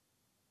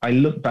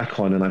look back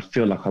on and I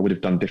feel like I would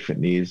have done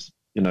differently is,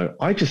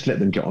 I just let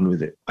them get on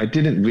with it. I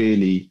didn't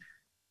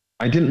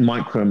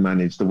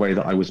micromanage the way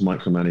that I was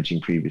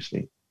micromanaging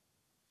previously.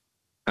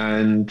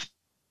 And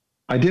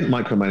I didn't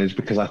micromanage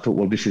because I thought,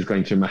 well, this is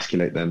going to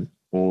emasculate them,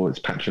 or it's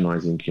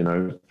patronizing,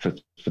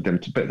 for them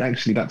to, but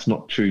actually that's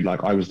not true.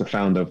 Like, I was the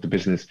founder of the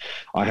business.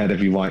 I had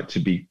every right to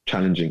be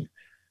challenging.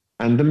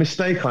 And the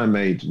mistake I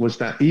made was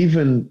that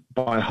even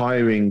by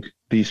hiring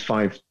these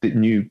 5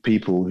 new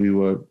people who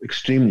were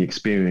extremely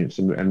experienced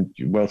and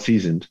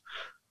well-seasoned,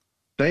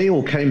 they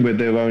all came with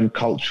their own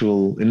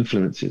cultural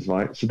influences,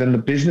 right? So then the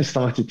business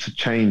started to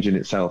change in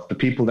itself. The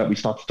people that we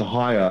started to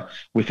hire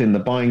within the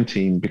buying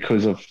team,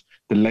 because of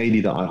the lady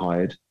that I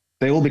hired,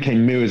 they all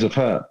became mirrors of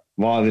her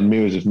rather than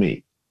mirrors of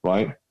me,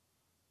 right?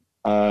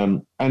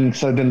 And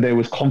so then there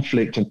was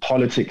conflict and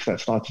politics that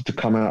started to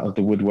come out of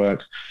the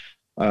woodwork.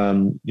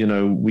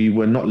 We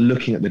were not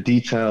looking at the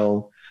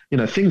detail.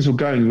 Things were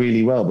going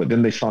really well, but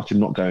then they started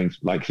not going,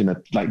 like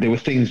there were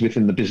things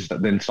within the business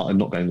that then started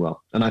not going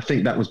well. And I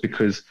think that was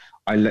because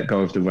I let go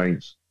of the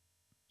reins.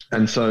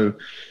 And so,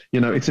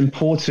 it's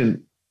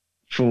important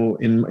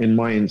in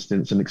my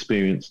instance and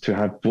experience to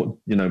have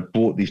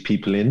brought these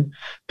people in.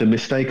 The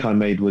mistake I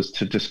made was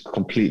to just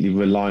completely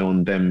rely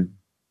on them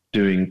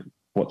doing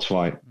what's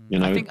right.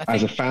 I think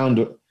as a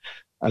founder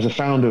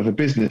of a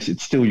business,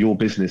 it's still your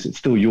business. It's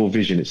still your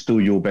vision. It's still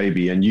your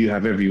baby. And you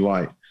have every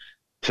right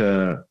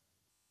to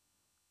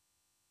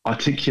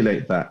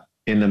articulate that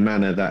in a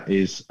manner that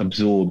is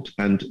absorbed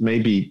and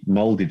maybe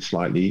molded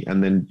slightly,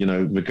 and then,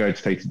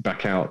 regurgitated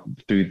back out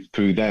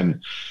through them.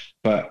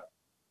 But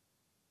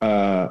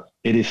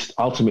it is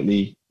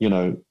ultimately,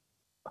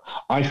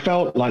 I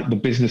felt like the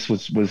business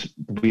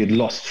we had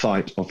lost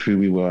sight of who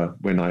we were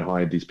when I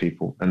hired these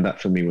people. And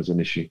that for me was an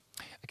issue.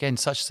 Again,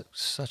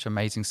 such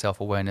amazing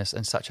self-awareness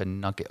and such a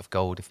nugget of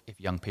gold if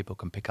young people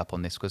can pick up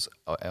on this, because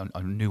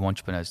new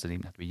entrepreneurs don't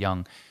even have to be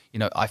young.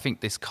 I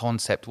think this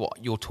concept, what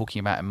you're talking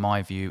about in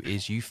my view,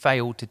 is you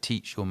failed to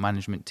teach your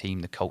management team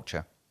the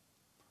culture.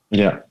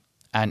 Yeah.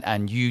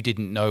 And you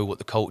didn't know what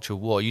the culture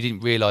was. You didn't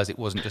realize it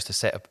wasn't just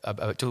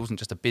it wasn't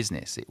just a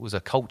business. It was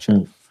a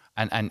culture.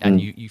 And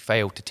you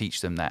failed to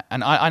teach them that.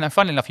 And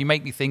funnily enough, you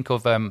make me think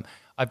of,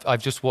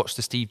 I've just watched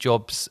the Steve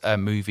Jobs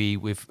movie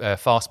with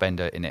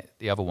Fassbender in it,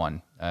 the other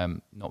one.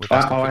 Not with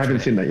I haven't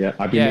seen that yet.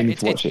 I've been meaning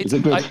to watch it. Is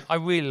it good? I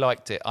really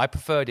liked it. I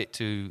preferred it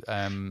to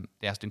the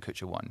Aston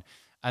Kutcher one.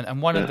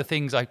 And one of the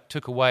things I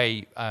took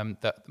away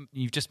that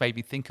you've just made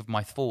me think of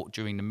my thought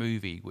during the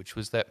movie, which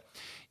was that,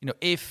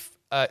 if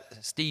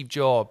Steve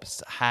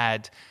Jobs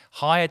had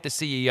hired the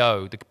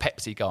CEO, the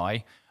Pepsi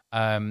guy,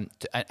 and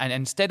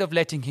instead of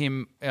letting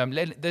him,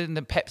 letting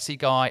the Pepsi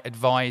guy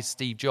advise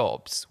Steve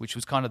Jobs, which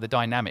was kind of the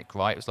dynamic,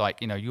 right? It was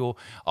like,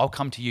 I'll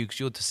come to you because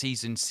you're the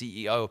seasoned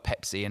CEO of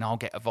Pepsi, and I'll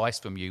get advice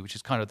from you, which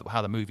is kind of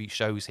how the movie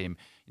shows him.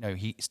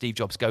 Steve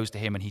Jobs goes to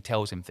him and he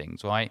tells him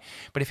things, right?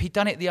 But if he'd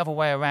done it the other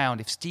way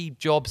around, if Steve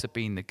Jobs had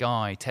been the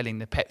guy telling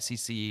the Pepsi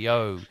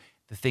CEO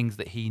the things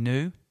that he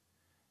knew,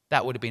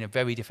 that would have been a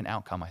very different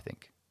outcome, I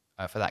think,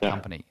 for that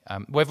company.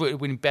 Whether it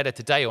would have been better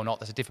today or not,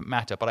 that's a different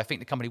matter. But I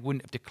think the company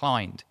wouldn't have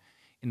declined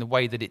in the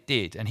way that it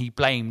did, and he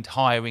blamed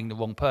hiring the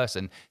wrong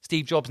person.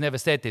 Steve Jobs never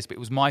said this, but it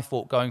was my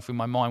thought going through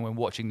my mind when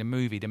watching the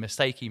movie. The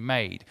mistake he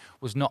made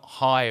was not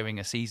hiring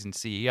a seasoned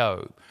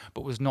CEO,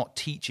 but was not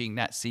teaching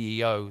that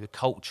CEO the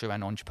culture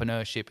and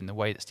entrepreneurship in the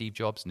way that Steve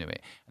Jobs knew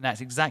it. And that's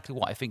exactly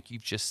what I think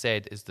you've just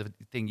said is the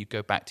thing you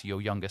go back to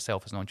your younger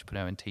self as an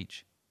entrepreneur and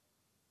teach.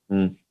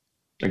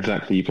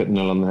 Exactly. You put the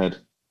nail on the head.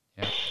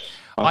 Yeah.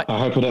 I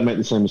hope I don't make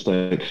the same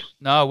mistake.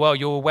 No, well,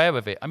 you're aware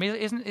of it. I mean,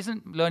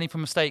 isn't learning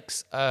from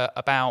mistakes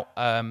about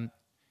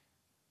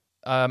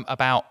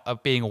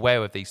being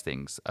aware of these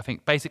things? I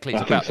think basically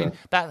it's about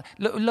that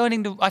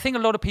learning. I think a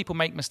lot of people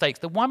make mistakes.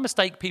 The one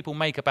mistake people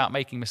make about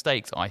making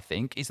mistakes, I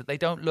think, is that they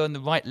don't learn the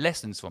right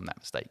lessons from that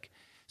mistake.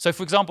 So,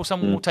 for example,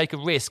 someone will take a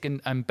risk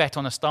and bet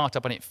on a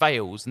startup and it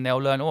fails, and they'll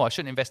learn, I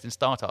shouldn't invest in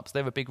startups.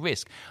 They're a big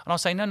risk. And I'll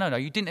say, no,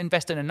 you didn't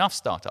invest in enough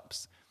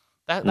startups.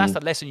 That's the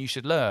lesson you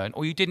should learn,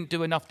 or you didn't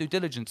do enough due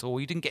diligence, or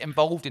you didn't get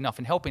involved enough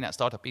in helping that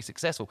startup be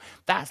successful.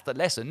 That's the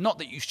lesson, not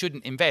that you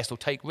shouldn't invest or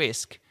take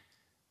risk,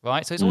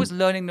 right? So it's always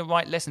learning the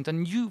right lessons,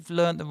 and you've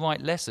learned the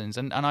right lessons,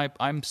 and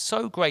I'm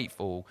so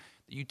grateful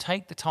that you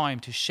take the time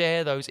to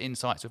share those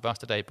insights with us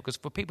today, because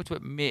for people to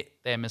admit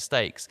their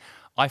mistakes,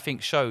 I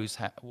think shows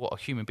what a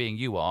human being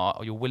you are,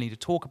 or you're willing to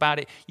talk about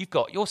it. Your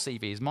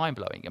CV is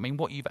mind-blowing. I mean,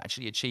 what you've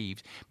actually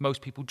achieved,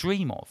 most people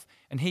dream of.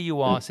 And here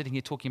you are sitting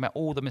here talking about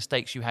all the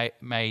mistakes you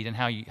made and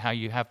how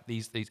you have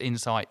these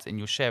insights and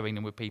you're sharing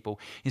them with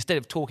people, instead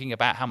of talking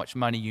about how much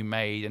money you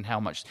made and how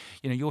much,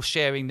 you're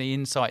sharing the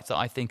insights that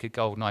I think are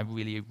gold. And I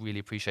really, really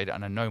appreciate it.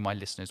 And I know my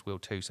listeners will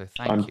too. So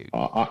thank you.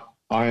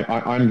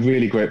 I'm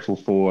really grateful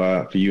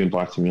for you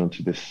inviting me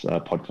onto this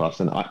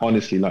podcast, and I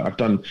honestly, I've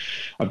done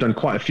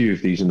quite a few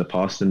of these in the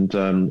past, and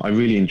I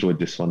really enjoyed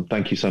this one.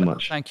 Thank you so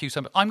much. Thank you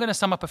so much. I'm going to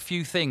sum up a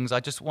few things. I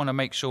just want to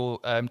make sure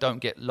don't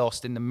get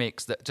lost in the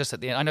mix. That just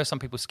at the end, I know some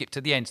people skip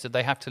to the end, so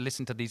they have to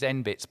listen to these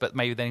end bits, but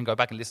maybe then go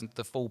back and listen to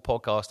the full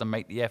podcast and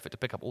make the effort to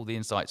pick up all the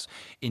insights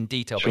in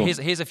detail. Sure.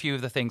 But here's a few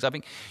of the things. I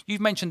think you've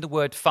mentioned the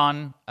word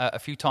fun a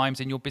few times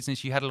in your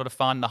business. You had a lot of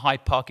fun, the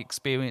Hyde Park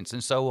experience,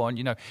 and so on.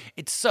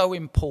 It's so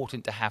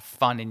important to have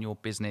fun in your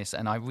business,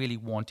 and I really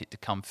want it to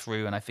come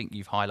through, and I think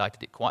you've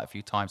highlighted it quite a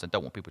few times. I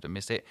don't want people to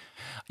miss it.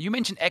 You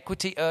mentioned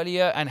equity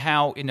earlier and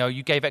how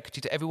you gave equity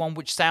to everyone,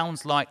 which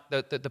sounds like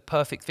the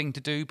perfect thing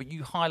to do, but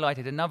you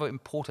highlighted another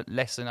important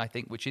lesson, I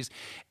think, which is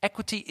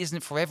equity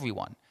isn't for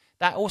everyone.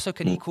 That also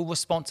can equal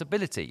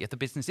responsibility. If the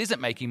business isn't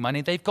making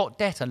money, they've got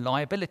debt and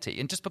liability.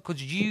 And just because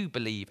you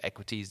believe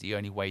equity is the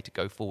only way to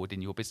go forward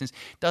in your business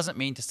doesn't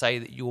mean to say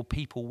that your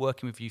people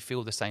working with you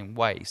feel the same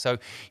way. So,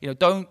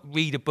 don't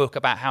read a book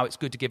about how it's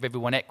good to give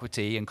everyone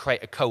equity and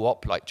create a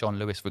co-op like John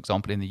Lewis, for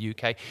example, in the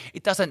UK.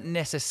 It doesn't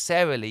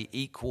necessarily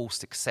equal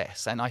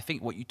success. And I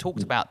think what you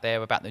talked about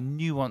there, about the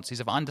nuances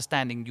of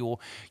understanding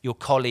your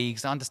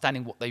colleagues,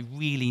 understanding what they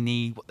really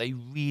need, what they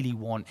really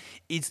want,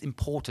 is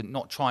important,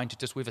 not trying to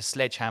just with a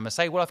sledgehammer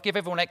say, well, if I give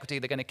everyone equity,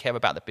 they're going to care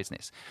about the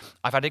business.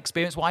 I've had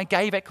experience where I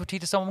gave equity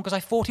to someone because I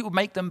thought it would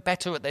make them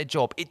better at their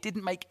job. It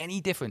didn't make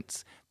any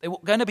difference. They were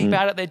going to be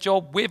bad at their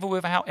job with or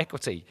without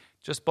equity.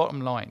 Just bottom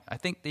line. I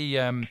think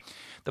the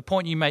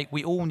point you make,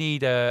 we all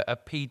need a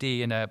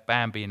PD and a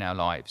Bambi in our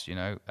lives,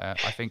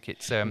 I think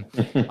it's, I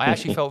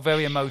actually felt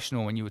very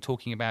emotional when you were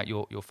talking about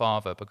your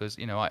father, because,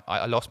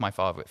 I lost my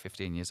father at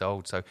 15 years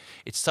old. So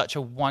it's such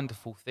a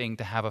wonderful thing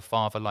to have a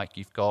father like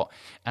you've got.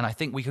 And I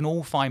think we can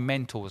all find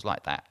mentors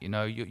like that.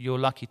 You're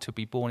lucky to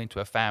be born into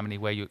a family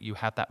where you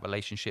have that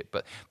relationship,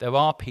 but there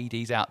are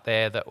PDs out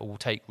there that will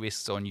take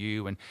risks on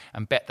you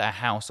and bet their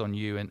house on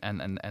you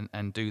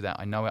and do that.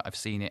 I know it, I've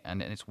seen it,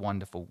 and it's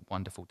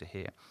wonderful to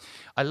hear.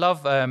 I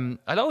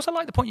also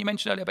like the point you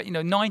mentioned earlier about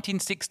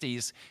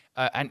 1960s,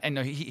 and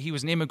he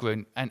was an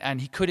immigrant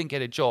and he couldn't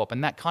get a job,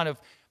 and that kind of,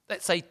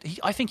 let's say,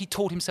 I think he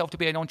taught himself to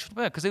be an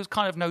entrepreneur because there was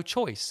kind of no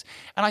choice.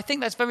 And I think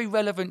that's very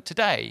relevant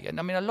today. And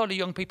I mean, a lot of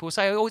young people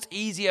say, it's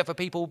easier for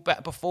people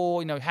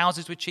before,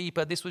 houses were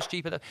cheaper, this was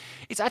cheaper.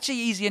 It's actually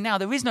easier now.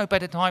 There is no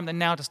better time than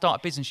now to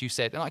start a business, you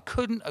said. And I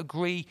couldn't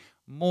agree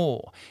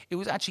more. It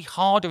was actually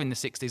harder in the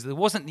 60s. There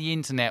wasn't the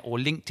internet or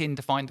LinkedIn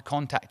to find the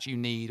contact you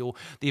need, or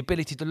the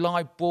ability to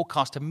live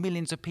broadcast to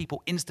millions of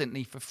people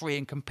instantly for free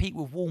and compete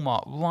with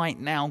Walmart right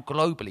now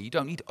globally. You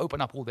don't need to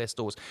open up all their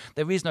stores.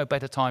 There is no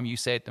better time, you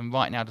said, than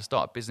right now to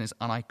start a business,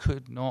 and I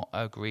could not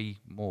agree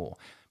more.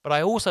 But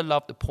I also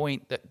love the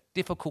point that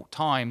difficult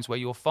times where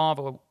your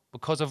father,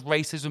 because of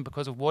racism,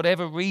 because of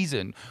whatever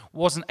reason,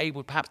 wasn't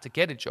able perhaps to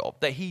get a job,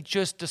 that he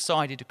just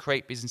decided to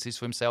create businesses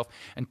for himself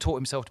and taught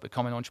himself to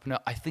become an entrepreneur.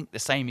 I think the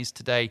same is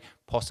today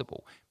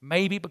possible.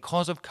 Maybe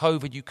because of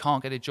COVID you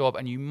can't get a job,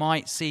 and you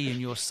might see in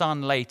your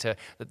son later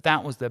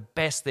that was the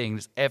best thing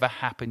that's ever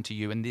happened to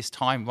you, and this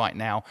time right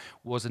now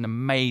was an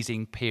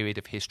amazing period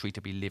of history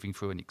to be living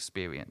through and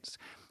experience.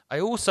 I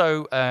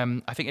also,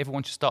 I think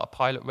everyone should start a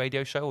pilot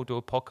radio show or do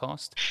a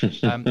podcast.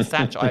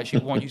 Sach, I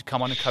actually want you to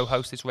come on and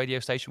co-host this radio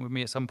station with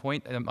me at some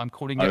point. I'm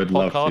calling it a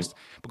podcast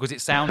because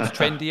it sounds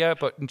trendier,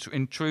 but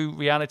in true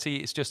reality,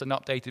 it's just an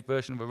updated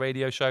version of a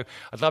radio show.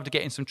 I'd love to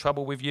get in some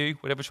trouble with you,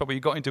 whatever trouble you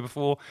got into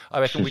before.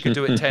 I reckon we could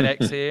do it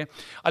 10x here.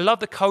 I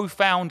love the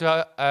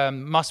co-founder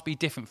must be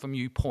different from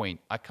you point.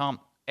 I can't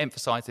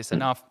emphasize this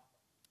enough.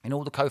 In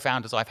all the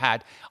co-founders I've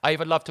had, I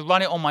either love to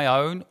run it on my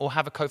own or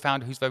have a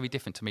co-founder who's very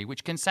different to me,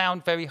 which can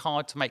sound very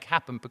hard to make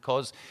happen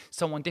because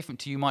someone different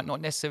to you might not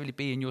necessarily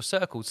be in your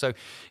circle. So,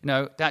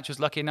 Datch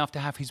was lucky enough to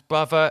have his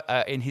brother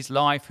in his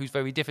life who's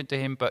very different to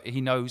him, but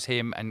he knows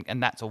him,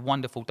 and that's a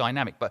wonderful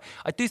dynamic. But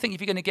I do think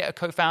if you're going to get a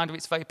co-founder,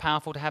 it's very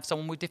powerful to have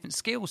someone with different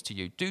skills to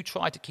you. Do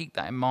try to keep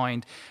that in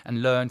mind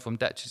and learn from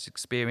Datch's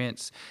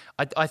experience.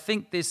 I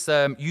think this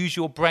use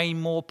your brain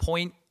more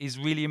point is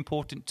really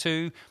important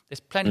too.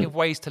 There's plenty of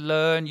ways to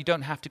learn. You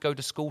don't have to go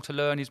to school to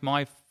learn is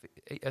my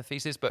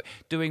thesis, but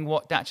doing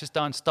what Datch has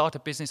done, start a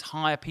business,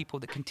 hire people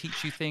that can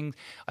teach you things.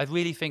 I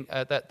really think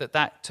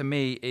that to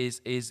me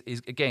is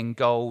again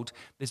gold.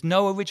 There's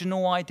no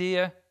original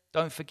idea.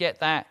 Don't forget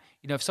that.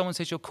 If someone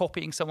says you're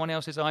copying someone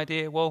else's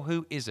idea, well,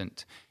 who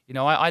isn't?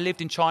 I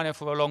lived in China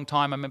for a long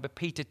time. I remember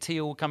Peter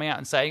Thiel coming out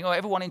and saying,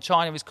 everyone in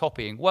China is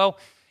copying. Well,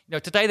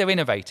 today they're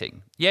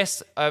innovating.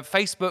 Yes,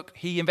 Facebook,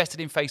 he invested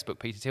in Facebook,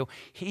 Peter Thiel.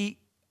 He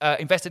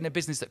invested in a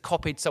business that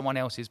copied someone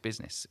else's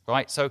business,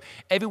 right? So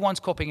everyone's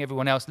copying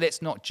everyone else.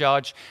 Let's not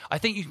judge. I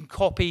think you can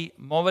copy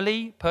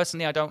morally.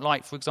 Personally, I don't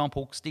like, for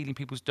example, stealing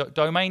people's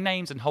domain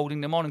names and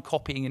holding them on and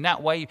copying in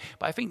that way.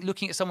 But I think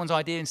looking at someone's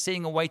idea and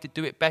seeing a way to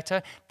do it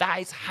better, that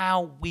is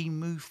how we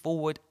move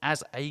forward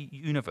as a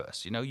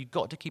universe. You've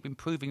got to keep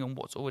improving on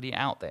what's already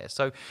out there.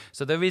 So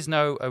there is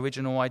no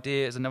original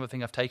idea is another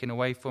thing I've taken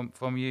away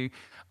from you.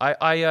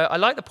 I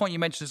like the point you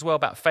mentioned as well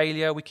about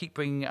failure. We keep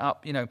bringing it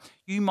up.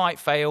 You might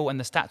fail and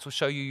the stats will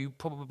show you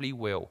probably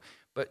will.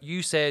 But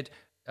you said,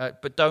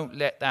 but don't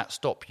let that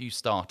stop you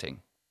starting.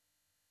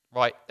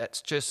 Right,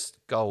 that's just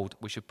gold.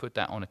 We should put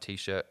that on a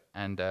T-shirt,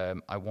 and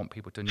I want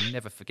people to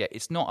never forget.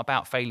 It's not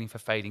about failing for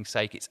failing's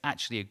sake. It's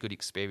actually a good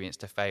experience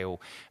to fail,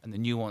 and the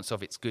nuance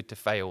of it's good to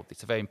fail.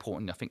 It's very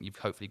important. I think you've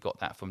hopefully got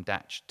that from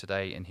Datch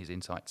today and his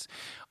insights.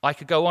 I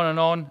could go on and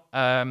on.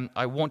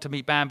 I want to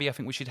meet Bambi. I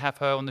think we should have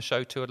her on the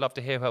show too. I'd love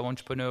to hear her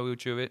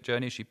entrepreneurial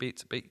journey. She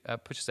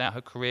pushes out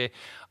her career.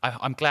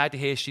 I'm glad to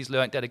hear she's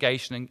learned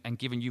delegation and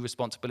given you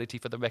responsibility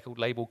for the record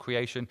label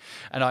creation.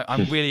 And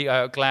I'm really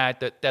glad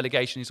that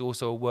delegation is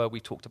also a word we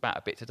talked about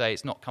a bit today.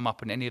 It's not come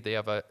up in any of the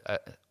other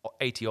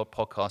 80-odd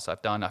podcasts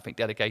I've done. I think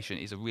delegation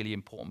is a really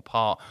important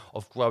part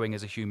of growing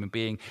as a human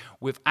being.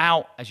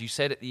 Without, as you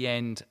said at the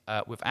end,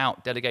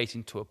 without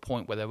delegating to a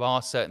point where there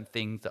are certain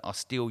things that are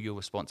still your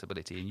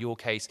responsibility. In your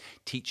case,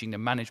 teaching the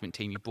management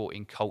team, you brought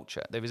in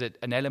culture. There is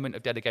an element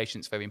of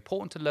delegation that's very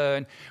important to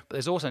learn, but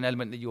there's also an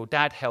element that your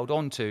dad held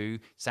on to,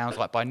 sounds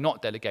like, by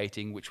not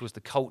delegating, which was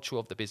the culture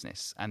of the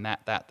business, and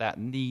that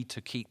need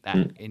to keep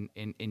that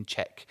in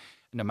check,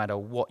 no matter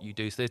what you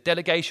do. So there's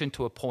delegation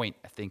to a point,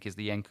 I think, is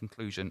the end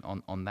conclusion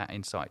on that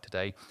insight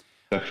today.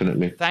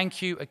 Definitely.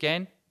 Thank you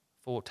again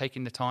for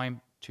taking the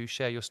time to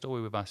share your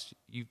story with us.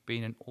 You've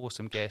been an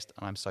awesome guest,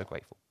 and I'm so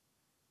grateful.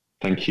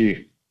 Thank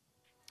you.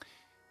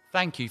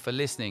 Thank you for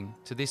listening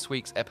to this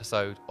week's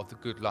episode of the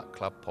Good Luck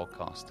Club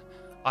podcast.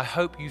 I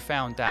hope you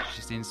found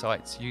Datch's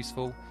insights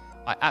useful.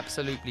 I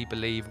absolutely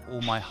believe with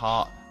all my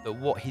heart that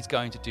what he's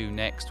going to do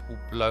next will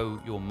blow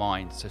your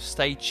mind. So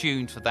stay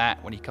tuned for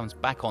that when he comes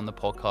back on the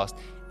podcast.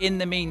 In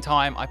the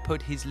meantime, I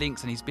put his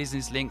links and his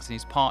business links and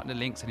his partner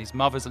links and his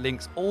mother's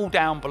links all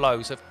down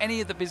below. So if any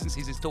of the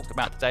businesses he's talked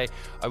about today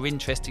are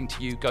interesting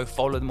to you, go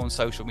follow them on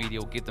social media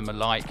or give them a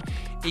like.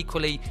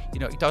 Equally,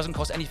 it doesn't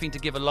cost anything to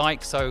give a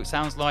like. So it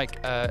sounds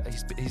like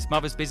his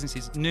mother's business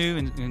is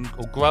new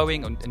or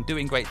growing and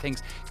doing great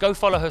things. Go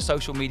follow her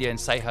social media and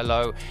say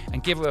hello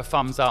and give her a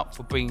thumbs up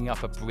for bringing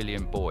up a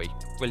brilliant boy,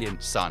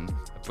 brilliant son,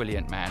 a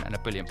brilliant man and a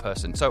brilliant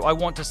person. So I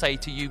want to say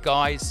to you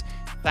guys,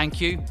 thank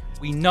you.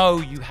 We know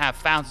you have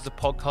thousands of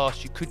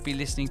podcasts you could be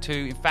listening to.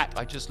 In fact,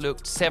 I just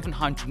looked,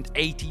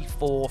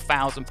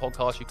 784,000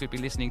 podcasts you could be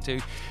listening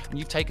to. And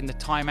you've taken the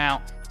time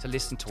out to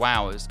listen to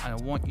ours. And I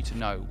want you to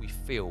know we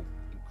feel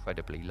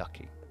incredibly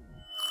lucky.